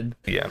Living Dead.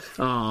 Yeah.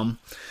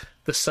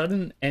 The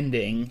sudden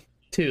ending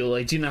too,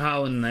 like do you know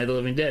how in Night of the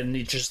Living Dead and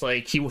he just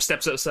like he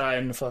steps outside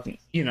and fucking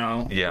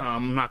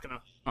I'm not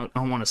gonna I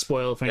don't want to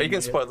spoil things. You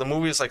can spoil. The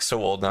movie is like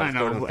so old now. I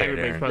know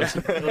everybody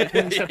probably like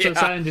he steps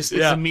outside and just is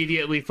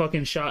immediately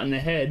fucking shot in the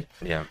head.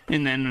 Yeah.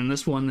 And then in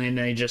this one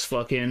they just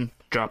fucking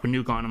drop a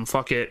nuke on him.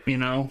 Fuck it, you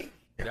know.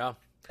 Yeah.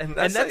 And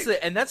that's Go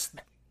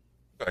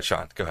ahead,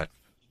 Sean. Go ahead.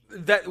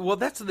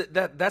 That's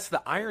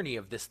the irony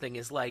of this thing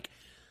is like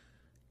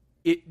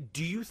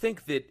do you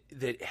think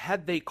that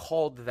had they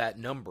called that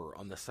number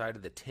on the side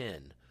of the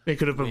tin, they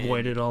could have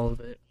avoided all of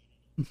it.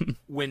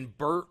 when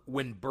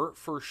Bert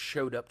first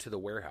showed up to the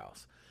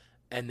warehouse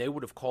and they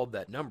would have called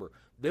that number,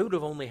 they would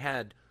have only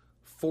had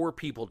 4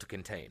 people to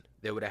contain.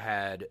 They would have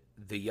had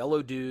the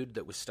yellow dude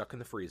that was stuck in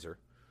the freezer.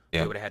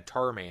 They would have had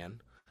Tarman,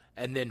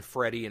 and then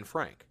Freddy and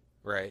Frank,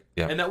 right?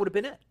 Yeah. And that would have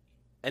been it.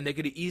 And they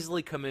could have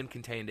easily come in,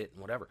 contained it,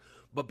 and whatever.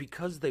 But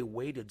because they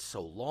waited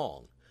so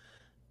long,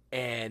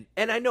 and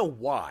I know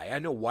why. I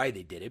know why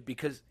they did it,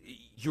 because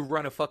you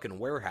run a fucking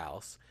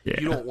warehouse.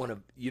 Yeah. You don't want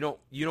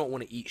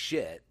to eat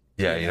shit.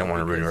 Yeah, you don't want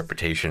to ruin your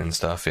reputation and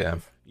stuff. Yeah,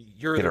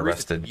 you're get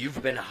arrested.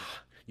 You've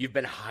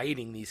been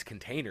hiding these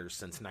containers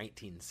since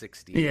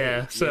 1960.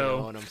 Yeah, so you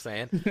know what I'm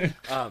saying.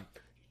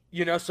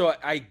 So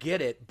I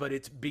get it, but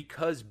it's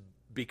because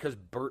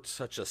Bert's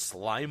such a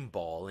slime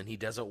ball and he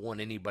doesn't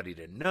want anybody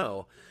to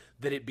know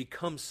that it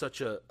becomes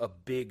such a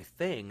big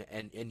thing,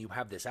 and you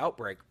have this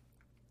outbreak.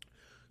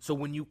 So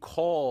when you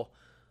call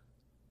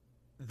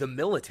the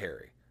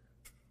military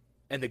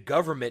and the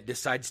government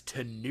decides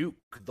to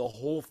nuke the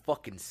whole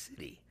fucking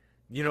city.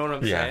 You know what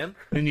I'm saying?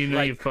 And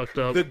you fucked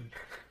up.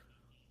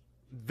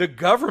 The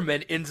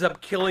government ends up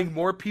killing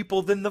more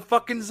people than the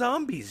fucking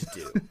zombies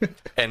do.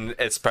 And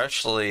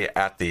especially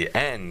at the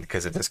end,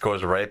 because it just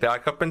goes right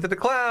back up into the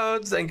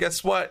clouds, and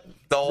guess what?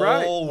 The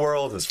whole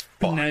world is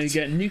fucked. Now you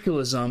got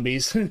nuclear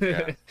zombies.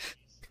 I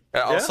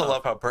also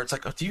love how Bert's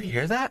like, oh, do you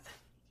hear that?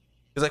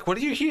 He's like, what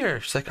do you hear?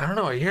 She's like, I don't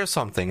know, I hear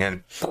something.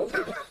 And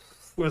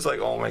was like,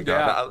 oh my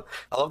god.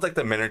 I love like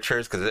the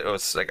miniatures because it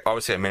was like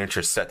obviously a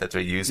miniature set that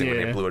they're using when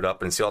they blew it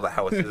up and see all the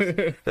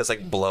houses that's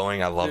like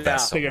blowing. I love that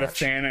so They got a much.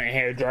 fan and a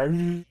hair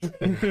dryer.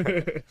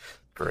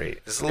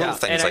 Great. Just little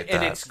things like that.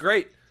 And it's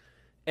great.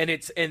 And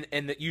it's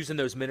and using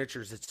those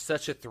miniatures, it's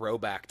such a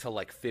throwback to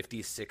like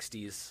 50s,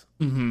 60s,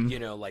 you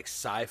know, like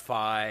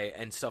sci-fi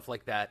and stuff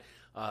like that.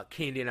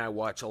 Candy and I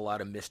watch a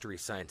lot of Mystery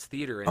Science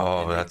Theater.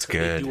 And that's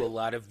good. They do a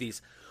lot of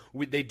these.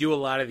 They do a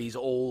lot of these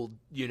old,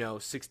 you know,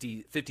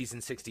 50s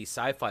and 60s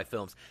sci-fi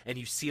films, and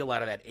you see a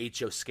lot of that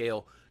HO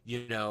scale,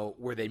 you know,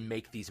 where they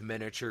make these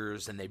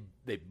miniatures and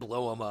they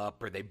blow them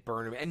up or they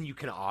burn them, and you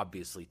can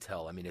obviously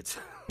tell. I mean, it's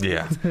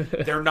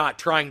they're not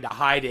trying to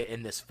hide it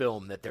in this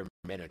film that they're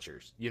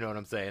miniatures. You know what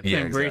I'm saying? Yeah,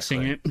 They're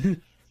embracing it.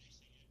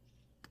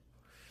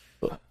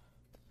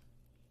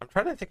 I'm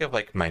trying to think of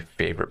like my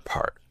favorite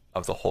part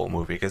of the whole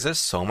movie because there's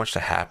so much that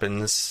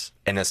happens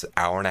in this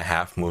hour and a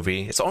half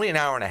movie. It's only an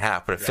hour and a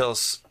half, but it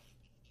feels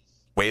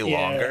way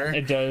longer.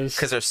 It does.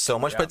 Because there's so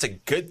much, but it's a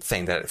good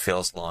thing that it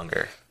feels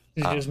longer.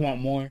 You just want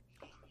more.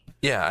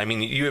 Yeah, I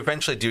mean, you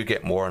eventually do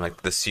get more in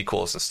like the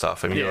sequels and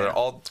stuff. I mean, they're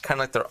all kind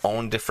of like their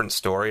own different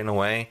story in a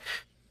way.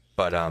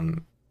 But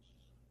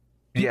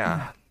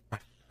yeah, my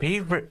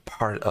favorite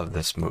part of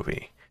this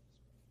movie,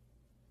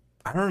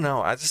 I don't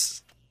know.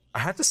 I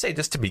have to say,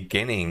 just the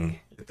beginning,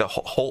 the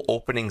whole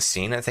opening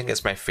scene, I think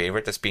is my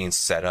favorite. That's being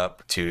set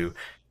up to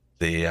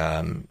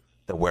the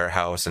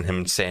warehouse and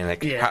him saying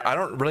like, I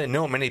don't really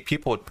know many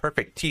people with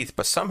perfect teeth,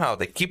 but somehow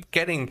they keep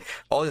getting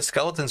all the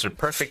skeletons with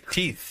perfect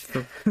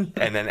teeth.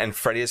 and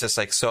Freddy is just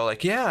like, so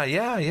like, yeah.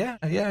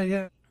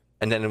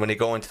 And then when they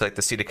go into like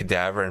the see the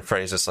cadaver, and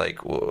Freddy's just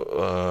like,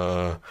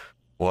 what?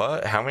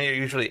 How many are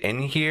usually in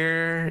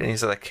here? And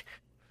he's like,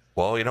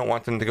 well, you don't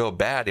want them to go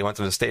bad. You want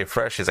them to stay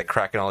fresh. He's like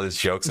cracking all these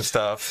jokes and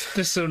stuff.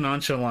 Just so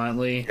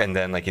nonchalantly. And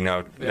then like, you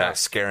know,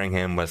 scaring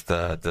him with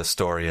the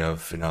story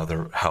of, you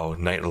know, how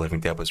Night of the Living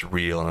Dead was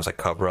real and it was like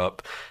cover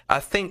up. I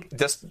think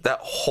just that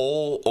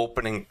whole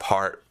opening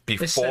part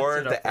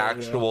before the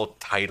actual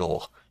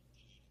title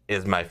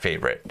is my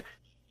favorite.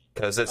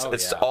 Because it's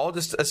just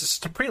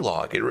a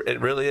prelogue. It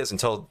really is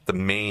until the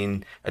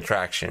main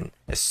attraction.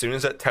 As soon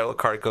as that title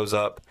card goes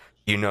up,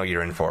 you know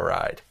you're in for a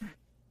ride.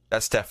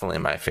 That's definitely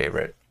my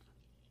favorite.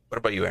 What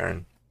about you,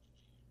 Aaron?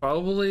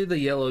 Probably the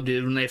yellow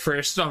dude when they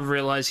first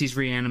realize he's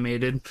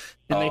reanimated.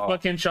 And they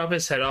fucking chop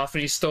his head off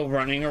and he's still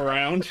running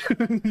around.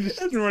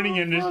 Just running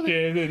into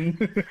shit.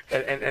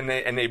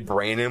 And they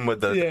brain him with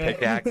the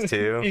pickaxe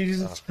too.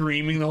 He's just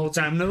screaming the whole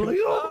time. And they're like,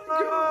 oh my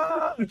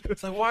god!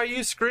 It's like, why are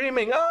you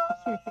screaming?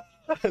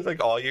 It's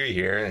like all you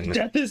hear. And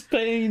death is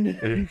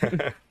pain.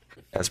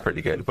 That's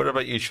pretty good. What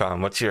about you,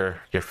 Shawn? What's your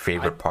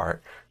favorite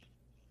part?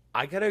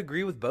 I gotta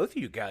agree with both of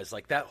you guys.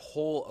 Like that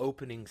whole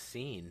opening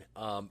scene,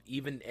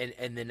 even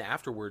and then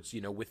afterwards,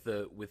 you know, with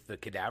the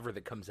cadaver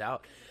that comes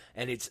out,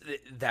 and it's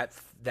that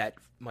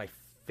my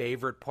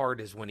favorite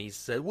part is when he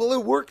said, "Well,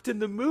 it worked in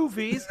the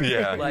movies."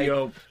 Yeah, like,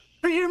 what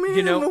do you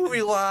mean? The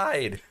movie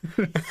lied.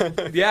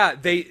 Yeah,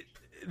 it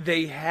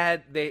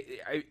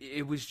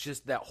was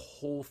just that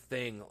whole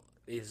thing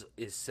is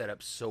set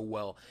up so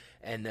well,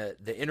 and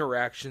the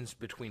interactions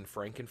between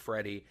Frank and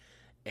Freddy.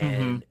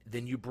 And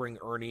then you bring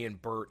Ernie and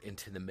Bert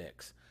into the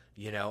mix,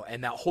 you know,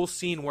 and that whole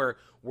scene where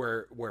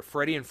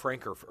Freddy and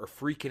Frank are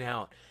freaking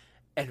out,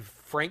 and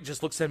Frank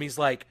just looks at him. He's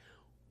like,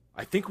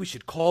 "I think we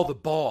should call the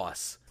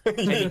boss."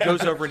 And he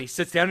goes over and he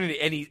sits down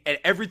and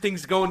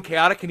everything's going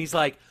chaotic, and he's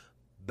like,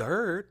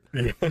 "Bert,"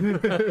 you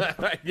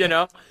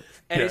know,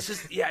 and it's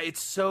just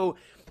it's so,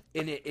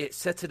 and it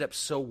sets it up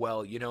so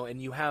well, you know,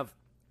 and you have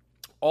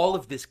all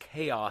of this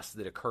chaos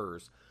that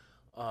occurs,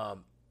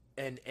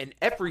 and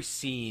every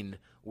scene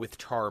with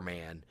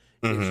Tarman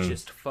is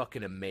just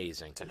fucking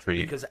amazing.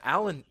 Because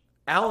Alan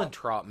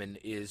Trotman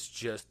is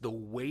just the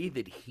way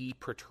that he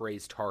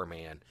portrays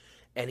Tarman,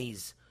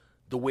 and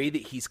the way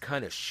that he's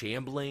kind of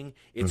shambling.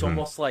 It's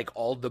almost like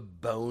all the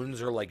bones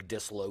are like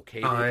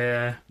dislocated. Oh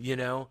yeah, you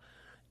know,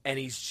 and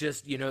he's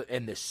just, you know,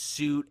 and the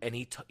suit, and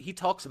he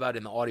talks about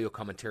in the audio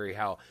commentary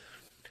how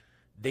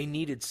they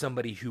needed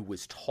somebody who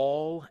was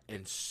tall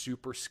and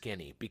super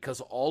skinny because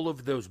all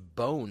of those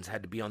bones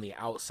had to be on the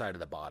outside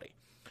of the body.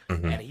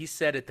 And he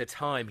said at the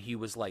time he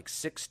was like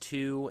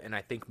 6'2", and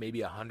I think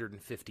maybe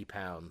 150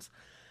 pounds.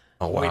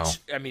 Oh wow! Which,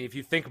 I mean, if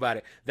you think about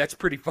it, that's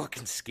pretty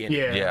fucking skinny.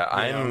 Yeah.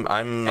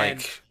 I'm like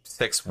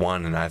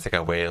 6'1", and I think I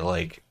weigh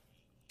like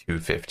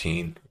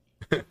 215.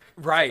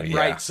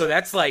 Right. So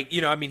that's like, you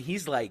know, I mean,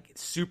 he's like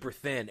super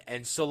thin,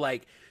 and so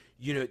like,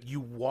 you know, you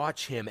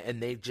watch him,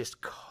 and they've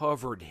just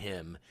covered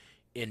him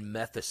in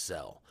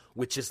Methacel,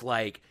 which is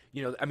like,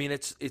 you know, I mean,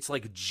 it's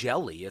like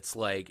jelly. It's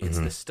like it's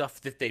the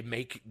stuff that they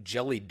make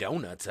jelly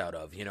donuts out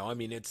of. You know, I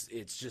mean, it's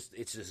just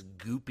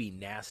goopy,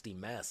 nasty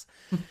mess.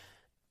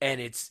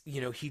 And it's, you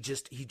know, he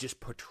just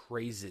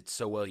portrays it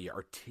so well.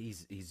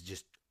 He's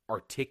just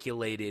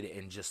articulated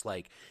and just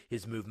like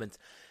his movements.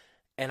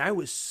 And I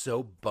was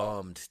so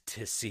bummed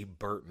to see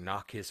Bert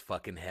knock his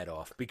fucking head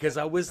off because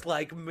I was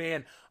like,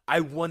 man,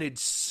 I wanted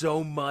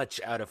so much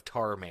out of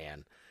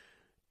Tarman.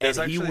 There's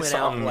and he actually went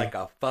out like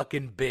a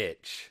fucking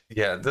bitch.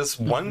 Yeah, this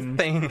one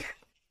thing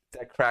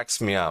that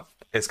cracks me up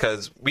is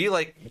because we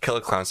like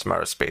Killer Clowns from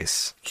Outer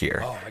Space here.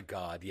 Oh my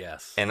god,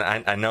 yes. And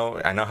I know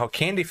how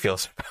Candy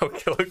feels about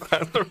Killer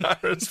Clowns from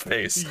Outer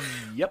Space.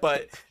 Yep.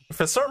 But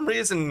for some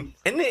reason,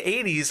 in the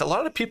 80s, a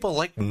lot of people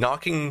like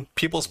knocking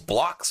people's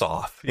blocks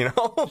off, you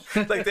know?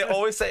 Like they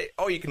always say,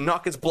 oh, you can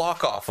knock his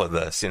block off with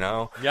this, you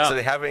know? Yeah. So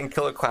they have it in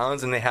Killer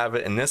Clowns and they have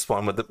it in this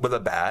one with a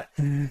bat.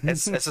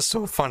 It's just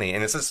so funny.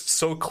 And it's just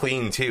so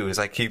clean, too. It's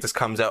like he just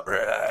comes out,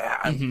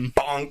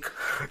 bonk.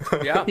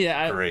 Yeah.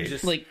 Yeah, Great.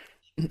 just like,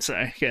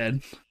 sorry,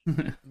 good.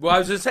 Well, I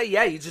was gonna say,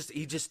 yeah, he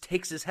just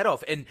takes his head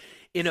off, and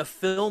in a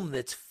film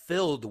that's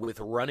filled with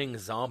running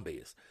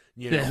zombies,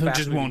 you know, Yeah, who just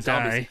fast-moving won't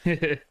zombies,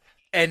 die.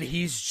 and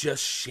he's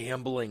just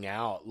shambling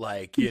out,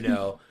 like, you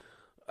know,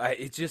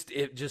 it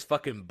just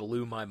fucking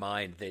blew my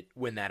mind that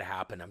when that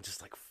happened, I'm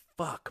just like,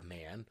 fuck,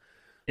 man.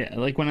 Yeah,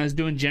 like when I was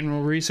doing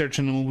general research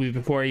on the movie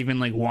before I even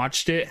like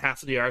watched it,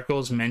 half of the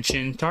articles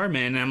mentioned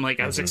Tarman, and I'm like,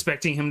 I was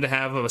expecting him to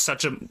have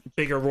such a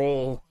bigger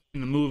role in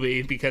the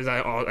movie because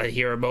I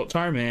hear about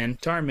Tarman,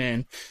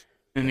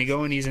 and they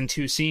go and he's in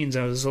 2 scenes.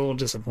 I was a little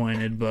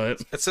disappointed, but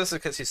It's just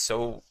because he's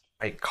so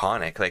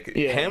iconic. Like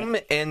him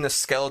and the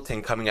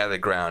skeleton coming out of the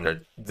ground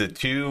are the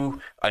two,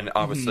 and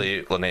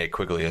obviously Linnea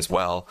Quigley as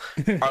well,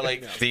 are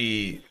like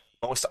the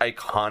most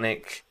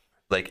iconic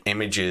like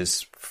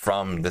images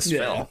from this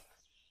film.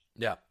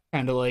 Yeah.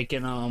 kind of like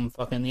in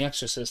fucking The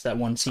Exorcist, that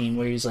one scene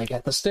where he's like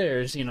at the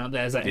stairs, you know,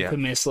 there's that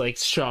infamous like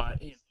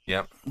shot.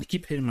 Yep. I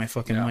keep hitting my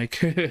fucking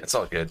mic. It's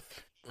all good.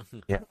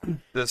 Yeah.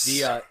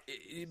 This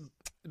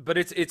But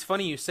it's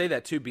funny you say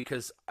that too,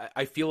 because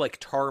I feel like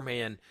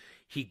Tarman,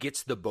 he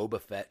gets the Boba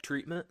Fett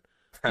treatment.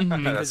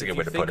 That's a good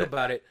way to put it. Think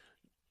about it,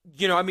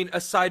 you know, I mean,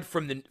 aside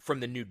from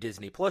the new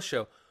Disney Plus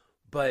show,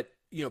 but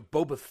you know,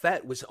 Boba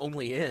Fett was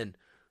only in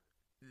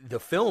the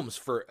films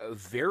for a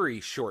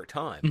very short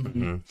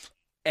time,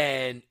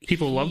 and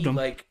People loved him.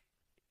 Like,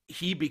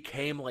 he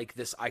became like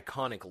this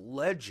iconic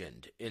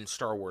legend in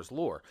Star Wars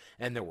lore,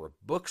 and there were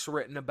books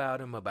written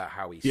about him, about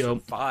how he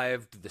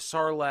survived the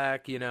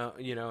Sarlacc, you know,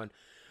 and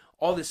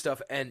all this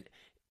stuff, and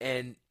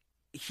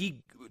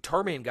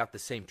Tarman got the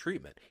same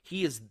treatment.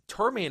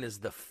 Tarman is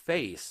the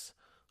face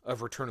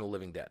of Return of the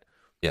Living Dead.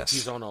 Yes.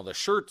 He's on all the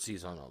shirts,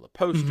 he's on all the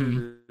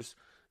posters,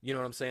 you know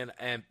what I'm saying?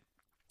 And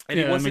yeah,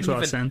 he that wasn't makes a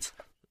lot of sense.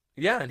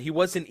 Yeah, and he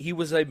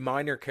was a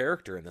minor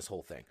character in this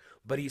whole thing,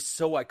 but he's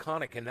so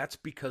iconic, and that's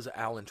because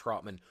Alan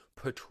Trotman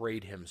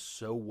portrayed him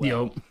so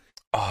well. Yep.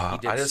 Oh,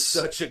 He did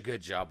such a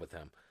good job with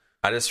him.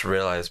 I just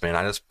realized, man,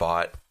 I just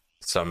bought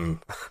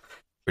some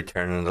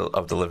Return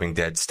of the Living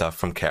Dead stuff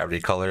from Cavity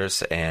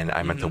Colors, and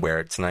I meant to wear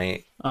it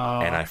tonight,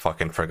 and I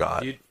fucking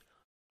forgot. Dude,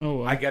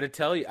 Oh, I got to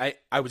tell you,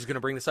 I was going to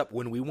bring this up.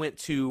 When we went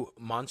to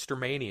Monster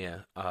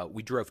Mania,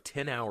 we drove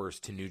 10 hours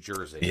to New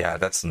Jersey. Yeah,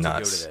 that's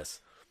nuts. To go to this.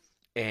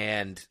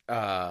 And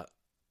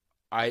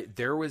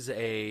there was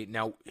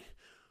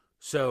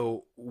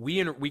so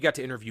we got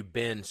to interview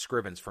Ben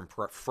Scrivens from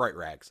Fright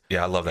Rags.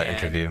 Yeah, I love that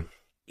interview.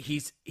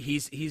 He's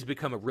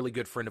become a really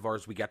good friend of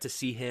ours. We got to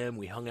see him.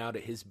 We hung out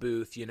at his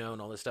booth, you know,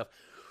 and all this stuff.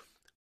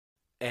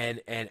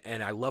 And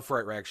I love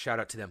Fright Rags. Shout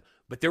out to them.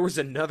 But there was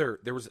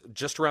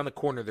just around the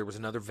corner, there was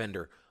another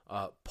vendor,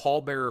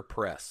 Paul Bearer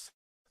Press.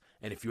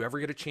 And if you ever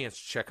get a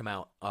chance to check them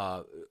out,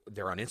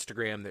 they're on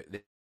Instagram.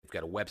 They've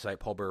got a website,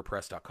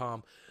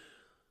 paulbearerpress.com.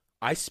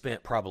 I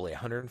spent probably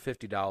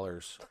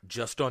 $150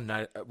 just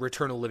on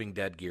Return of the Living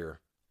Dead gear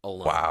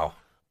alone. Wow.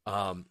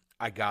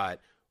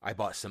 I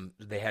bought some,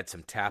 they had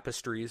some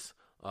tapestries.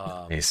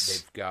 Nice.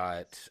 They've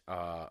got,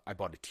 I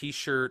bought a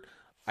t-shirt.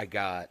 I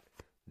got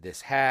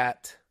this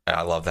hat.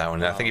 I love that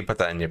one. I think you put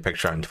that in your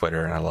picture on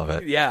Twitter, and I love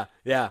it. Yeah,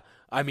 yeah.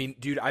 I mean,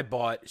 dude, I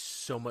bought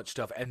so much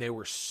stuff, and they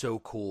were so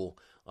cool.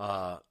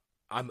 I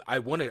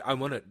want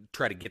to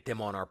try to get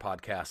them on our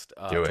podcast.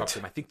 Do talk it. to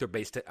them. I think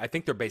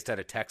they're based out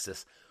of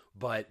Texas,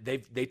 but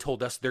they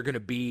told us they're going to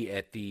be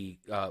at the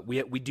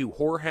we do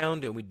Horror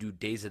Hound and we do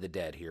Days of the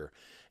Dead here,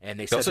 and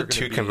they said Those are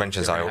two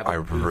conventions I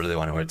really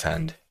want to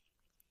attend.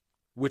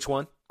 Which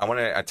one? I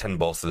want to attend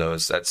both of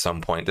those at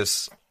some point.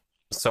 There's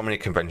so many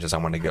conventions I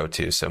want to go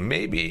to, so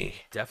maybe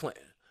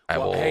Definitely. I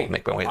will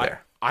make my way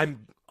there.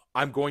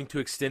 I'm going to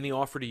extend the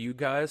offer to you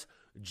guys,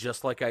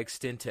 just like I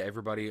extend to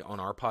everybody on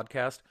our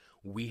podcast.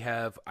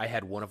 I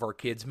had one of our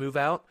kids move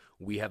out.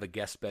 We have a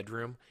guest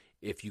bedroom.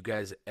 If you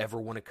guys ever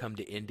want to come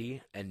to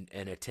Indy and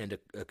attend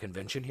a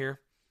convention here,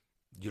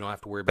 you don't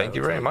have to worry about it. Thank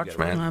you very much,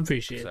 man. I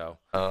appreciate it. So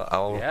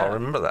I'll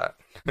remember that.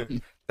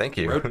 Thank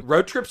you.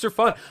 road trips are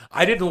fun.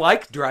 I didn't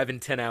like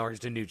driving 10 hours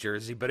to New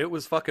Jersey, but it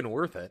was fucking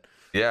worth it.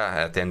 Yeah,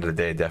 at the end of the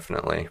day,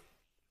 definitely.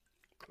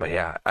 But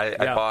yeah,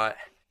 I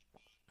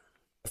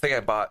think I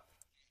bought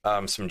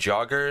some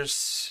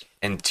joggers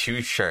and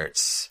 2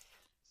 shirts,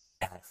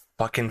 and I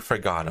fucking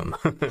forgot them.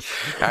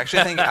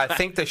 Actually, I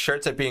think the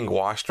shirts are being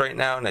washed right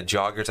now, and the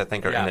joggers I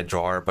think are in the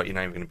drawer, but you're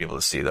not even gonna be able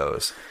to see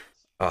those.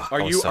 Are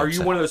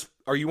you one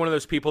of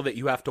those people that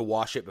you have to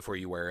wash it before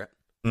you wear it?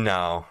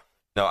 No,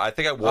 I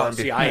think I wore them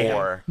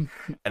before,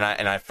 and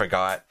I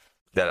forgot.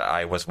 that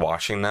I was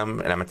washing them,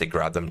 and I meant to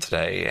grab them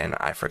today, and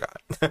I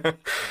forgot. Oh,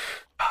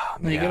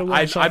 You gotta man.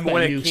 wash off I'm that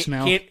one new of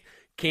smell.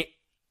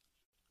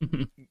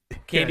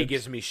 Candy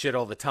gives me shit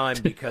all the time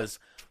because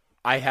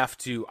I have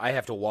to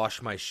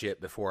wash my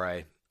shit before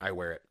I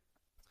wear it.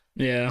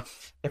 Yeah.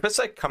 If it's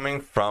like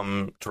coming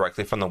from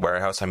directly from the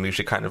warehouse, I'm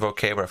usually kind of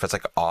okay. But if it's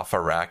like off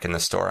a rack in the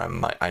store,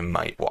 I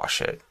might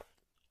wash it.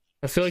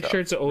 I feel like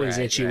shirts are always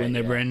itchy when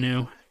they're brand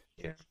new.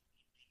 Yeah.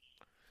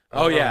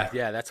 Oh yeah,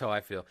 that's how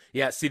I feel.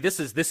 Yeah, see, this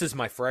is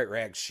my Fright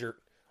Rags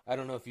shirt. I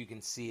don't know if you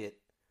can see it.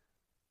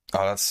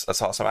 Oh,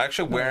 that's awesome. I'm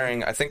actually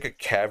wearing, I think, a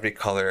cavity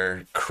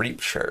color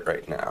creep shirt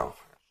right now.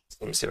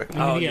 Let me see if I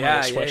can. Oh, Maybe get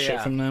yeah, a sweatshirt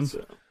yeah. from them.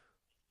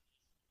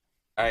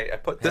 I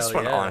put this Hell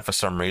one yeah. on for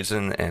some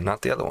reason and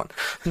not the other one,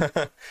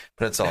 but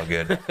it's all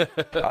good.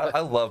 I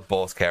love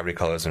both cavity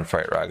colors and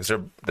Fright Rags.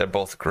 They're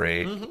both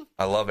great.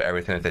 I love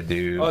everything that they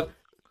do.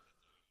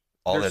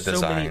 All the There's so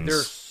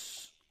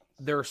designs.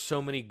 there are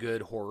so many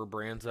good horror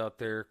brands out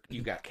there.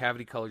 You got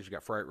Cavity Colors, you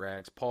got Fright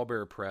Rags, Paul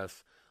Bearer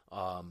Press,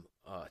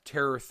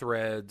 Terror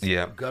Threads,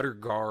 Yeah. Gutter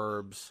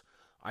Garbs.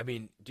 I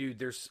mean,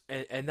 dude,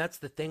 and that's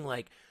the thing.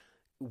 Like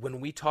when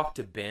we talk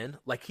to Ben,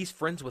 like he's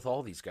friends with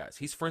all these guys.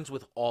 He's friends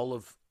with all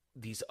of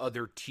these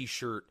other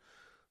T-shirt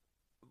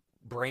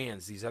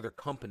brands, these other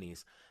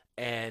companies,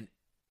 and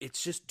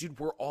it's just, dude,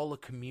 we're all a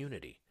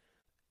community.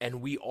 And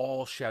we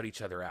all shout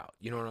each other out.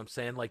 You know what I'm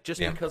saying? Like,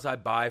 just because I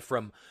buy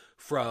from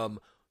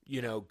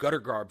Gutter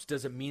Garbs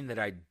doesn't mean that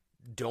I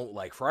don't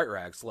like Fright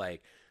Rags.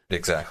 Like,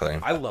 Exactly.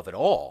 I love it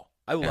all.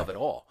 I love it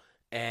all.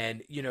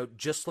 And,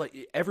 just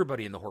like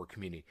everybody in the horror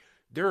community,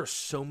 there are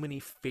so many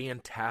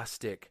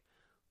fantastic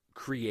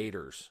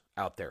creators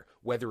out there,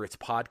 whether it's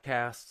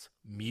podcasts,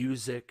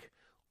 music,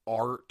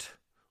 art,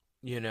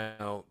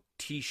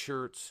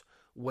 T-shirts,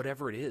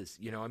 whatever it is.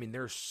 I mean,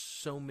 there's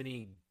so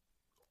many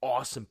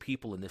awesome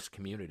people in this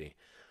community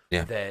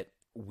that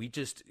we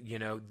just,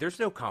 there's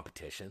no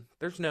competition.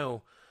 There's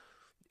no,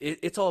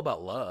 it's all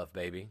about love,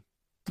 baby.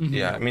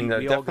 Yeah, I mean,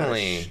 there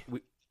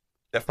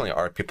definitely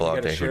are people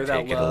out there who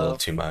take it a little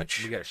too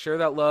much. We got to share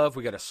that love.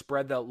 We got to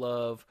spread that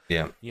love.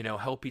 Yeah.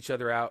 Help each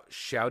other out,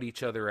 shout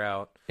each other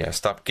out. Yeah,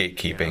 stop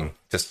gatekeeping.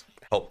 Just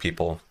help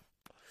people.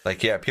 Like,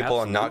 people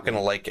are not going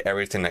to like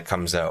everything that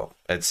comes out.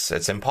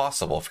 It's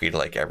impossible for you to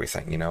like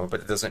everything,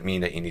 but it doesn't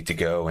mean that you need to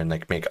go and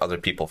like make other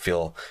people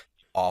feel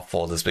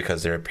awful just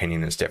because their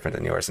opinion is different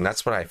than yours. And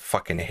that's what I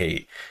fucking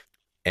hate.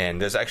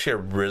 And there's actually a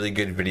really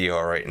good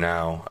video right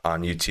now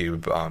on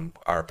YouTube.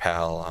 Our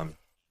pal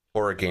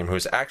Horror Game,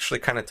 who's actually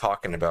kind of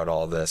talking about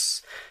all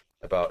this,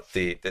 about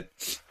the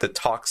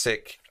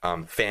toxic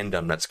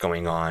fandom that's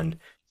going on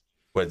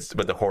with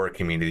the horror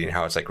community and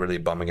how it's like really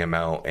bumming him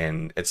out.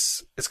 And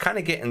it's kind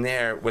of getting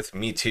there with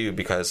me too,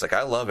 because like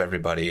I love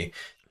everybody,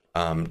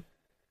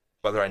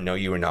 whether I know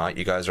you or not.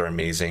 You guys are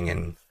amazing,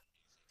 and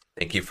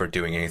thank you for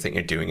doing anything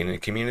you're doing in the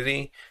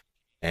community.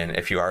 And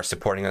if you are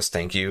supporting us,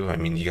 thank you. I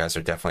mean, you guys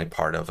are definitely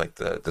part of like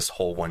this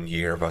whole 1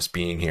 year of us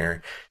being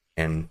here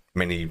and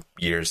many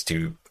years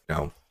to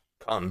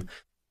come.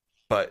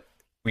 But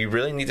we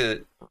really need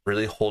to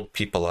really hold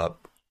people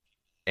up.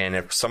 And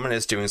if someone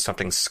is doing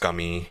something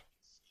scummy,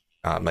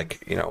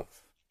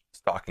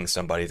 stalking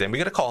somebody, then we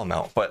got to call them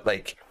out. But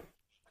like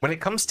when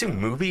it comes to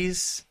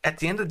movies, at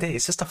the end of the day,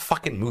 it's just a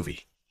fucking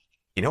movie.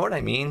 You know what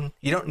I mean?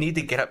 You don't need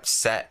to get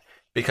upset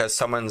because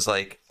someone's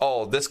like,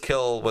 oh, this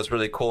kill was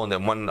really cool, and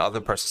then one other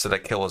person said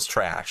that kill was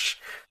trash.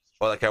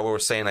 Or like I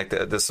was saying, like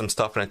there's some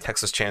stuff in a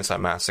Texas Chainsaw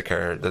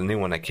Massacre, the new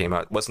one that came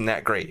out, wasn't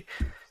that great.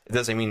 It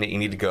doesn't mean that you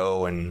need to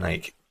go and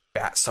like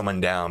bat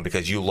someone down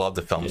because you love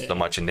the film so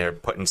much and they're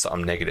putting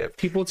something negative.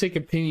 People take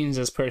opinions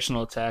as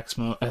personal attacks,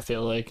 I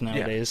feel like,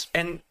 nowadays.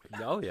 Yeah. And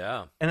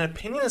an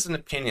opinion is an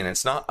opinion.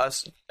 It's not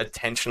us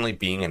intentionally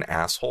being an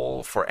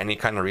asshole for any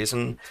kind of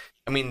reason.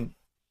 I mean,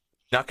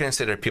 not going to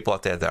say there are people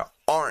out there that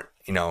aren't,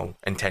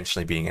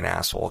 intentionally being an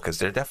asshole, because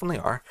there definitely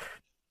are.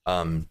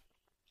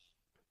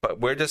 But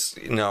we're just,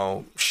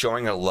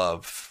 showing a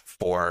love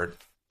for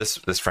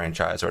this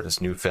franchise or this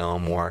new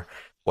film or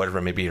whatever,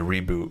 maybe a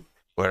reboot,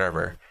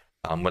 whatever,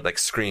 with like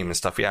Scream and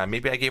stuff. Yeah,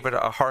 maybe I gave it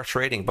a harsh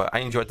rating, but I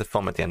enjoyed the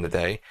film at the end of the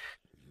day.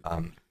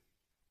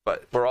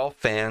 But we're all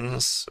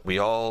fans. We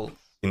all,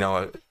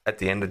 at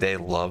the end of the day,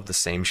 love the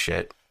same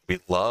shit.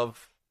 We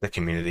love the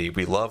community.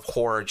 We love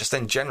horror just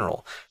in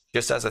general,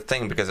 just as a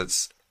thing, because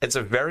it's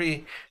a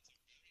very,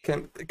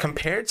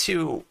 compared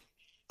to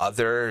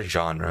other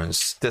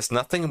genres, there's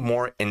nothing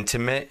more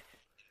intimate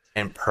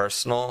and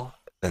personal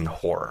than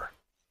horror.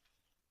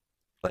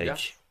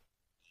 Like,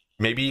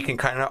 maybe you can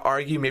kind of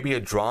argue maybe a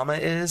drama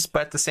is,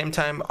 but at the same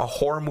time, a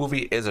horror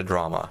movie is a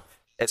drama.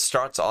 It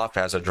starts off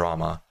as a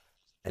drama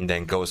and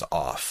then goes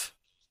off.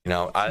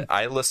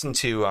 I listen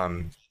to,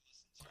 I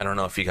don't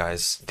know if you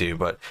guys do,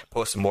 but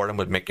Postmortem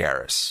with Mick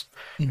Garris.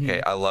 Mm-hmm.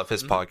 Okay, I love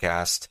his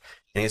podcast.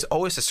 And he's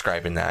always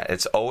describing that.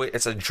 It's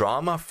a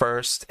drama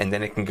first, and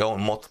then it can go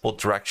in multiple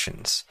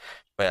directions.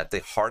 But at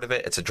the heart of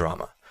it, it's a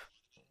drama.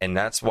 And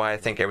that's why I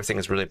think everything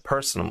is really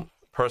personal.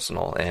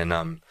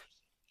 And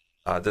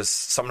there's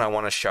someone I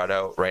want to shout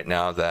out right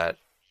now that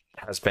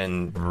has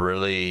been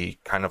really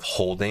kind of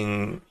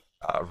holding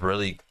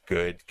really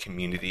good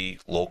community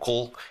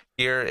local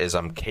here is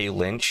Kay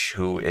Lynch,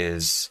 who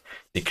is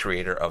the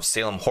creator of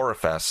Salem Horror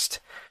Fest,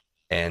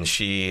 and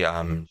she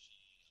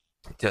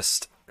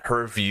just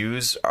her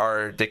views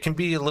they can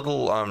be a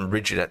little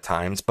rigid at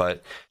times,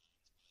 but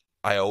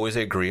I always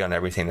agree on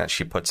everything that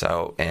she puts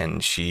out,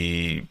 and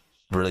she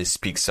really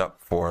speaks up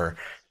for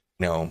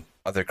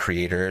other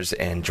creators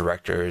and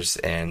directors,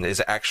 and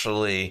is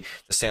actually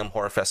the Salem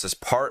Horror Fest is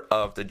part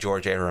of the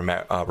George A.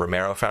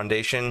 Romero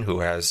Foundation,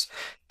 who has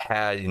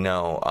had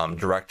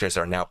directors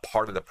that are now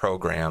part of the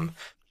program.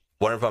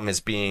 One of them is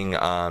being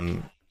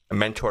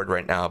mentored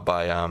right now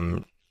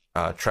by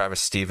Travis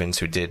Stevens,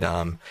 who did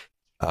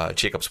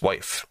Jacob's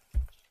Wife,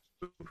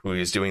 who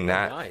is doing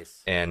that.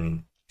 Nice.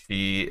 And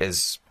she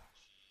is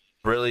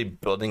really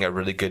building a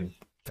really good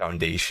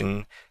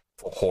foundation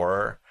for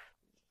horror,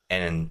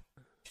 and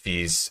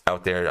she's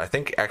out there, I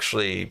think,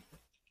 actually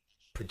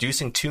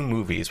producing 2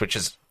 movies, which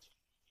is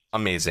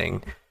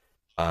amazing.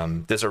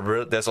 There's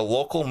a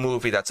local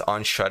movie that's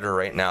on Shudder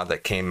right now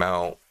that came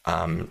out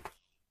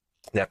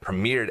that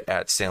premiered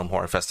at Salem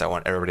Horror Fest. I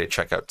want everybody to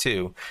check out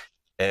too.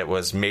 It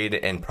was made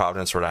in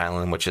Providence, Rhode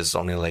Island, which is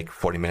only like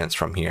 40 minutes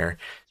from here.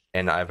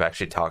 And I've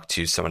actually talked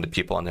to some of the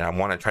people on there. I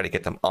want to try to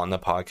get them on the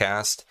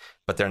podcast,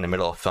 but they're in the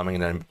middle of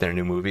filming their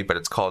new movie. But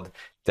it's called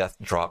Death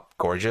Drop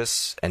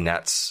Gorgeous, and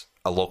that's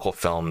a local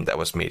film that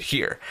was made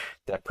here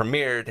that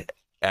premiered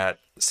at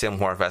Salem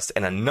Horror Fest.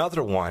 And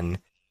another one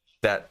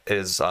that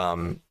is,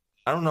 I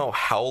don't know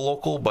how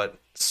local, but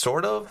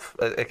sort of,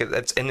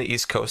 it's in the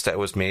East Coast that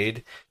was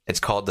made. It's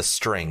called The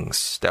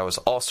Strings. That was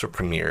also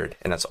premiered,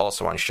 and that's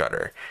also on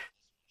Shudder.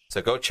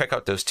 So go check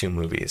out those 2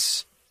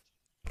 movies,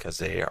 because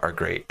they are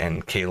great.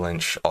 And Kay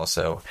Lynch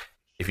also,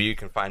 if you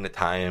can find the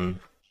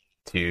time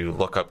to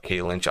look up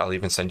Kay Lynch, I'll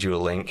even send you a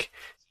link.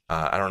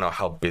 I don't know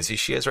how busy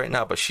she is right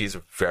now, but she's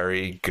a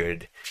very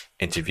good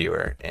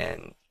interviewer,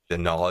 and the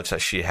knowledge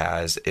that she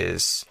has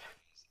is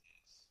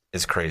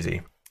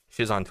crazy.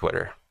 She's on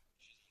Twitter,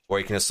 or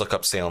you can just look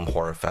up Salem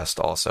Horror Fest.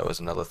 Also, is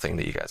another thing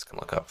that you guys can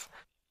look up.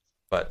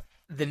 But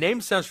the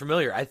name sounds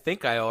familiar. I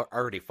think I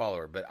already follow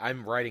her, but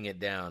I'm writing it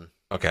down.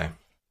 Okay,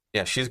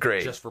 yeah, she's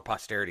great. Just for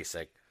posterity's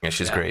sake. Yeah,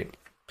 she's great.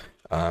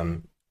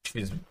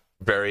 She's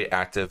very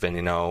active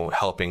in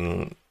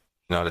helping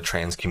the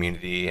trans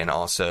community, and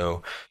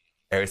also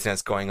everything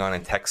that's going on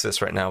in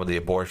Texas right now with the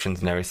abortions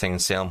and everything.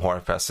 Salem Horror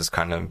Fest has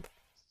kind of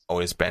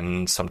always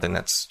been something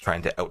that's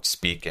trying to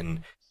outspeak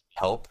and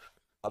help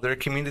other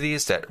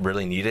communities that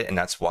really need it. And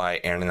that's why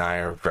Aaron and I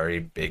are very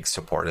big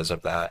supporters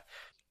of that.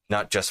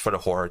 Not just for the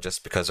horror,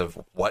 just because of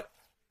what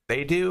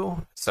they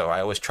do. So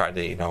I always try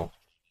to,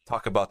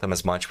 talk about them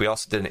as much. We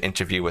also did an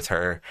interview with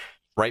her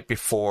right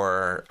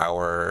before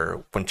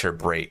our winter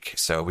break.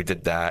 So we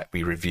did that.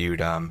 We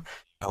reviewed, I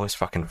always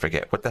fucking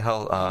forget. What the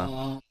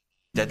hell?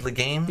 Deadly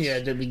Games? Yeah,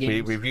 Deadly Games.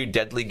 We reviewed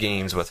Deadly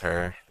Games with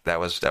her. That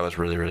was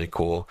really, really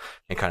cool.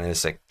 And kind of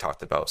just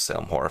talked about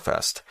Salem Horror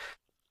Fest.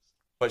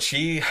 But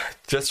she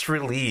just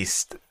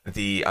released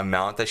the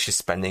amount that she's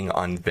spending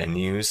on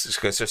venues,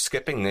 because they're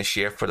skipping this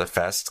year for the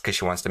fest because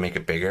she wants to make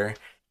it bigger.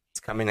 It's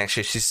coming next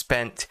year. She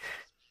spent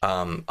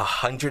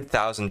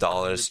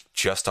 $100,000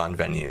 just on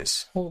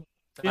venues. Oh,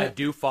 I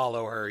do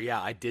follow her. Yeah,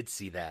 I did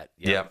see that.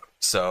 Yep.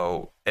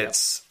 So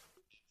it's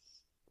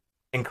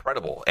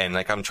incredible. And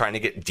I'm trying to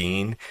get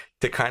Dean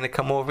to kind of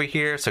come over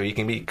here so he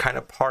can be kind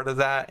of part of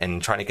that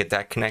and trying to get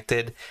that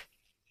connected.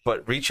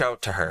 But reach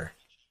out to her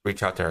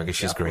because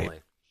she's great.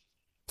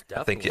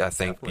 I think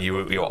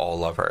you all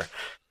love her.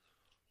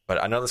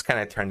 But I know this kind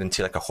of turned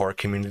into a horror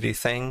community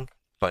thing.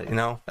 But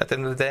at the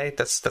end of the day,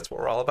 that's what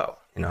we're all about.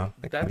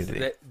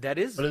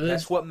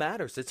 That's what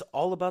matters. It's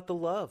all about the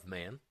love,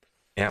 man.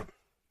 Yeah.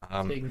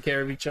 Taking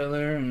care of each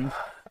other. And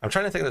I'm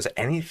trying to think if there's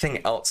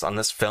anything else on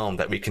this film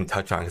that we can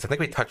touch on, because I think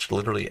we touched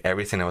literally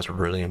everything that was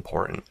really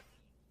important.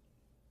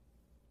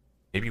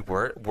 Maybe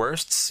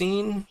worst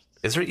scene?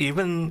 Is there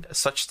even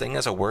such thing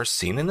as a worst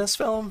scene in this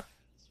film?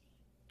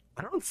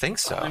 I don't think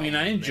so. I mean,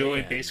 I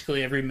enjoyed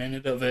basically every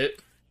minute of it.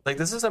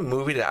 This is a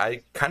movie that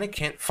I kind of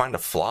can't find a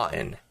flaw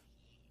in.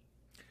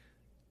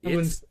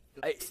 It's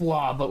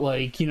flaw, but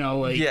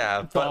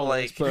yeah,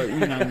 but but you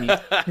know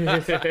what I mean.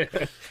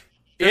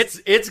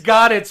 It's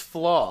got its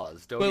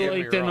flaws. Don't but get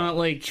me they're wrong.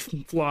 not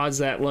flaws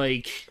that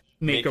make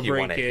or you break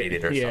want to hate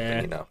it or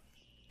something.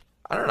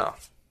 I don't know.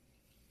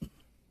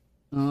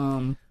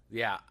 I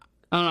Yeah.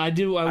 don't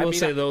know, I will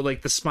say though,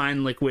 the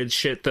spine liquid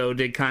shit though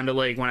did kind of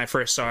when I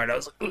first saw it, I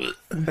was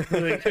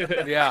like,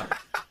 yeah.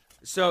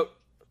 So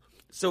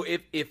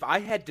if I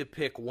had to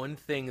pick one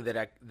thing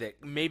that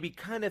maybe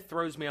kind of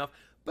throws me off,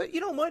 but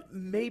you know what?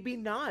 Maybe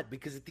not,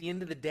 because at the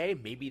end of the day,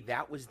 maybe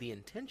that was the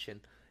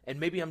intention, and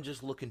maybe I'm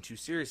just looking too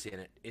seriously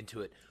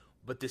into it.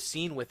 But the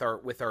scene with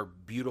our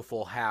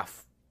beautiful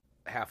half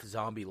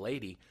zombie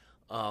lady,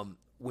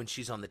 when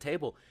she's on the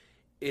table,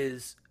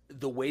 is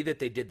the way that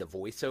they did the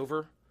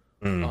voiceover.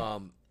 I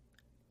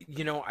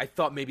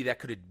thought maybe that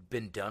could have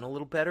been done a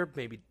little better,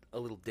 maybe a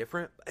little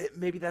different.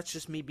 Maybe that's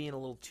just me being a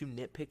little too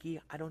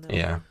nitpicky. I don't know.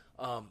 Yeah.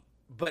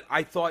 But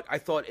I thought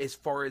as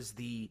far as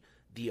the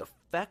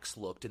effects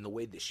looked and the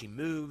way that she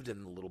moved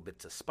and the little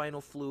bits of spinal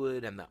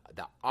fluid and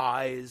the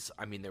eyes.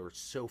 I mean, they were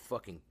so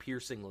fucking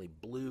piercingly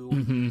blue.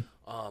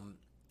 Mm-hmm.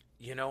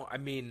 You know, I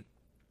mean,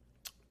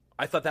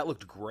 I thought that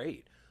looked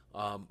great.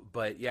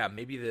 But yeah,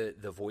 maybe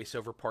the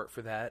voiceover part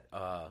for that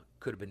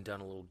could have been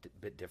done a little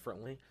bit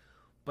differently.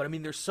 But I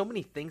mean, there's so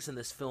many things in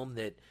this film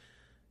that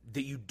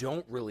you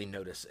don't really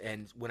notice.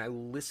 And when I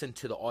listen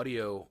to the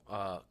audio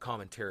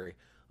commentary,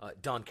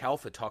 Don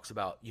Calfa talks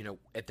about, you know,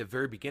 at the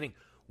very beginning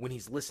when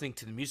he's listening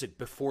to the music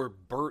before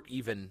Bert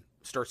even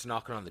starts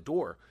knocking on the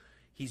door,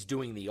 he's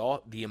doing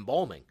the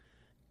embalming,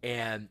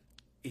 and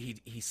he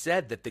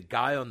said that the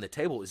guy on the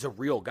table is a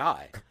real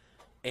guy,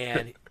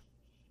 and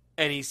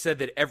he said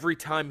that every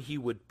time he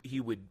would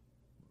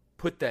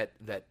put that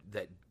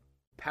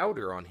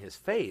powder on his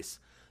face,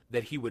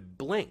 that he would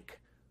blink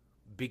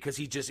because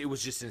it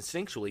was just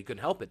instinctual. He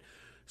couldn't help it.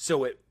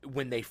 So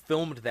when they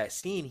filmed that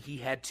scene, he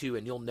had to,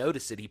 and you'll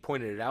notice it, he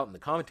pointed it out in the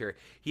commentary,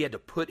 he had to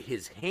put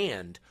his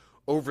hand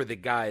over the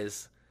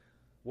guy's,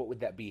 what would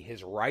that be,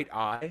 his right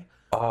eye?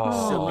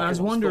 Oh, So I was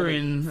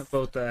wondering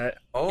about that.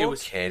 okay, It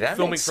was that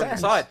filming makes from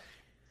sense. the side.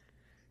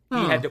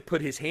 Huh. He had to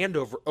put his hand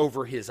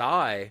over his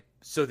eye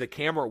so the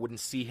camera wouldn't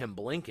see him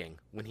blinking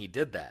when he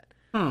did that.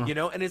 Huh. You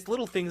know, and it's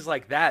little things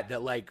like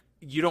that like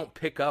you don't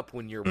pick up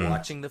when you're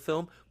watching the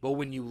film, but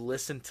when you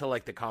listen to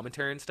like the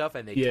commentary and stuff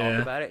and they Yeah.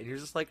 talk about it and you're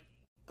just like,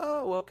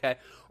 oh, okay.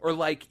 Or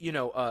like, you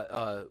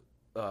know,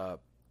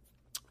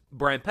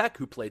 Brian Peck,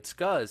 who played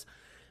Scuzz,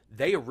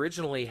 they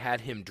originally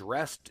had him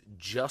dressed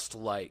just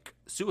like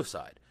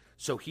Suicide.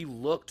 So he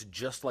looked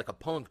just like a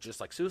punk, just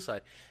like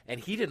Suicide, and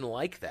he didn't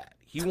like that.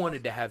 He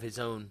wanted to have his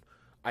own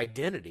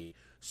identity.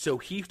 So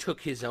he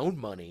took his own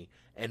money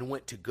and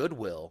went to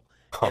Goodwill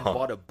and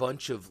bought a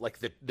bunch of like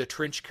the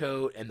trench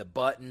coat and the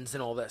buttons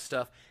and all that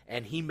stuff,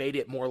 and he made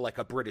it more like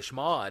a British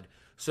mod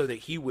so that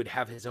he would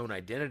have his own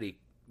identity,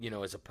 you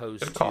know, as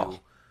opposed Good to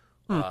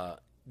call.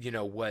 you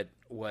know what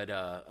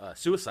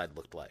Suicide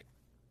looked like.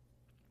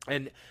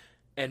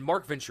 And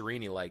Mark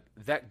Venturini, like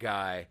that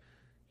guy,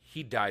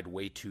 he died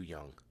way too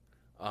young.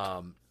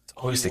 It's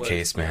always the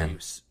case, man. He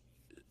was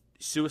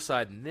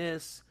Suicide in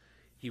this.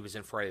 He was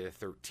in Friday the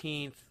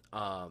 13th.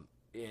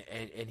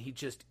 And he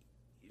just,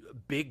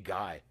 big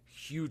guy,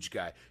 huge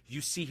guy.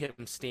 You see him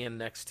stand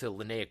next to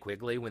Linnea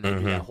Quigley when they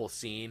do that whole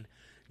scene,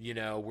 you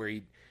know, where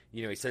he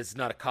says it's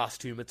not a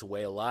costume, it's a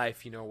way of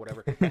life, you know, or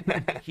whatever.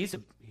 he's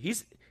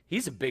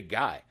a big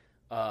guy.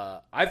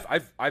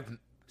 I've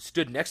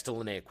stood next to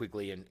Linnea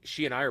Quigley, and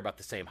she and I are about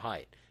the same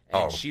height,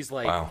 and she's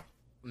like wow.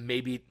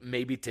 maybe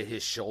to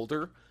his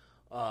shoulder.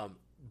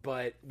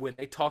 But when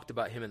they talked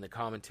about him in the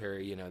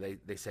commentary, you know,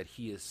 they said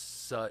he was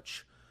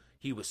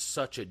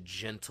such a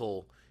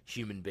gentle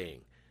human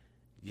being,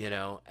 you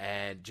know,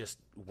 and just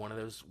one of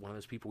those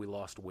people we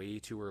lost way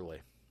too early.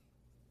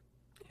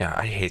 Yeah,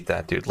 I hate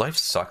that, dude. Life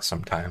sucks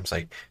sometimes.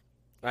 Like,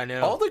 I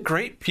know all the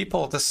great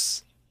people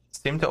just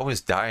seem to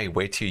always die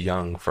way too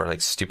young for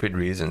like stupid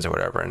reasons or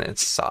whatever, and it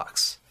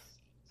sucks.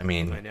 I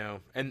mean, I know.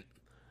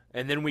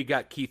 And then we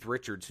got Keith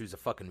Richards, who's a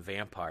fucking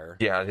vampire.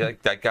 yeah,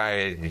 like that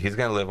guy, he's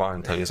gonna live on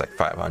until he's like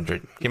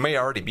 500. He may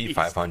already be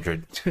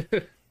 500.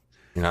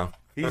 You know,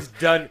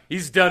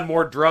 He's done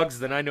more drugs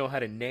than I know how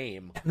to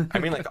name. I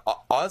mean, like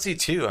Ozzy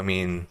too. I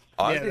mean,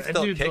 Ozzy's that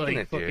still dude's kicking like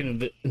it, dude.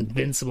 fucking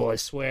invincible, I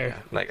swear.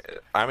 Like,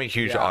 I'm a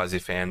huge Yeah. Ozzy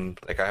fan.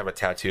 Like, I have a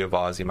tattoo of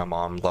Ozzy. My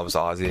mom loves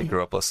Ozzy. I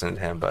grew up listening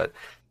to him, but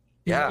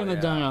yeah, He's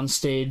gonna die on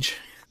stage.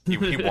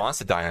 he wants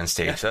to die on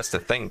stage. That's the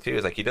thing too.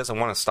 Is like he doesn't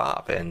want to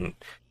stop, and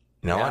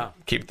you know Yeah. what?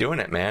 Keep doing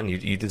it, man.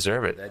 You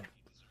deserve it.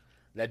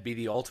 That'd be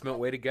the ultimate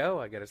way to go,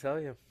 I gotta tell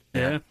you.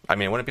 Yeah. I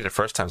mean, it wouldn't be the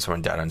first time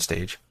someone died on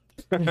stage.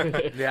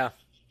 Yeah.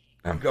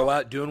 Go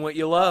out doing what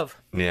you love.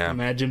 Yeah.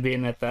 Imagine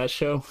being at that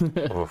show.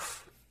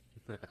 Oof.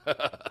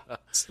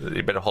 So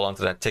you better hold on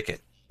to that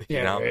ticket. Yeah,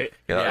 you know? right.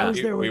 You know, Yeah. I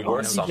was there we when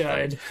worth Ozzy something.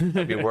 died.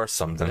 It'd be worth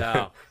something.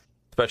 Yeah.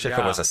 Especially if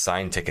it Yeah. was a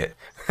signed ticket.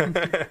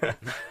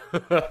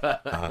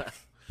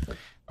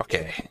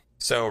 Okay,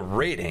 so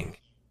rating.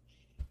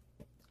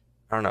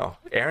 I don't know.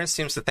 Aaron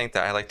seems to think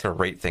that I like to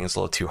rate things a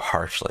little too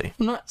harshly.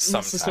 Not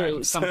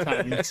necessarily.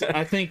 Sometimes. Sometimes.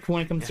 I think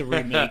when it comes to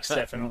remakes,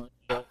 definitely.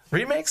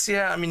 Remakes,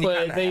 yeah. I mean, you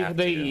But kinda have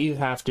to. you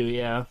have to,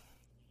 yeah.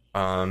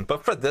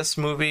 But for this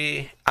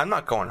movie, I'm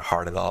not going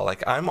hard at all.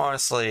 Like, I'm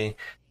honestly,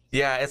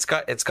 yeah, it's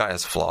got its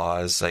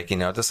flaws, like, you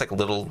know, just like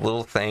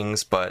little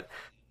things. But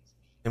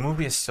the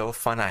movie is so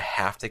fun. I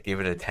have to give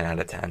it a 10 out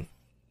of 10.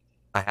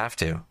 I have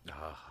to.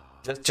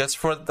 Just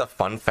for the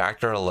fun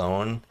factor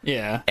alone,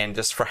 Yeah. and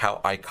just for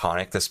how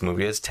iconic this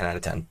movie is, 10 out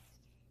of 10.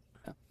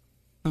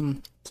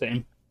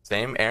 Same.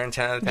 Same, Aaron,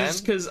 10 out of 10.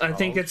 Just because I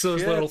think it's those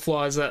shit. little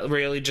flaws that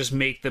really just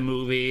make the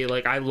movie.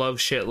 Like, I love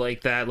shit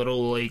like that,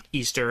 little like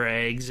Easter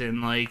eggs,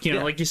 and like, you know,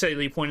 Yeah. like you said,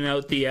 you pointed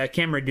out the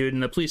camera dude in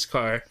the police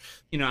car.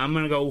 You know, I'm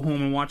gonna go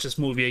home and watch this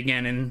movie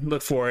again and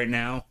look for it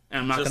now.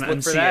 And I'm not Just gonna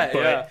look for unsee that, it,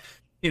 but yeah.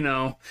 you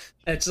know,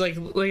 it's like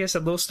I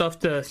said, little stuff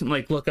to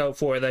like look out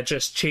for that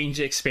just change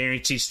the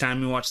experience each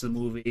time you watch the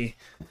movie.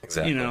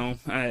 Exactly. You know,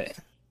 I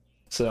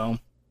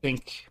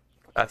think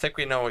I think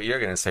we know what you're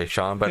going to say,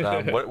 Sean,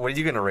 but what are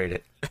you going to rate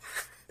it?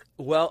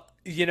 Well,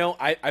 you know,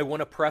 I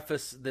want to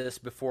preface this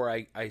before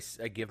I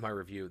give my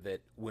review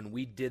that when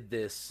we did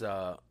this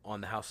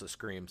on the House of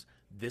Screams,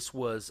 this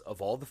was,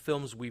 of all the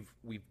films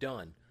we've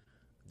done,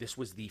 this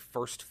was the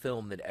first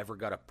film that ever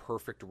got a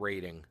perfect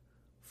rating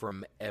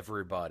from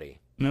everybody.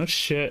 No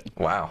shit.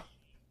 Wow.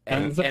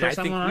 And it's the first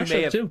time on our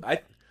show, too.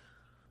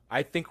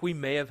 I think we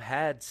may have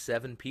had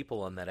 7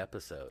 people on that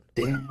episode.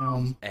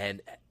 Damn.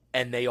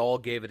 And they all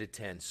gave it a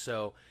 10.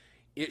 So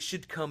it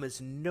should come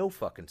as no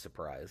fucking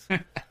surprise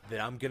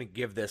that I'm going to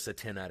give this a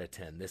 10 out of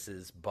 10. This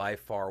is by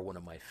far one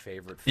of my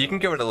favorite films. You can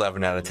give it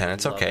 11 out of 10.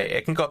 It's okay.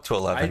 It can go up to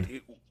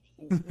 11.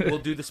 We'll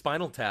do the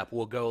Spinal Tap.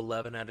 We'll go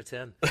 11 out of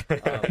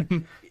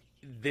 10.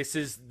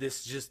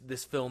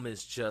 This film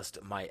is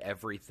just my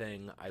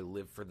everything. I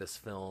live for this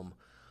film.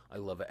 I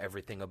love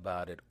everything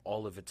about it,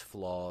 all of its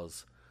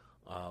flaws,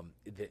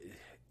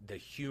 the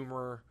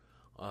humor.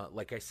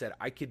 Like I said,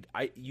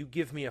 you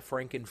give me a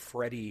Frank and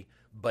Freddy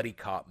buddy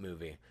cop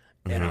movie,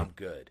 and I'm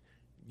good.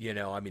 You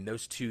know, I mean,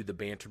 those two, the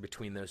banter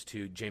between those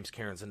two. James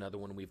Cameron's another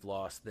one we've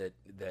lost. That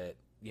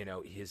you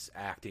know, his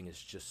acting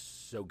is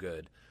just so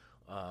good.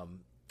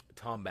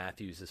 Tom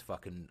Matthews is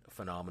fucking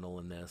phenomenal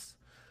in this.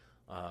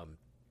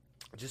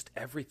 Just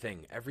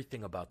everything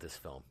about this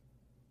film.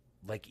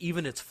 Like,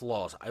 even its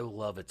flaws. I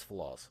love its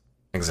flaws.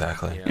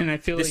 Exactly. Yeah. And I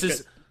feel this like...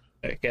 is...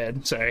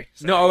 Good. Sorry.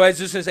 No, I was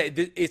just going to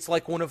say, it's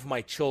like one of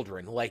my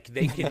children. Like,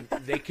 they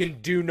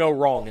can do no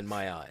wrong in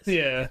my eyes.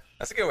 Yeah.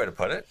 That's a good way to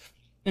put it.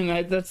 And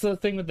that's the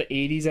thing with the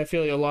 80s. I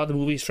feel like a lot of the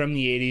movies from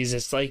the 80s,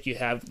 it's like you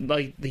have,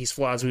 like, these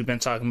flaws we've been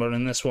talking about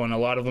in this one. A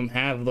lot of them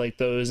have, like,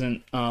 those,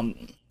 and,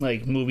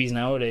 like, movies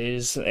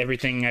nowadays,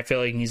 everything I feel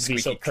like needs to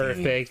be so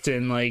perfect,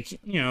 and, like,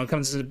 you know, it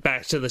comes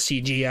back to the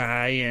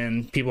CGI,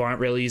 and people aren't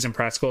really using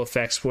practical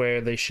effects where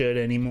they should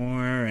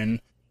anymore, and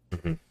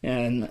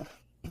the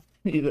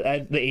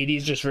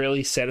 80s just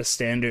really set a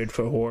standard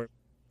for horror.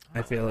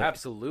 I feel like.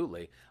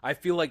 Absolutely. I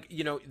feel like,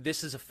 you know,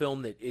 this is a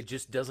film that it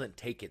just doesn't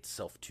take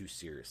itself too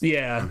seriously.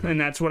 Yeah, and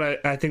that's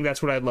what I think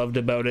that's what I loved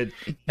about it.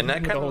 And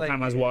that the whole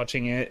time I was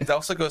watching it. It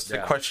also goes to the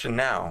question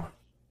now.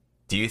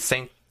 Do you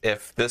think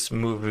if this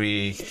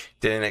movie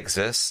didn't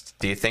exist,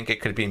 do you think it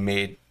could be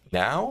made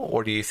now?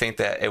 Or do you think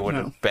that it would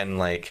have been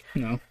like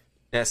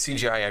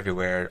CGI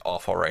everywhere,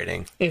 awful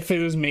writing? If it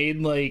was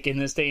made like in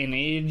this day and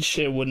age,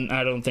 it wouldn't.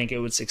 I don't think it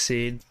would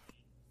succeed.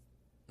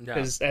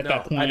 Because at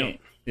that point,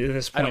 at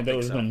this point, that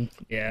was when,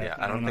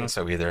 I don't think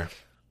so either.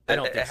 I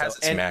don't think it has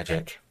its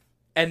magic.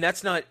 And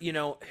that's not, you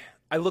know,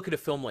 I look at a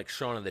film like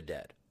Shaun of the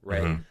Dead,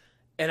 right?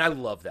 And I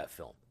love that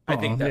film. I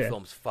think that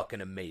film's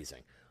fucking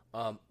amazing.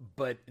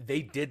 But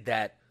they did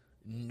that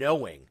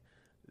knowing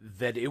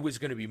that it was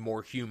going to be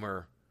more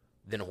humor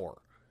than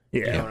horror.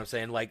 Yeah. You know what I'm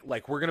saying? Like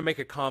we're going to make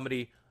a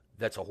comedy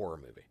that's a horror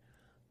movie.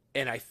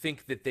 And I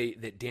think that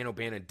Dan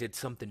O'Bannon did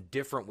something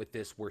different with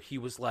this, where he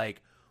was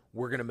like,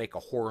 we're going to make a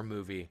horror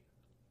movie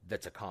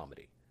that's a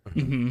comedy.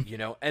 You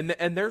know, and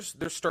there's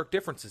stark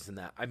differences in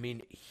that. I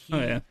mean,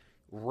 he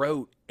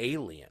wrote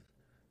Alien.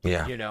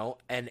 Yeah. You know,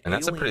 and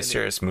that's a pretty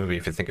serious movie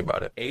if you think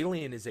about it.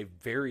 Alien is a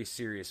very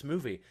serious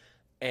movie,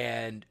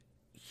 and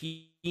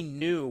he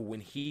knew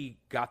when he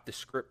got the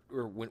script,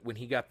 or when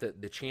he got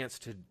the chance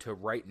to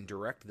write and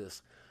direct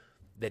this,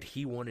 that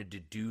he wanted to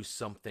do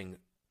something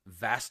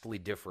vastly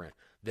different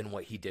than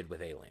what he did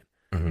with Alien.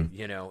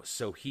 You know,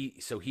 so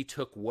he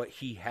took what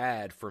he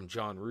had from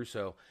John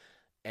Russo,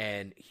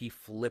 and he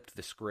flipped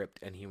the script,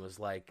 and he was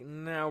like,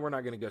 "No, we're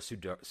not going to go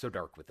so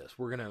dark with this.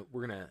 We're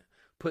gonna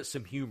put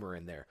some humor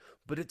in there,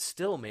 but it's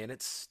still, man,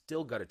 it's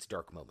still got its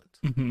dark moments."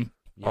 You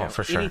know,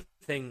 for sure.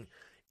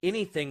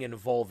 Anything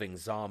involving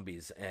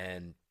zombies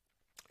and,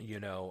 you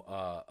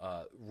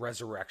know,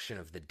 resurrection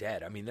of the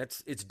dead. I mean,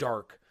 it's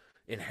dark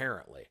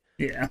inherently.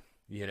 Yeah.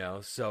 You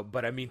know, so,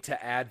 but I mean,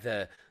 to add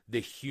the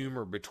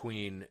humor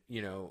between,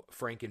 you know,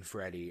 Frank and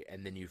Freddy,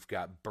 and then you've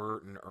got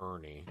Bert and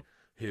Ernie,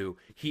 who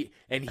he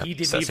didn't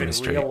even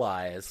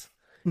realize.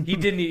 He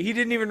didn't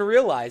even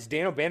realize.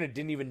 Dan O'Bannon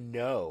didn't even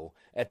know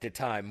at the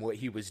time what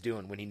he was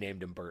doing when he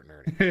named him Bert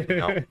and Ernie.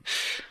 No.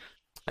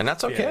 And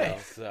that's okay. You know,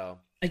 so.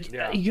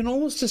 You can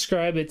almost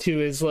describe it too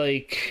as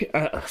like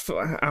I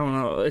don't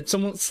know. It's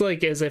almost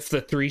like as if the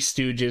Three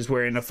Stooges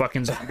were in a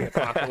fucking zombie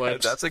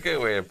apocalypse. That's a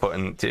good way of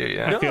putting it too.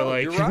 Yeah, I feel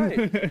like you're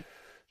right.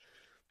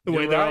 The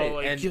way they're all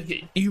like, and you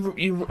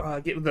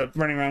get the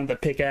running around with the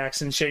pickaxe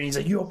and shit. And he's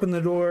like, you open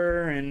the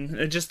door,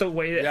 and just the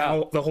way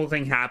that the whole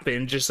thing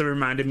happened just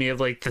reminded me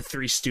of like the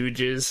Three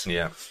Stooges.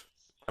 Yeah,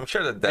 I'm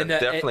sure that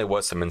definitely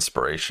was some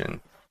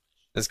inspiration.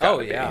 It's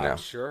gotta be, you know? I'm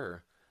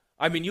sure.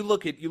 I mean, you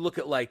look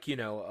at like, you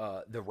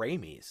know, the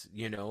Raimis,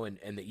 you know,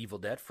 and the Evil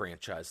Dead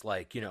franchise,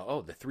 like, you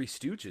know, the Three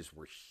Stooges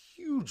were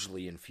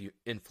hugely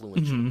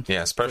influential.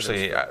 Yeah,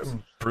 especially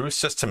Bruce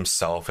just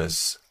himself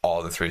is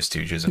all the Three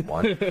Stooges in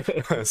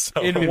one.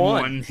 So, in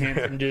one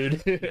handsome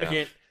dude.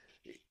 And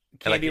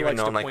like even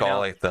knowing like all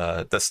like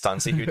the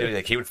stunts that he would do,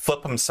 like he would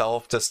flip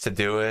himself just to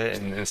do it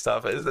and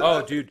stuff.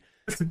 Dude.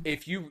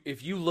 If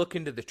you look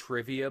into the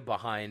trivia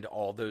behind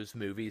all those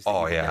movies,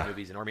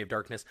 movies and Army of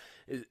Darkness,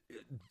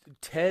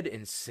 Ted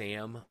and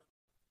Sam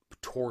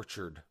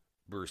tortured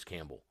Bruce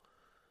Campbell.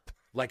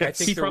 Like, I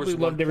think he there probably was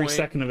one loved every point,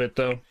 second of it,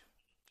 though.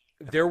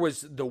 there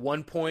was the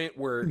one point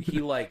where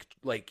he like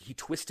he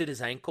twisted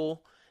his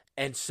ankle,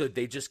 and so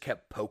they just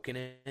kept poking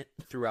it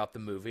throughout the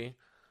movie,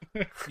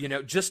 you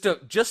know, just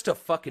to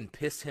fucking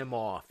piss him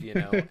off, you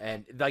know,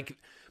 and like,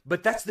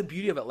 but that's the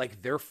beauty of it,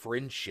 like their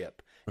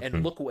friendship,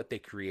 and look what they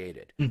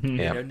created. You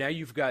know, now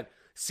you've got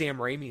Sam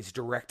Raimi's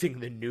directing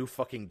the new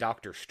fucking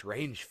Doctor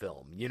Strange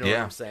film. You know what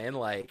I'm saying?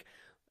 Like,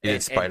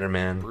 it's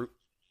Spider-Man.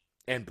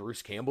 And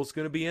Bruce Campbell's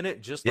going to be in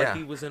it, just like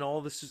he was in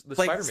all the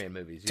Spider-Man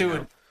movies. You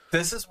know?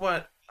 This is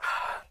what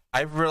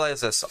I've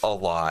realized this a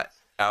lot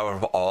out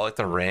of all like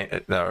the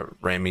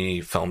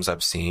Raimi films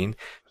I've seen.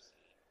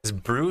 Is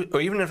Bruce, or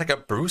even if like a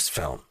Bruce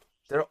film,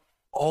 they're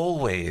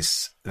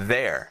always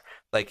there.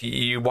 Like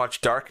you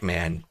watch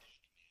Darkman,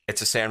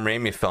 it's a Sam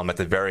Raimi film. At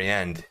the very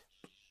end,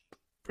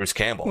 Bruce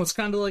Campbell. Well, it's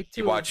kind of like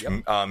you watch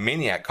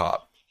Maniac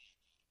Cop.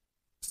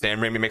 Sam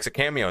Raimi makes a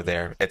cameo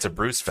there. It's a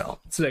Bruce film.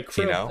 It's the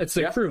crew. You know? It's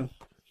the crew.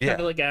 Yeah,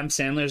 kind of like Adam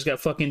Sandler's got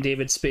fucking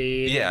David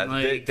Spade. Yeah, and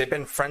like... they've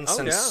been friends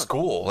since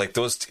school. Like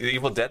those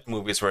Evil Dead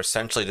movies were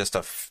essentially just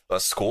a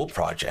school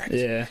project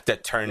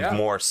that turned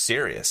more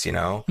serious, you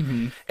know?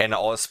 And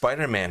all the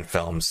Spider-Man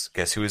films,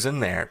 guess who's in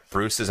there?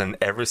 Bruce is in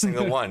every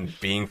single one,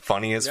 being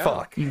funny as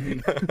fuck.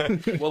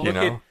 Well,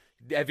 look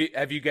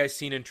have you guys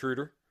seen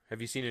Intruder? Have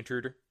you seen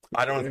Intruder?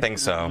 I don't think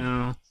so.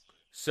 No.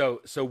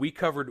 So we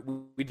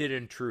did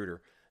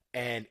Intruder,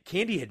 and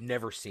Candy had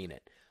never seen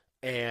it.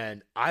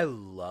 And I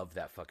love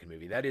that fucking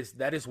movie. That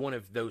is one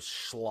of those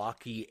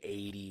schlocky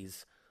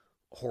 80s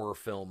horror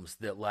films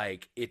that,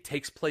 like, it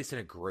takes place in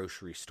a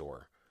grocery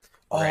store.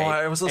 Right? Oh,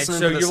 I was listening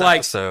to this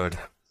episode.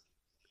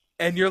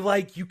 And you're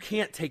like, you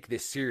can't take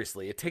this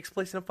seriously. It takes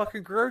place in a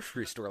fucking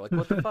grocery store. Like,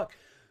 what the fuck?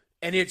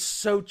 And it's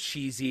so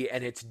cheesy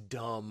and it's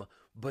dumb,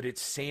 but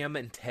it's Sam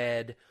and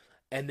Ted.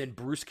 And then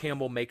Bruce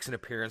Campbell makes an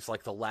appearance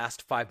like the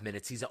last 5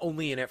 minutes. He's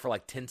only in it for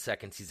like 10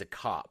 seconds. He's a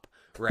cop,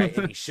 right?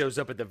 And he shows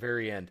up at the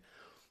very end.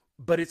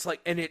 But it's like,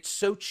 and it's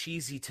so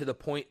cheesy to the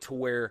point to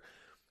where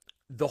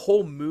the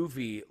whole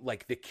movie,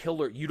 like the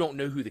killer, you don't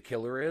know who the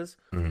killer is.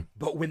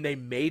 But when they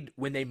made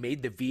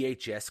the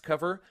VHS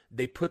cover,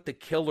 they put the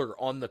killer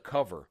on the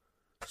cover,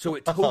 so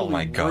it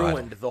totally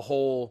ruined the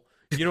whole.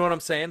 You know what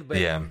I'm saying? But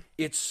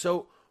it's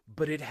so.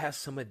 But it has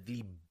some of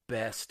the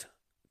best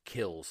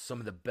kills, some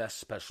of the best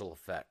special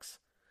effects.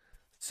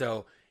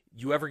 So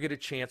you ever get a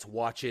chance,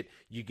 watch it.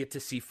 You get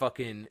to see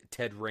fucking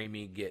Ted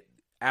Raimi get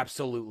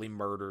absolutely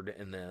murdered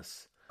in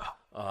this.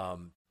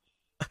 You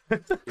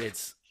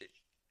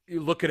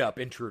look it up,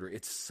 Intruder.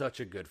 It's such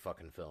a good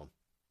fucking film.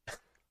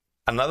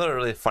 Another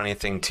really funny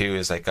thing too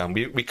is like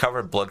we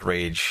covered Blood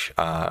Rage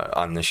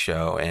on the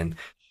show, and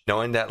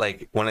knowing that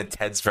like one of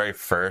Ted's very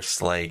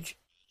first like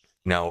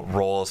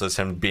roles is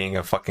him being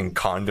a fucking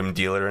condom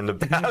dealer in the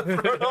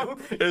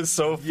bathroom is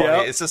so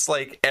funny. It's just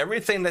like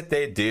everything that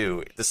they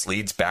do, this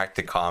leads back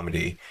to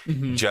comedy,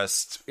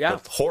 just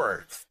with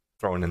horror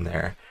thrown in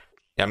there.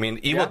 I mean,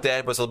 Evil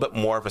Dead was a little bit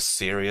more of a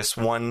serious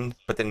one,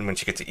 but then when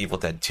you get to Evil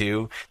Dead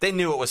 2, they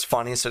knew it was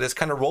funny, so they just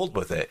kind of rolled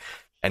with it.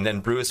 And then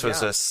Bruce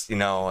was just,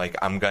 like,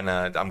 I'm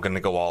gonna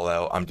go all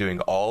out. I'm doing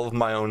all of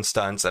my own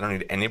stunts. I don't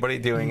need anybody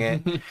doing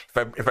it.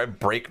 If I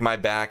break my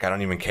back, I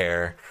don't even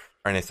care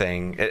or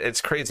anything. It's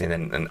crazy.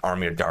 And then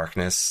Army of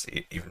Darkness,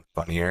 even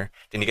funnier.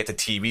 Then you get the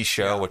TV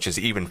show, which is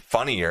even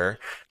funnier.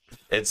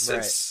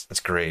 It's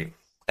great.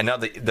 And now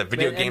the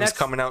video game's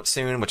coming out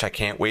soon, which I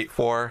can't wait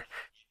for.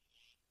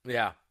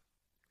 Yeah.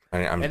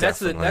 That's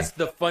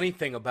the funny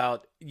thing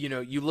about,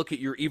 you look at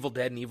your Evil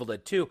Dead and Evil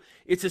Dead 2,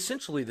 it's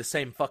essentially the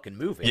same fucking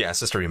movie. Yeah,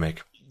 it's just a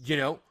remake.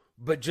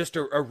 But just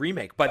a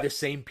remake by the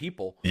same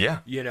people.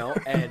 Yeah.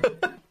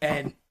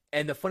 And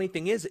the funny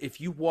thing is,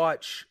 if you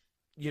watch,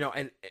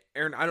 and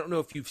Aaron, I don't know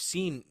if you've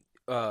seen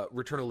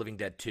Return of the Living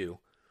Dead 2.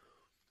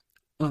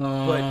 But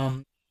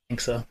I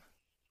think so.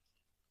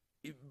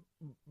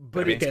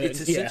 But it's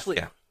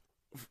essentially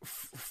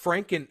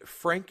Frank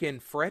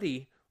and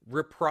Freddy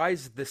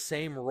reprise the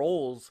same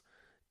roles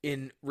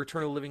in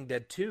Return of the Living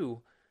Dead 2,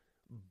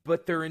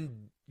 but they're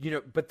in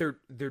they're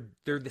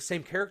the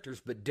same characters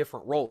but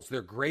different roles.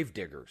 They're grave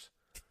diggers.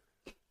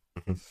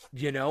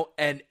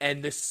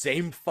 And the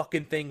same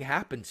fucking thing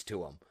happens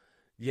to them.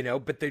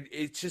 But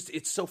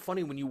it's so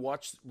funny when you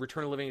watch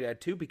Return of the Living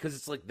Dead 2 because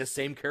it's like the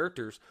same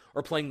characters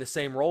are playing the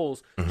same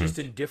roles just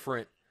in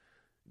different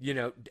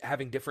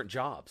having different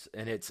jobs,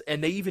 and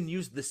they even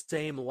use the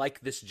same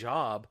like this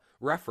job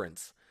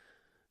reference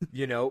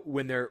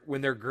when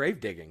they're grave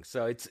digging.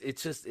 So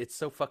it's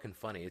so fucking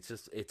funny.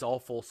 It's all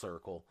full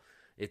circle.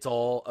 It's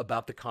all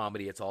about the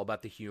comedy. It's all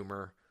about the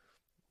humor.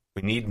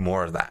 We need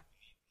more of that.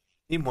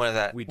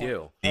 We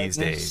do these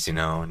days,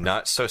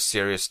 not so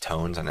serious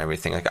tones and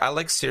everything. Like I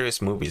like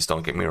serious movies,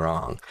 don't get me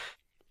wrong,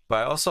 but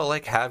I also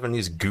like having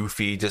these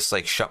goofy, just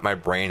like shut my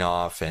brain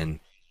off and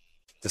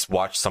just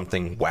watch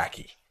something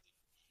wacky.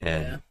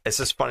 And it's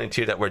just funny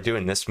too that we're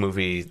doing this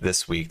movie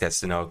this week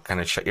that's kind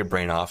of shut your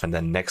brain off, and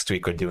then next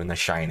week we're doing The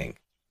Shining,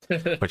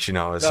 which is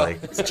like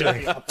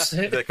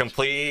the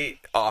complete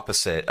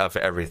opposite of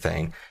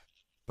everything.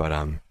 But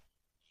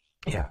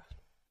if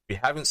you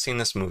haven't seen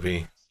this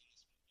movie,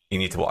 you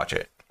need to watch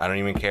it. I don't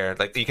even care.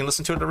 Like, you can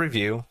listen to it, a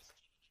review,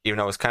 even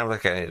though it was kind of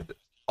like a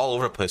all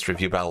over the place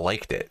review, but I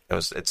liked it.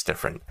 It's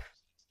different.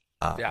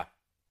 Yeah.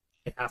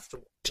 You have to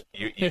watch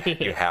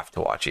You have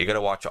to watch it. You got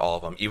to watch all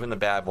of them, even the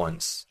bad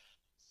ones.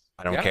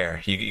 I don't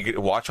care. You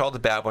watch all the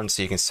bad ones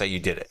so you can say you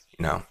did it.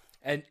 You know.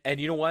 And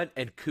you know what?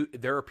 And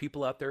there are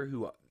people out there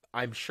who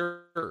I'm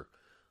sure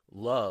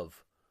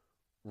love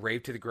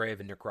Rave to the Grave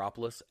and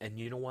Necropolis, and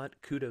you know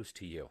what? Kudos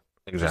to you.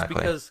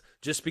 Exactly.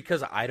 Just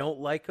because I don't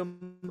like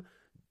them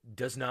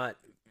does not.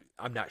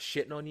 I'm not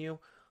shitting on you.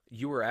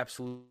 You are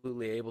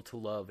absolutely able to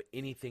love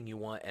anything you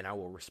want, and I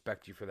will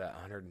respect you for that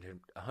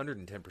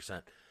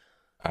 110%.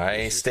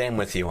 I stand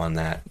with you on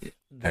that.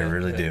 I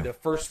really do.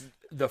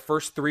 The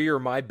first three are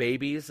my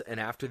babies, and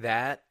after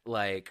that,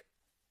 like,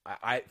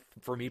 I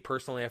for me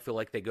personally, I feel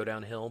like they go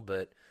downhill.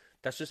 But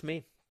that's just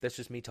me. That's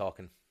just me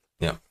talking.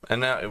 Yeah,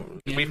 and now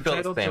we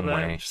feel the same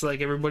way, just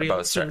like everybody about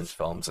else certain does.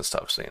 films and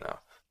stuff. So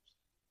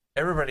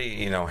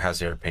everybody has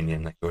their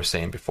opinion, like we were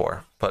saying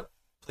before. But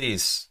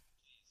please,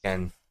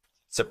 again,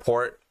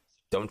 support.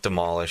 Don't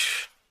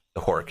demolish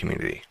the horror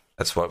community.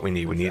 That's what we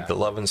need. We need the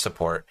love and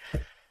support.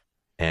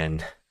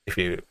 And if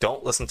you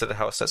don't listen to The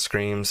House That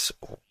Screams,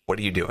 what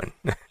are you doing?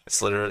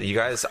 It's literally, you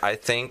guys, I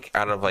think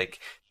out of like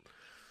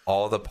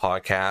all the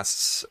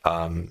podcasts,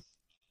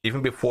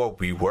 even before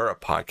we were a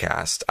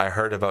podcast, I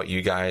heard about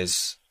you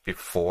guys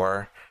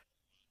before.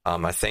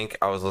 I think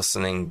I was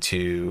listening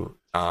to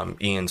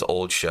Ian's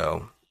old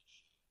show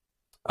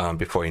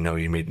before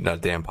you made a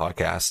damn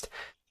podcast.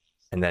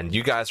 And then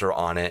you guys were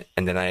on it.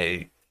 And then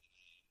I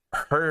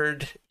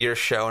heard your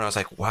show and I was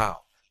like,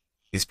 wow,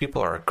 these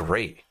people are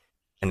great.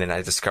 And then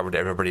I discovered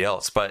everybody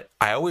else. But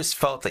I always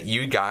felt that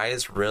you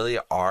guys really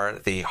are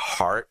the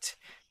heart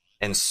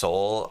and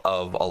soul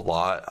of a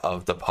lot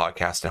of the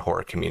podcast and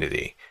horror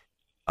community.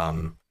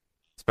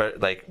 But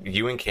like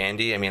you and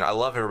Candy, I mean, I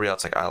love everybody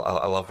else. Like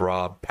I love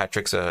Rob.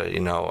 Patrick's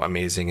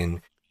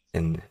amazing,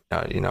 and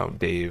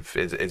Dave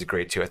is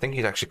great too. I think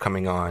he's actually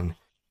coming on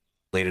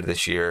later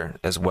this year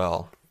as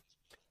well.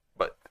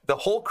 But the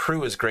whole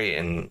crew is great,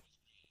 and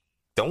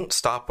don't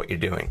stop what you're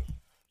doing.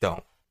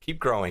 Don't. Keep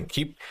growing.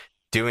 Keep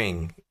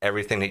doing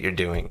everything that you're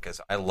doing,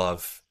 because I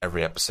love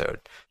every episode.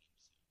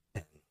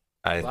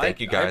 I thank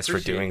you guys for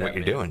doing what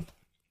you're doing.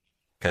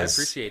 I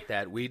appreciate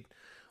that.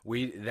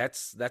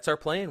 That's our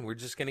plan. We're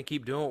just gonna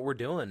keep doing what we're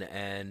doing,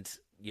 and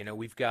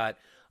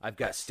I've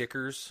got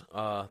stickers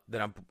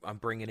that I'm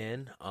bringing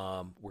in.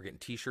 We're getting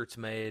T-shirts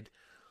made.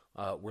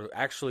 We're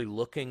actually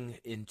looking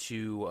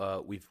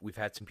into. We've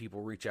had some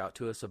people reach out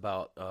to us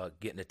about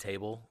getting a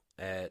table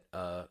at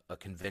a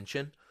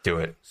convention. Do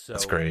it. So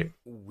that's great.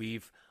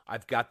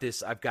 I've got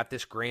this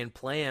grand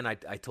plan. I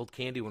told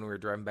Candy when we were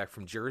driving back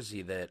from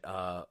Jersey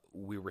that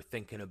we were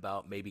thinking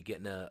about maybe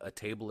getting a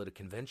table at a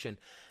convention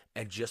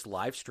and just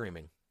live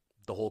streaming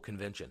the whole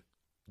convention,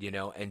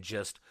 and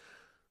just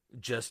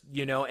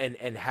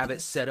and have it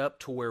set up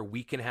to where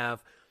we can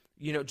have,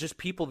 just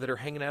people that are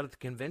hanging out at the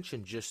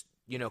convention, just,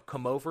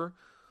 come over,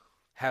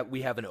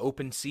 we have an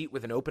open seat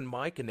with an open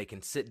mic, and they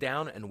can sit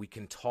down and we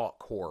can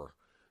talk horror,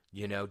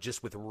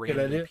 just with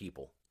random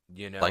people,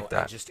 like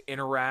that. And just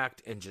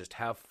interact and just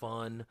have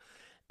fun.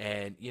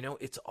 And,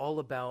 it's all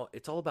about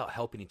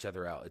helping each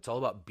other out. It's all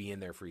about being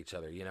there for each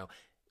other.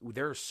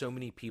 There are so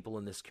many people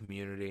in this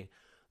community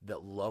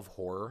that love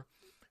horror,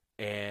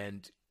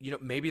 and,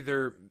 maybe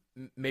they're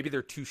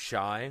too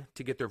shy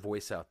to get their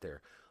voice out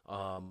there.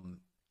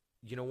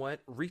 You know what?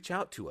 Reach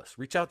out to us.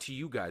 Reach out to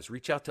you guys.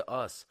 Reach out to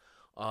us.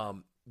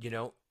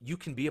 You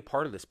can be a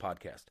part of this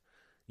podcast.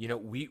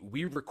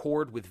 We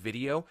record with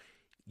video.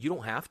 You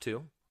don't have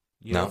to.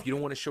 No. If you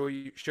don't want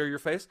to show your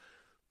face,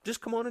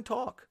 just come on and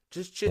talk.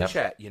 Just chit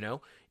chat.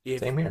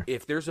 Same here.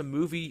 If there's a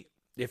movie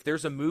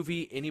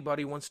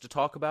anybody wants to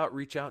talk about,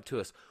 reach out to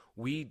us.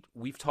 We've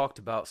talked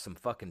about some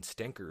fucking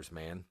stinkers,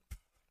 man.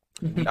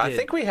 I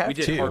think we have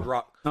too. Hard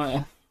Rock. Oh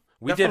yeah.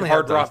 We Definitely did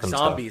Hard have Rock done some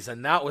Zombies,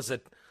 and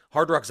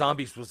Hard Rock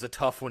Zombies was a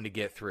tough one to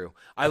get through.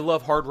 I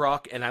love Hard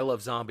Rock and I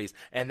love Zombies,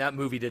 and that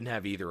movie didn't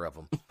have either of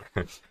them.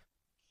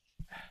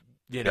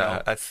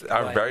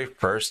 Our very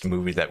first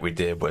movie that we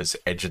did was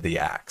Edge of the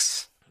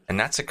Axe, and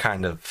that's a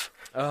kind of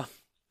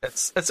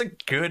it's a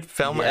good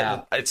film.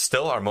 Yeah. It's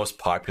still our most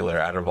popular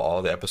out of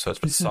all the episodes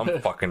for some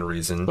fucking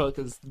reason.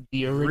 Because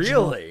the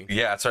original. Really?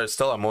 Yeah, it's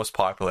still our most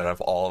popular out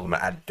of all of them.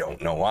 I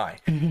don't know why.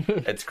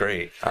 It's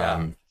great.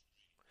 Yeah.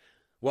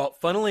 Well,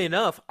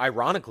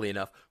 ironically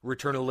enough,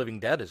 Return of the Living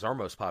Dead is our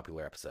most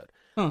popular episode.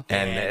 Huh.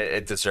 And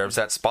it deserves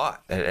that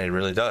spot. It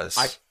really does.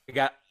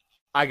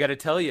 I got to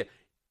tell you,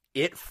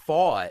 it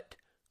fought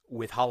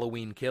with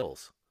Halloween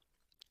Kills.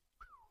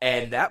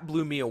 And that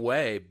blew me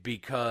away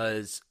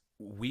because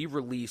we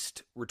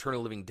released Return of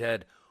the Living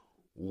Dead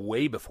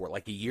way before,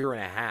 like a year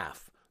and a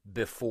half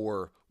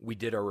before we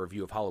did our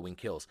review of Halloween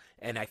Kills.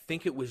 And I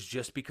think it was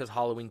just because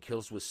Halloween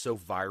Kills was so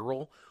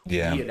viral.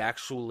 Yeah. We had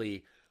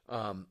actually,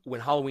 when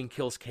Halloween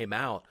Kills came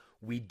out,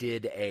 we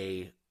did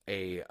a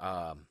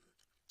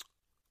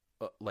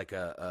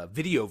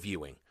video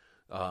viewing,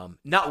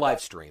 not live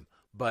stream,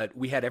 but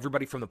we had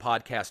everybody from the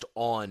podcast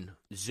on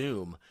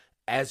Zoom,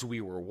 as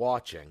we were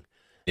watching.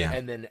 Yeah.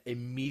 And then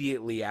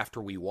immediately after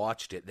we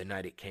watched it, the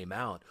night it came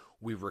out,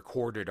 we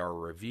recorded our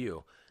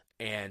review.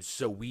 And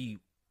so we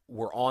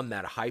were on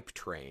that hype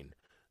train.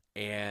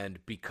 And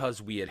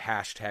because we had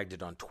hashtagged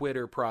it on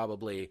Twitter,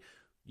 probably,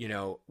 you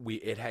know,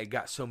 it had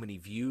got so many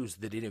views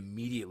that it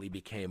immediately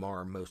became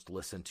our most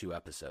listened to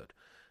episode.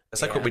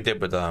 It's like what we did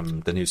with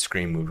the new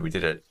Scream movie. We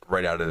did it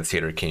right out of the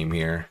theater, came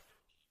here.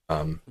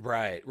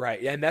 Right.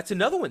 And that's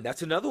another one.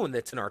 That's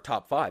in our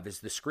top 5 is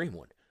the Scream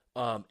one.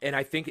 And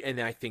I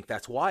think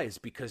that's why, is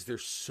because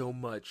there's so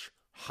much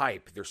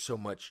hype. There's so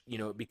much, you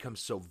know, it becomes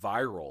so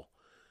viral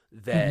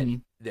that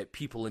that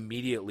people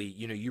immediately,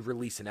 you know, you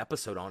release an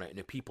episode on it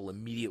and people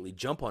immediately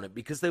jump on it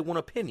because they want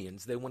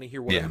opinions. They want to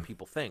hear what other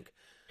people think.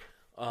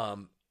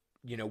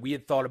 You know, we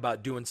had thought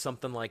about doing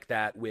something like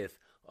that with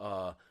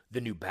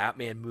the new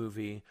Batman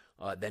movie,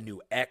 the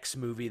new X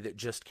movie that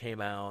just came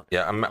out.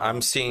 Yeah, I'm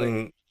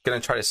gonna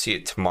try to see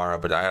it tomorrow,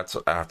 but I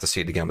have to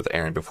see it again with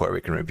Aaron before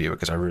we can review it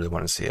because I really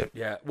want to see it.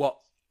 Yeah,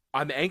 well,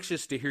 I'm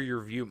anxious to hear your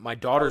review. My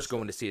daughter's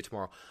going to see it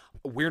tomorrow.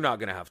 We're not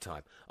going to have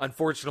time.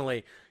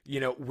 Unfortunately, you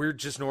know, we're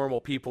just normal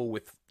people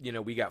with, you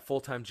know, we got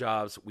full-time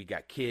jobs, we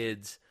got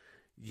kids,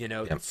 you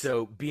know,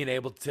 so being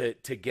able to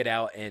get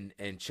out and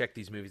check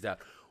these movies out.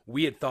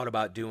 We had thought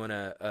about doing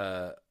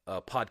a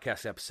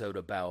podcast episode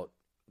about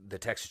the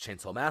Texas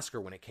Chainsaw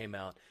Massacre when it came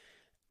out.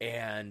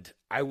 And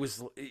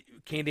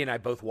Candy and I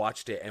both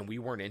watched it and we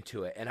weren't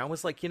into it. And I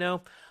was like, you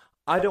know,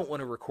 I don't want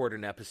to record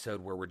an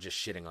episode where we're just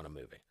shitting on a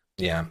movie.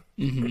 Yeah.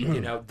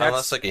 You know,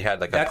 unless like you had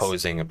like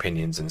opposing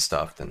opinions and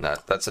stuff, then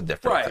that's a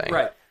different thing.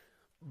 Right.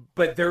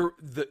 But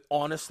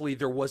honestly,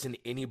 there wasn't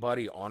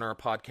anybody on our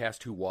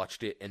podcast who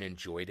watched it and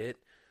enjoyed it.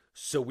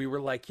 So we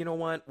were like, you know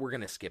what? We're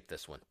going to skip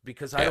this one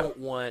because I don't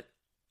want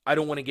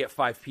to get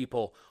 5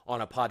 people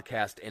on a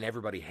podcast and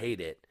everybody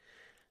hate it.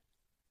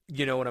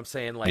 You know what I'm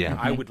saying? Like,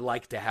 I would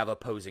like to have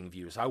opposing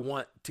views. I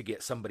want to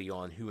get somebody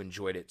on who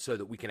enjoyed it so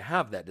that we can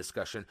have that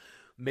discussion.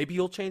 Maybe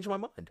you'll change my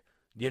mind.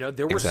 You know,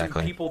 there were some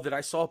people that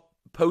I saw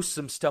post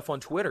some stuff on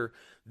Twitter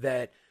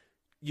that,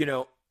 you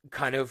know,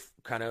 kind of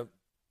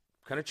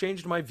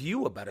changed my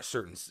view about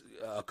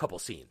a couple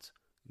scenes,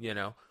 you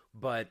know,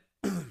 but,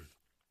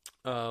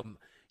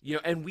 you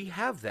know, and we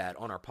have that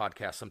on our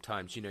podcast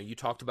sometimes. You know, you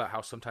talked about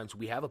how sometimes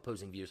we have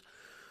opposing views.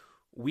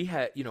 We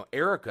had, you know,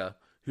 Erica,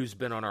 who's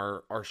been on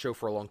our show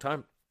for a long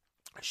time,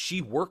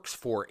 she works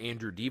for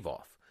Andrew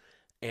Devoff.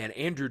 And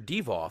Andrew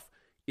Devoff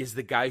is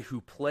the guy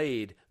who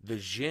played the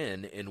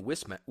Jinn in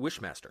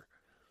Wishmaster.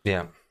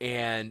 Yeah.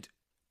 And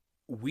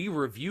we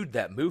reviewed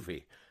that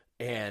movie,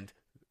 and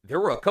there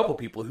were a couple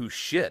people who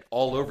shit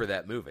all over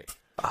that movie.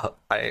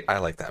 I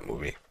like that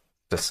movie.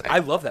 Just saying. I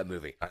love that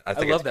movie. I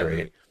think love it's that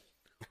great.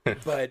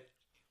 movie.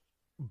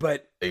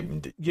 But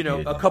you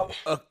know,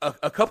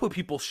 a couple of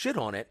people shit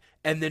on it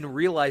and then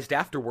realized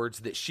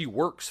afterwards that she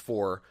works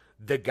for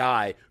the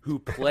guy who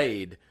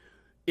played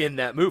in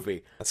that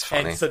movie. That's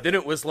funny. And so then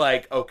it was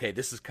like, okay,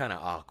 this is kind of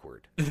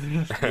awkward,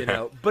 you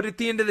know. But at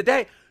the end of the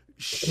day,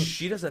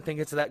 she doesn't think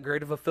it's that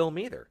great of a film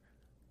either,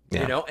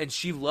 you know. And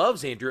she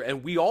loves Andrew,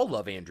 and we all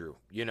love Andrew.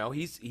 You know,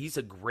 he's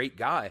a great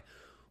guy,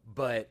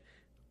 but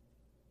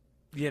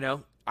you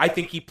know, I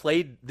think he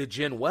played the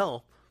Jinn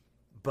well.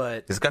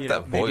 But he's got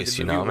that voice,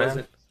 you know,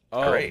 man.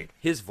 Great.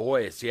 His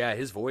voice,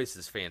 his voice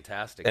is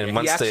fantastic. And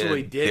once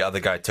the other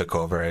guy took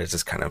over, it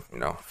just kind of, you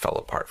know, fell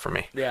apart for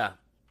me. Yeah.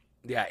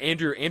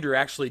 Andrew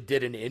actually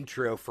did an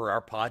intro for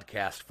our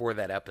podcast for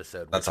that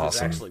episode. That's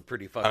awesome. Was actually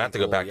pretty fucking. I have to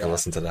go back and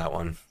listen to that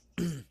one.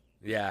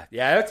 Yeah,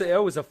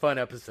 it was a fun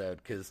episode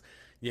because,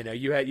 you know,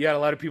 you had a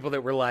lot of people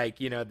that were like,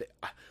 you know,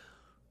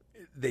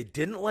 they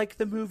didn't like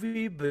the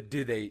movie, but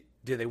do they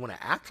want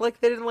to act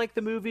like they didn't like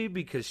the movie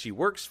because she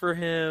works for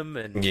him?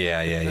 And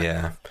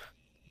yeah.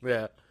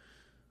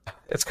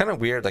 It's kind of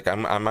weird. Like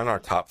I'm on our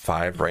top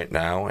 5 right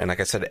now, and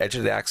like I said, Edge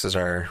of the Axe is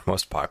our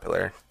most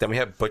popular. Then we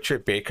have Butcher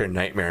Baker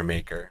Nightmare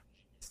Maker,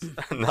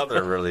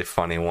 another really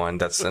funny one.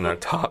 That's in our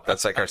top.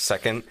 That's like our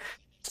second.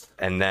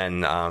 And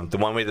then the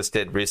one we just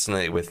did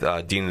recently with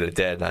Dean of the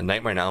Dead,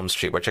 Nightmare on Elm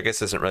Street, which I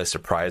guess isn't really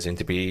surprising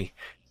to be,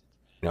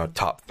 you know,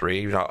 top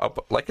 3. You know,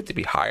 I'd like it to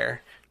be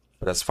higher.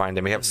 But that's fine.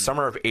 Then we have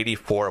Summer of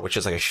 '84, which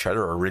is like a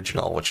Shudder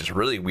original, which is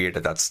really weird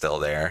that that's still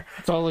there.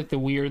 It's all like the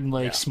weird,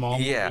 like small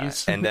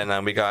movies. And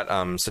then we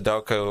got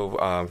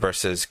Sadako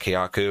versus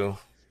Kyaku,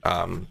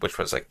 which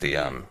was like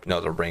the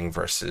the Ring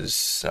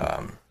versus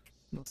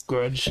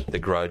Grudge. The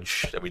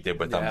Grudge that we did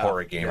with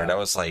Horror Gamer. That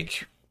was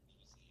like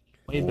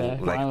way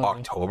back, like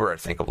October, I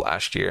think, of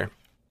last year.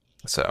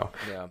 So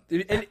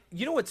and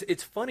you know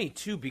it's funny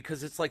too,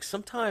 because it's like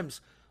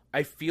sometimes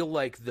I feel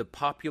like the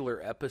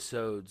popular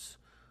episodes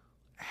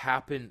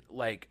happen,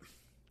 like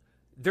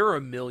there are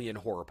a million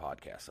horror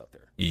podcasts out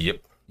there.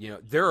 Yep. You know,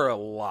 there are a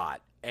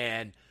lot,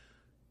 and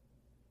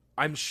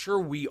I'm sure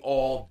we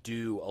all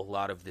do a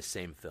lot of the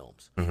same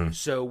films. Mm-hmm.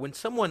 So when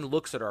someone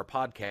looks at our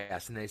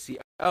podcast and they see,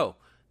 oh,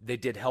 they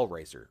did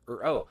Hellraiser,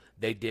 or oh,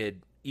 they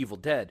did Evil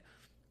Dead,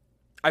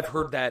 I've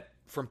heard that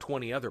from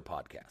 20 other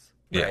podcasts.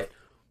 Right? Yeah.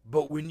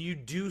 But when you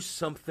do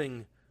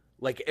something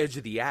like Edge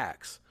of the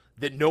Axe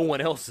that no one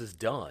else has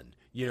done,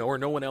 or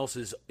no one else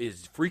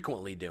is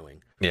frequently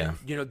doing. Yeah.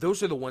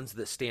 Those are the ones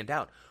that stand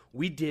out.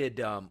 We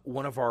did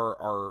one of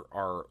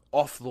our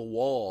off the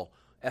wall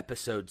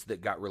episodes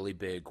that got really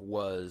big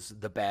was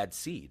The Bad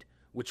Seed,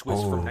 which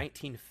was from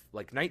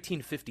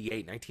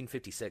 1958,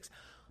 1956.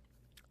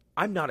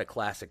 I'm not a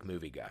classic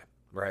movie guy,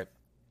 right?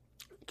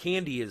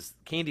 Candy's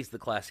the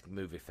classic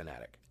movie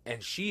fanatic,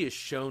 and she has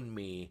shown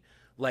me,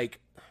 like,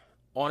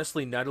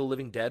 honestly, Night of the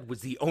Living Dead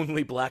was the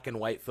only black and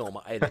white film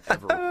I had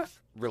ever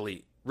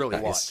really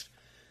watched.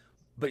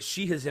 But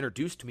she has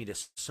introduced me to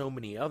so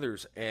many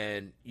others,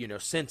 and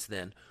since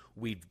then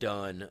we've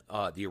done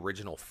the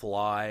original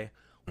Fly.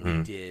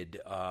 We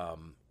did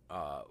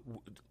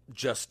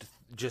just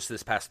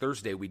this past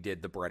Thursday we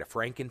did The Bride of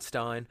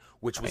Frankenstein,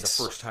 which was a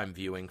first time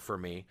viewing for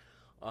me.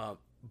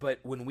 But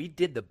when we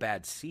did The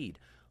Bad Seed,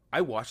 I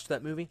watched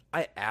that movie.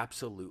 I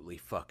absolutely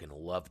fucking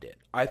loved it.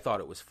 I thought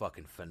it was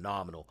fucking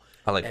phenomenal.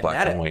 I like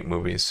black and white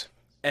movies.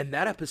 And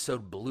that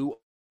episode blew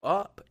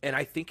up. And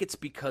I think it's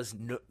because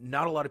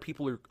not a lot of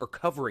people are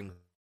covering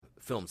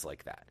films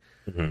like that.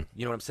 You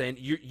know what I'm saying?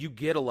 You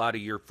get a lot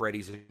of your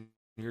Freddys and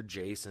your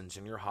Jasons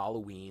and your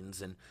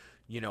Halloweens and,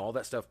 all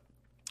that stuff.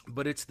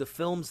 But it's the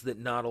films that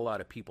not a lot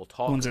of people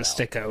talk about. Ones that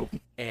stick out.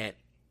 And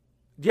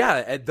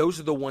yeah, those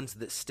are the ones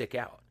that stick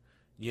out.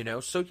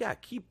 So yeah,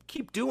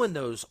 keep doing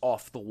those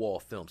off the wall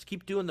films.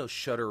 Keep doing those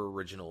Shudder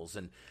originals,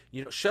 and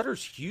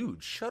Shudder's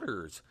huge.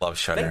 Shudder's love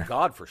Shudder. Thank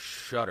God for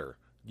Shudder.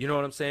 You know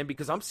what I'm saying?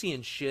 Because I'm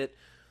seeing shit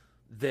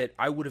that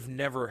I would have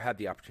never had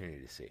the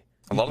opportunity to see.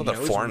 A lot of the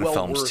foreign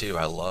films too,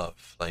 I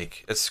love.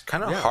 Like, it's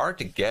kind of hard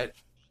to get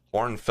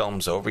foreign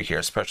films over here,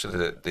 especially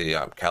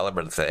the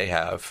caliber that they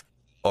have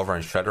over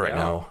in Shudder right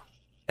now.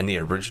 And the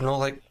original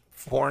like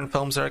foreign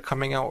films that are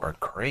coming out are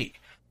great.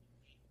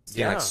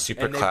 Like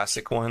super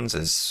classic ones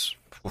is.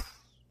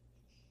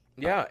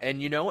 Yeah,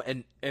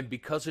 and and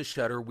because of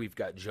Shudder, we've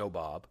got Joe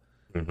Bob,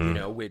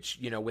 which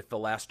with the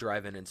Last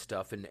Drive-In and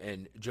stuff,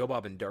 and Joe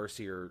Bob and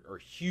Darcy are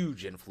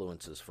huge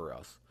influences for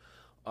us.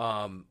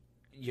 And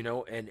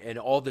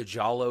all the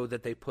Giallo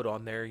that they put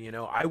on there,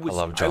 I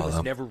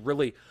was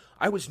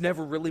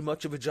never really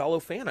much of a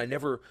Giallo fan. I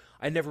never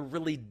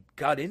really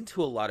got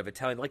into a lot of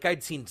Italian. Like,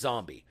 I'd seen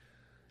Zombie,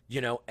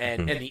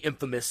 and the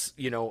infamous,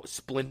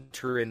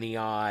 splinter in the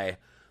eye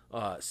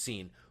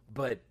scene,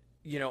 but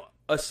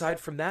aside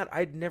from that,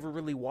 I'd never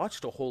really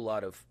watched a whole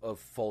lot of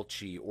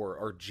Fulci or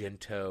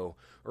Argento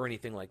or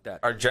anything like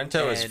that.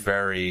 Argento is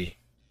very,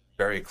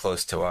 very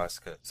close to us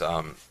because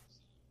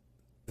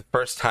the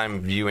first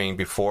time viewing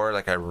before,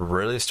 like, I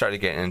really started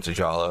getting into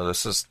Giallo.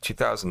 This is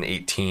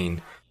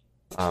 2018.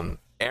 Aaron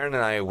and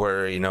I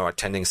were,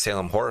 attending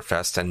Salem Horror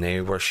Fest, and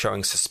they were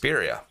showing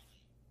Suspiria,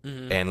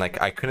 and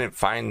like I couldn't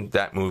find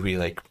that movie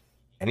like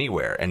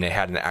anywhere, and they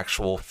had an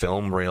actual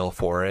film reel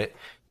for it.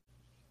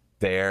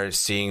 There,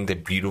 seeing the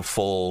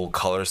beautiful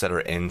colors that are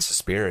in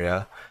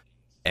Suspiria,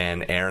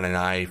 and Aaron and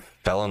I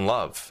fell in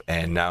love.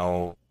 And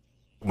now,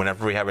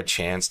 whenever we have a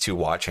chance to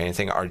watch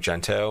anything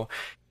Argento,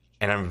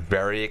 and I'm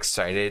very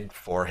excited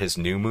for his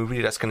new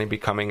movie that's going to be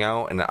coming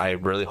out, and I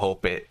really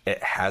hope it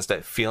has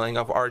that feeling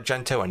of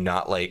Argento and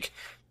not like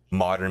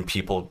modern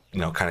people,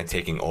 kind of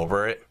taking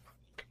over it.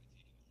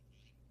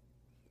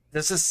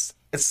 It's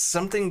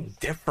something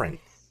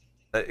different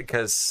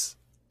because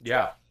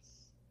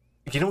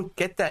you don't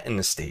get that in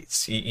the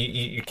States.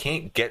 You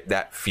can't get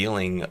that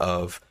feeling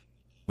of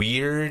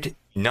weird,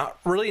 not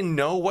really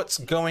know what's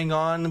going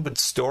on with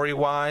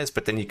story-wise,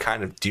 but then you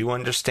kind of do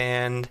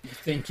understand. You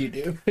think you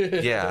do.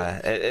 Yeah,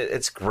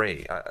 it's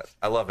great.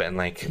 I love it. And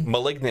like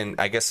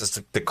Malignant, I guess,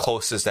 is the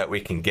closest that we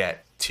can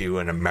get to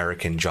an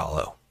American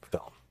Giallo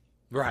film.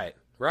 Right.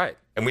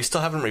 And we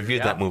still haven't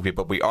reviewed that movie,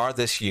 but we are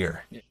this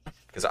year.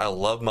 Because I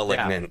love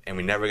Malignant, and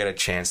we never get a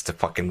chance to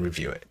fucking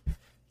review it.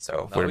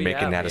 So we're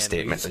making that a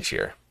statement this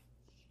year.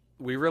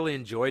 We really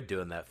enjoyed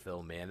doing that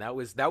film, man. That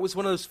was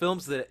one of those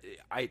films that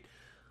I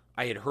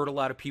had heard a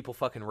lot of people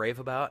fucking rave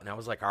about, and I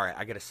was like, all right,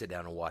 I got to sit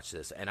down and watch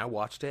this. And I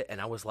watched it, and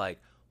I was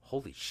like,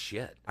 holy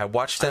shit. I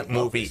watched that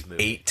movie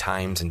 8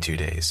 times in 2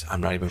 days.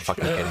 I'm not even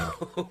fucking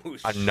kidding.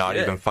 I'm not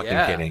even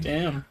fucking kidding.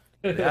 Damn.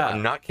 Yeah.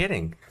 I'm not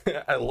kidding.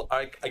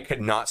 I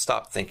could not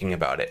stop thinking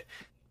about it.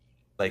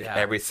 Like,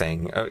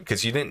 everything.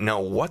 Because you didn't know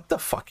what the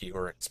fuck you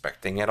were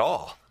expecting at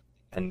all.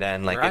 And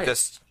then, like, it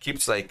just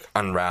keeps, like,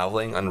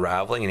 unraveling, and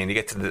then you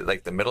get to,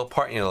 the middle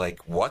part, and you're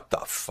like, what the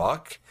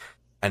fuck?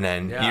 And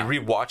then you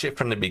rewatch it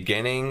from the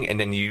beginning, and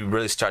then you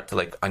really start to,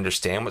 like,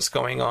 understand what's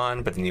going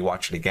on, but then you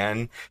watch it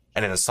again,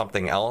 and then it's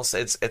something else.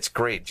 It's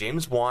great.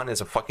 James Wan is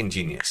a fucking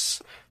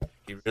genius.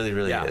 He really,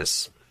 really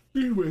is.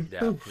 Yeah, he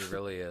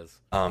really is.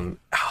 Oh,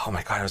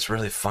 my God, it was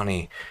really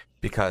funny,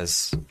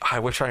 because I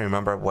wish I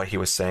remember what he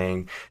was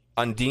saying.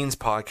 On Dean's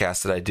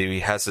podcast that I do, he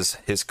has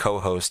his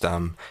co-host,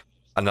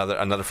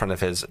 another friend of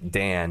his,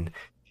 Dan,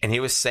 and he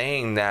was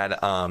saying that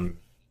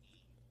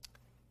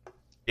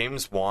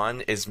James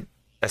Wan is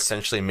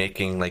essentially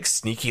making like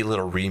sneaky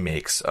little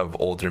remakes of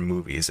older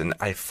movies, and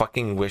I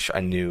fucking wish I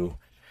knew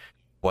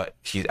what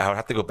I would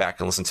have to go back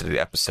and listen to the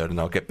episode, and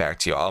I'll get back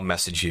to you. I'll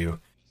message you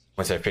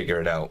once I figure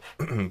it out.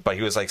 But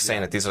he was like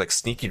saying that these are like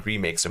sneaky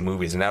remakes of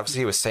movies, and obviously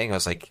he was saying, I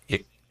was like, you're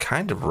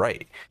kind of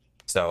right.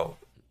 So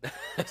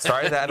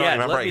sorry that I don't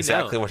remember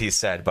exactly what he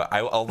said, but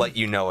I'll let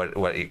you know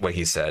what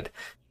he said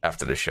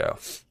after the show.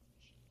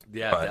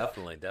 Yeah,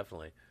 but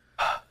definitely.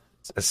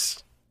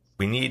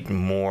 We need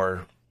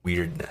more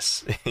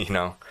weirdness, you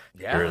know?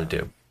 Yeah. We really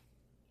do.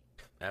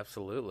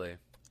 Absolutely.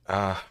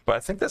 But I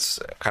think that's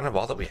kind of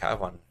all that we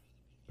have on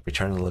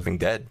Return of the Living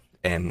Dead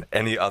and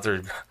any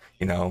other,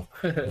 you know,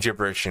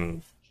 gibberish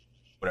and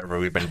whatever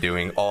we've been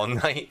doing all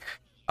night.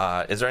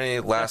 Is there any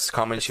last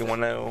comments you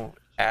want to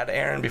add,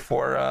 Aaron,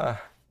 before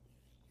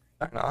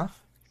starting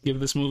off? Give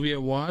this movie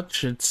a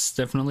watch. It's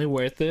definitely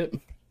worth it.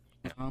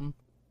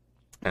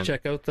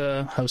 Check out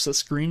the House of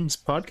Screams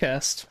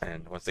podcast.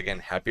 And once again,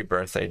 happy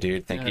birthday,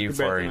 dude. Thank you happy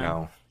for, birthday, you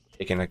know,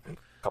 taking a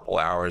couple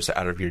hours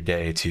out of your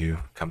day to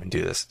come and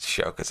do this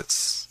show, because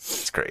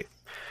it's great.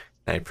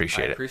 I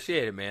appreciate it. I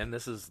appreciate it, man.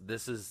 This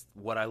is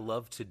what I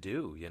love to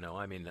do, you know.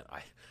 I mean,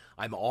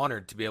 I'm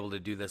honored to be able to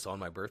do this on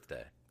my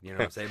birthday. You know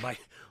what I'm saying?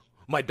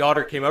 My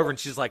daughter came over and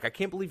she's like, I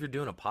can't believe you're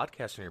doing a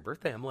podcast on your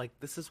birthday. I'm like,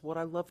 this is what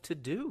I love to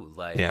do.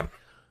 Like, yeah.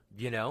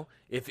 You know,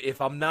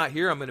 if I'm not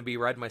here, I'm going to be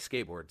riding my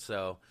skateboard.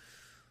 So,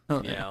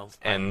 you know.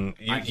 And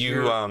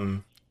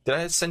you did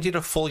I send you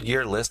the full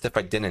year list? If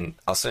I didn't,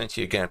 I'll send it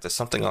to you again. If there's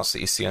something else that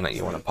you see on that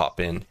you want to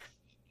pop in,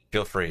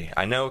 feel free.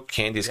 I know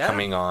Candy's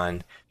coming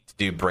on to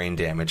do Brain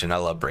Damage, and I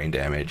love Brain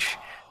Damage.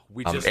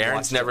 We just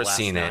Aaron's never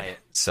seen night. it,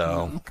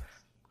 so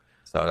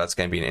that's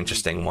going to be an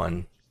interesting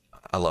one.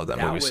 I love that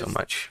movie so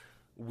much.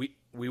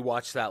 We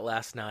watched that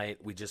last night.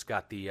 We just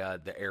got the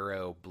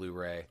Arrow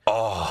Blu-ray.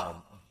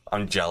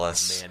 I'm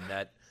jealous.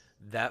 Man,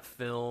 that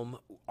film,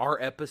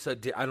 our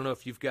episode. I don't know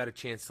if you've got a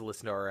chance to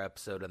listen to our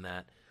episode on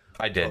that.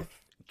 I did.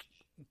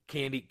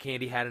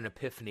 Candy had an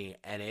epiphany,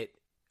 and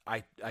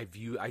I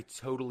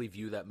totally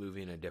view that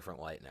movie in a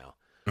different light now.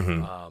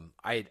 Mm-hmm.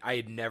 I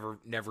had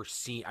never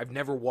seen. I've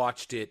never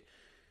watched it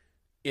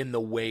in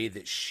the way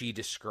that she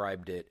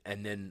described it,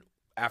 and then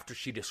after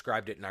she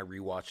described it and I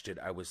rewatched it,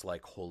 I was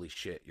like, "Holy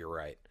shit, you're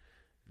right."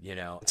 You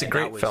know, it's a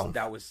great film.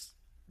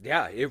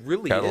 Yeah, it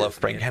really Gotta is. love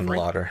Frank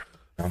Henenlotter.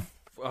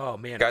 Oh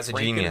man, guy's a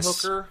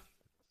genius. That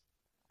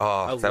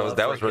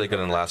was really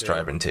good in Last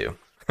Drive-In too.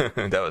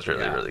 That was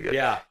really good.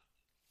 Yeah,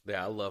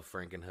 I love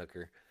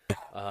Frankenhooker.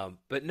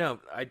 But no,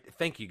 I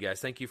thank you guys.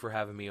 Thank you for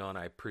having me on.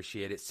 I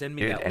appreciate it. Send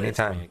me that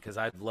anytime, list, because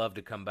I'd love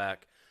to come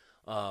back.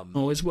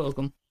 Always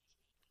welcome.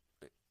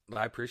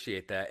 I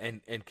appreciate that,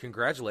 and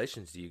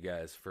congratulations to you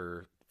guys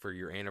for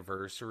your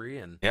anniversary.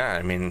 And yeah,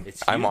 I mean,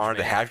 it's I'm huge, honored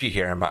to have you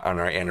here on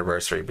our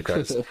anniversary,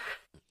 because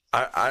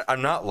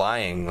I'm not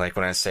lying. Like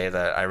when I say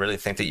that, I really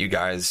think that you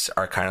guys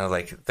are kind of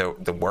like the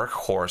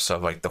workhorse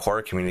of like the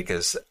horror community,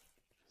 because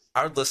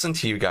I would listen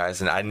to you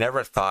guys and I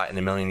never thought in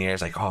a million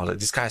years, like, oh,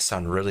 these guys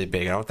sound really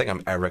big. I don't think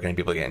I'm ever going to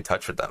be able to get in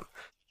touch with them.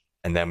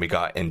 And then we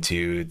got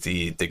into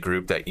the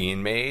group that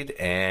Ian made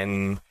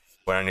and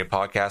went on your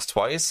podcast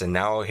twice, and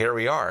now here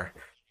we are.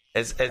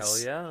 It's hell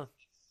yeah,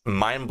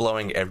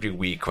 mind-blowing every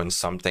week when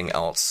something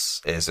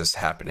else is just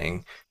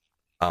happening.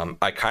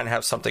 I kind of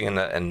have something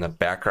in the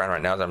background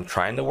right now that I'm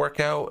trying to work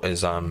out.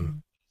 Is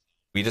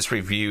we just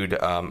reviewed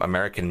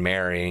American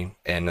Mary,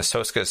 and the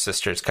Soska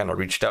sisters kind of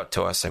reached out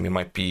to us, and we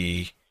might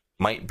be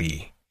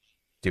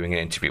doing an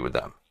interview with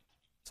them.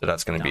 So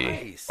that's going to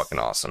be fucking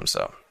awesome.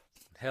 So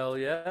hell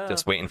yeah,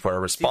 just waiting for a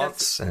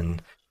response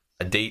and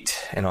a date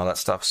and all that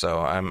stuff. So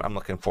I'm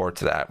looking forward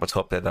to that. Let's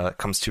hope that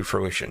comes to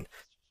fruition.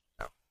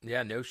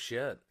 Yeah, no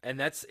shit. And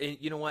that's,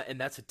 you know what? And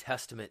that's a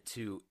testament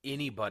to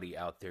anybody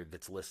out there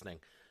that's listening,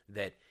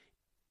 that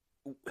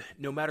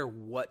no matter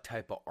what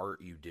type of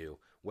art you do,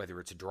 whether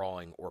it's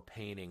drawing or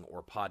painting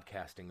or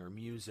podcasting or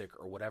music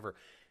or whatever,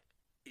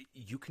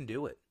 you can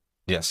do it.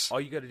 Yes. All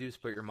you got to do is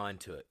put your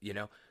mind to it. You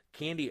know,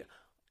 Candy,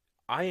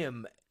 I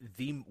am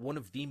one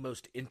of the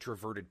most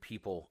introverted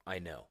people I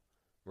know,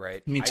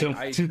 right? Me too.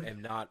 I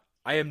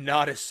am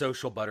not a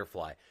social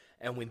butterfly.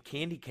 And when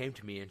Candy came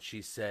to me and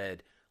she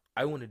said,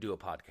 I want to do a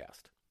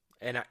podcast,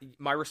 and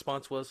my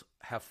response was,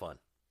 have fun.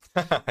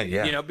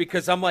 Yeah. You know,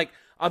 because I'm like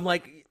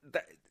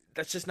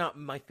that's just not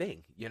my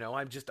thing. You know,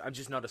 I'm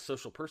just not a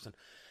social person.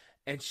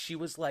 And she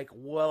was like,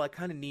 well, I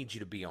kind of need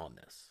you to be on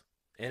this.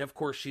 And of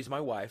course she's my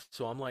wife.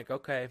 So I'm like,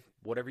 okay,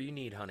 whatever you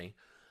need, honey.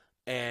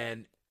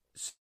 And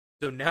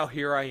so now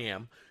here I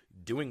am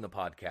doing the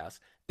podcast.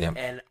 Yeah.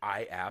 And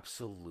I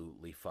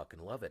absolutely fucking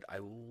love it. I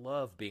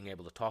love being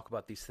able to talk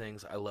about these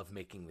things. I love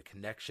making the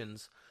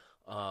connections.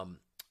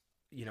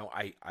 You know,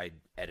 I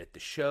edit the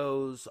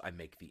shows, I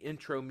make the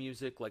intro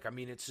music. Like, I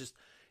mean,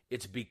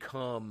 it's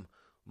become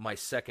my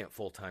second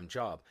full-time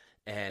job,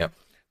 and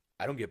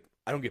I don't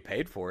get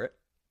paid for it.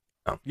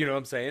 No. You know what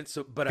I'm saying?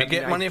 So, but if you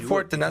get money for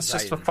it, then that's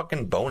just a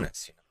fucking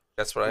bonus. You know?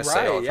 That's what I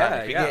say all the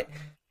time. If you get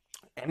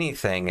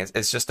anything,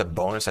 it's just a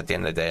bonus at the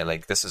end of the day.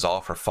 Like, this is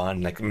all for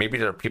fun. Like, maybe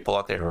there are people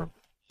out there who are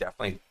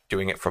definitely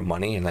doing it for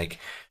money, and like,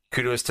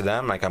 kudos to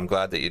them. Like, I'm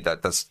glad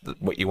that that's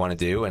what you want to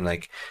do, and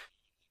like,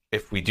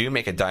 if we do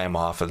make a dime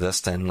off of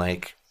this, then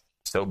like,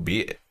 so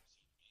be it.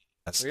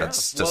 That's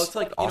just well, it's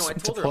like, awesome.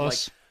 You know, I told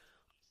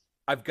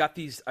her, I've got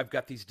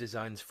these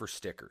designs for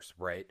stickers,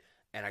 right?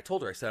 And I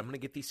told her, I said, I'm going to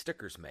get these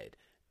stickers made.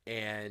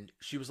 And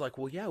she was like,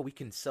 well, yeah, we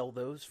can sell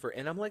those for,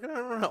 and I'm like,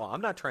 no, I'm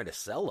not trying to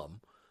sell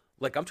them.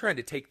 Like, I'm trying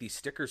to take these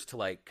stickers to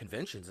like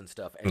conventions and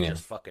stuff and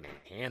just fucking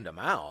hand them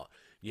out,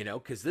 you know,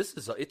 because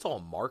it's all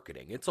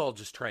marketing. It's all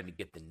just trying to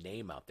get the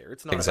name out there.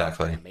 It's not about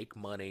trying to make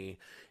money.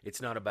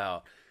 It's not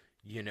about,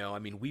 you know, I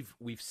mean,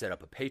 we've set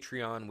up a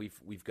Patreon.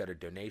 We've got a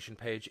donation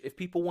page. If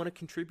people want to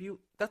contribute,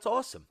 that's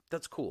awesome.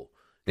 That's cool.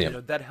 You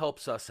know, that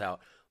helps us out.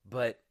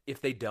 But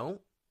if they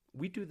don't,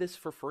 we do this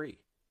for free,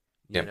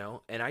 you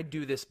know, and I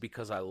do this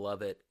because I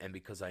love it and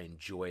because I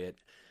enjoy it,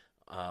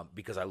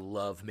 because I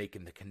love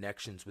making the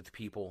connections with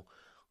people.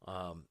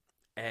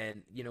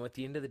 And, you know, at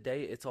the end of the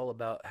day, it's all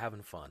about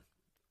having fun.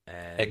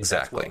 And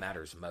that's what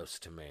matters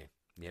most to me.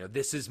 You know,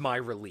 this is my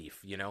relief.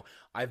 You know,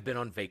 I've been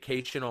on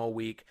vacation all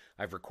week.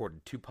 I've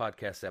recorded 2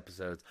 podcast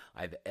episodes.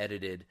 I've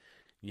edited.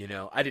 You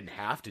know, I didn't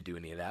have to do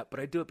any of that, but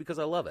I do it because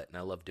I love it, and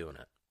I love doing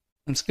it.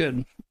 That's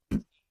good.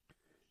 You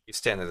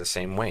stand in the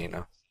same way, you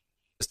know,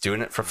 just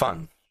doing it for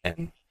fun.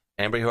 And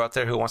anybody who out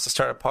there who wants to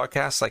start a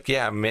podcast, like,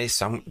 yeah, it may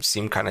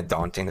seem kind of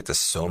daunting that there's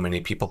so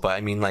many people, but I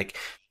mean, like,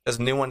 there's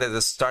a new one that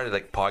just started,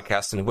 like,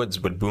 Podcast in the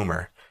Woods with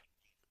Boomer.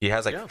 He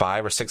has like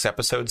 5 or 6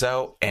 episodes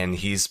out, and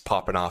he's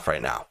popping off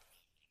right now.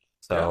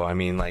 So I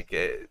mean, like,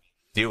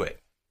 do it.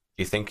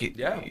 You think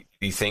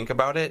you think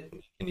about it,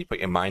 and you put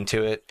your mind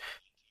to it.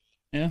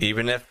 Yeah.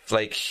 Even if,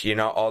 like, you're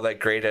not all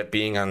that great at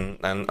being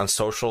on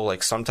social,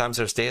 like, sometimes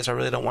there's days I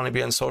really don't want to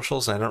be on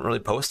socials and I don't really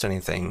post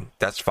anything.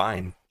 That's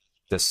fine.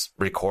 Just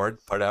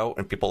record, put out,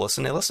 and people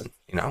listen, they listen,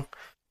 you know?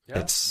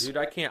 Yeah. Dude,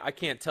 I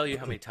can't tell you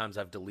how many times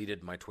I've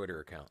deleted my Twitter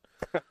account.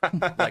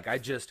 Like,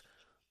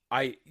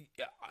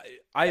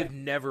 I've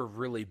never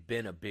really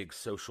been a big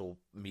social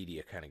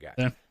media kind of guy.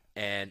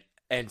 Yeah.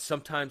 And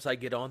sometimes I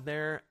get on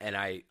there and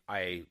I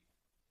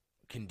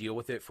can deal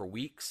with it for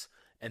weeks,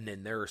 and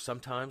then there are some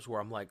times where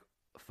I'm like,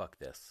 fuck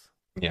this.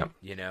 Yeah.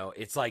 You know,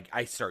 it's like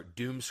I start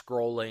doom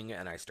scrolling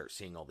and I start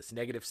seeing all this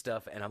negative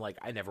stuff, and I'm like,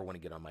 I never want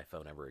to get on my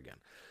phone ever again.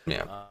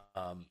 Yeah.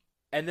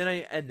 And then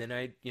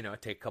I you know, I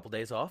take a couple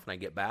days off and I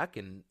get back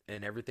and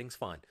everything's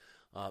fine.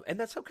 And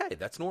that's okay.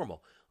 That's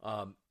normal.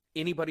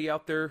 Anybody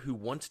out there who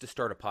wants to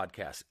start a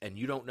podcast and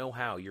you don't know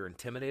how, you're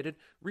intimidated,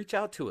 reach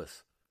out to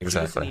us.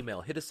 Exactly. Shoot us an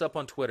email. Hit us up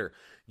on Twitter.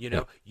 You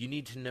know, you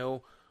need to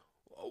know.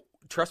 Oh,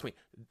 trust me,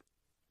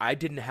 I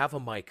didn't have a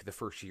mic the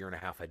first year and a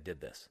half I did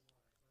this.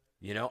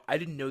 You know, I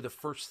didn't know the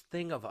first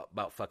thing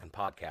about fucking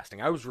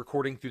podcasting. I was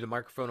recording through the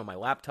microphone on my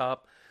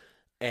laptop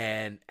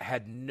and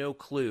had no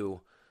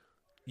clue,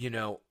 you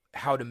know,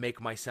 how to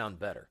make my sound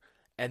better.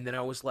 And then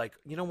I was like,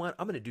 you know what?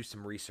 I'm going to do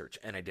some research.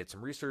 And I did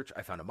some research.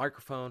 I found a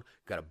microphone,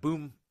 got a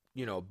boom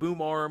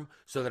arm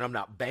so that I'm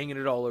not banging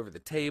it all over the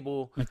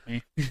table.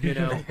 You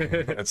know,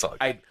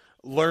 I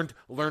learned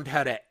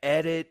how to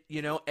edit,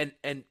 you know,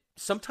 and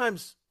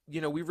sometimes,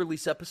 you know, we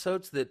release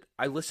episodes that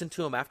I listen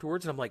to them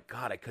afterwards and I'm like,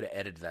 God, I could have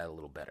edited that a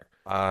little better.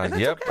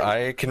 Yep. Okay.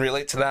 I can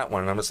relate to that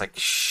one. I was like,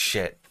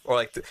 shit. Or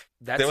like,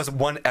 there was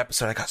one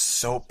episode I got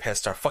so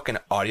pissed. Our fucking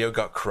audio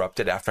got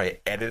corrupted after I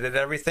edited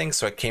everything.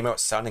 So it came out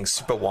sounding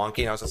super wonky.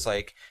 And I was just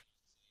like,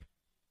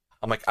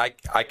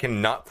 I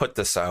cannot put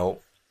this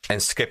out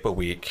and skip a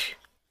week,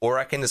 or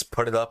I can just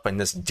put it up and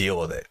just deal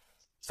with it.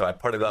 So I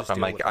put it up. I'm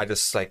like, I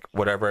just like,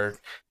 whatever.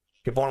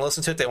 People want to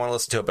listen to it, they want to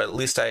listen to it. But at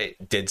least I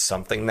did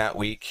something that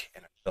week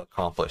and I feel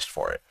accomplished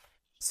for it.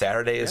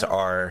 Saturdays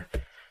are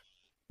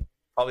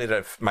probably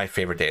my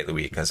favorite day of the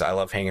week because I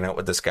love hanging out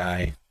with this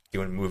guy,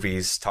 doing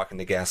movies, talking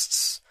to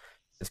guests.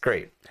 It's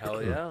great.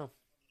 Hell yeah.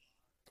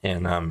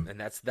 And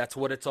that's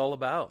what it's all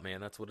about, man.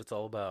 That's what it's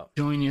all about.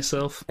 Enjoying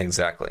yourself.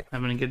 Exactly.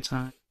 Having a good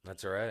time.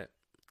 That's right.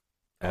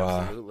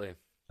 Absolutely.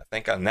 I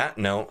think on that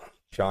note,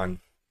 Shawn,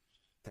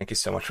 thank you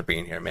so much for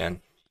being here, man.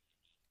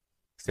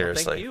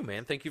 Seriously. Well, thank you,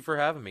 man. Thank you for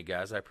having me,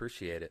 guys. I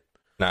appreciate it.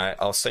 Now,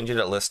 I'll send you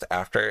the list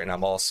after, and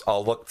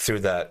I'll look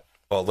through that.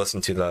 Well, listen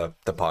to the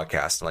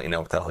podcast and let you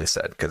know what the hell he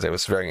said, because it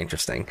was very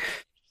interesting.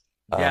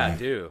 Yeah, I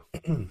do.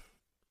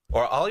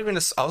 Or I'll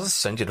just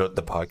send you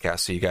the podcast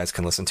so you guys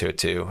can listen to it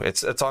too.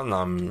 It's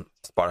on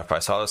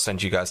Spotify, so I'll just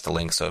send you guys the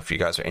link. So if you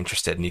guys are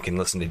interested, and you can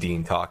listen to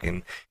Dean talk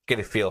and get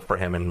a feel for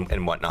him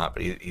and whatnot.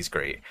 But he's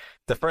great.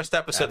 The first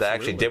episode that I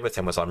actually did with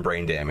him was on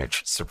brain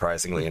damage,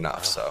 surprisingly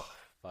enough. So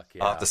fuck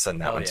yeah. I'll have to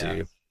send that one to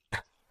you.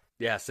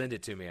 Yeah, send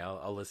it to me.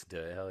 I'll listen to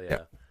it. Hell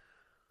yeah.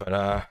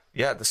 But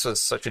yeah, this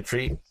was such a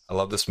treat. I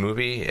love this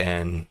movie,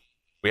 and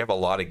we have a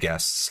lot of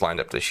guests lined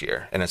up this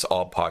year, and it's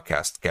all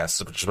podcast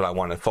guests, which is what I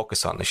wanted to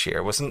focus on this year.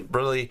 It wasn't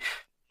really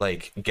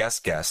like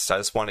guests. I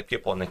just wanted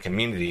people in the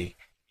community.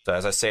 So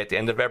as I say at the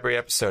end of every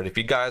episode, if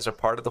you guys are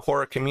part of the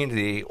horror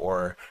community,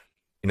 or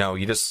you know,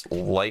 you just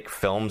like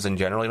films in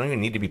general, you don't even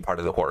need to be part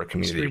of the horror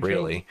community,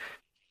 really.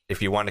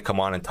 If you want to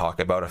come on and talk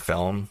about a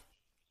film,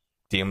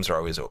 DMs are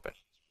always open.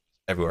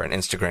 Everywhere, on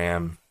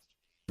Instagram,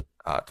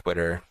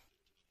 Twitter,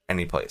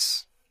 any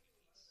place.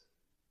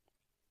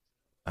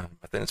 I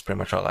think that's pretty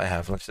much all I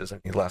have. Unless there's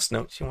any last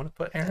notes you want to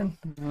put, Aaron?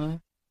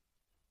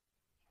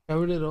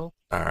 Covered it all.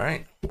 All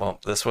right. Well,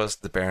 this was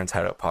the Baron's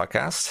Hideout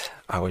podcast.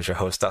 I was your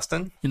host,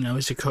 Dustin. And I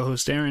was your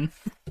co-host, Aaron.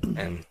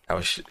 And I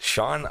was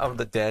Shawn of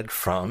the Dead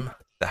from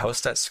the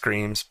House That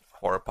Screams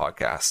Horror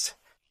Podcast.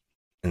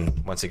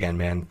 And once again,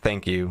 man,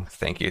 thank you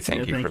for being so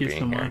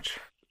here. Much.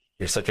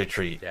 You're such a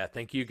treat. Yeah,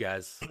 thank you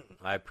guys.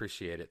 I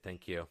appreciate it.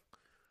 Thank you.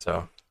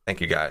 So,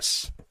 thank you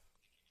guys.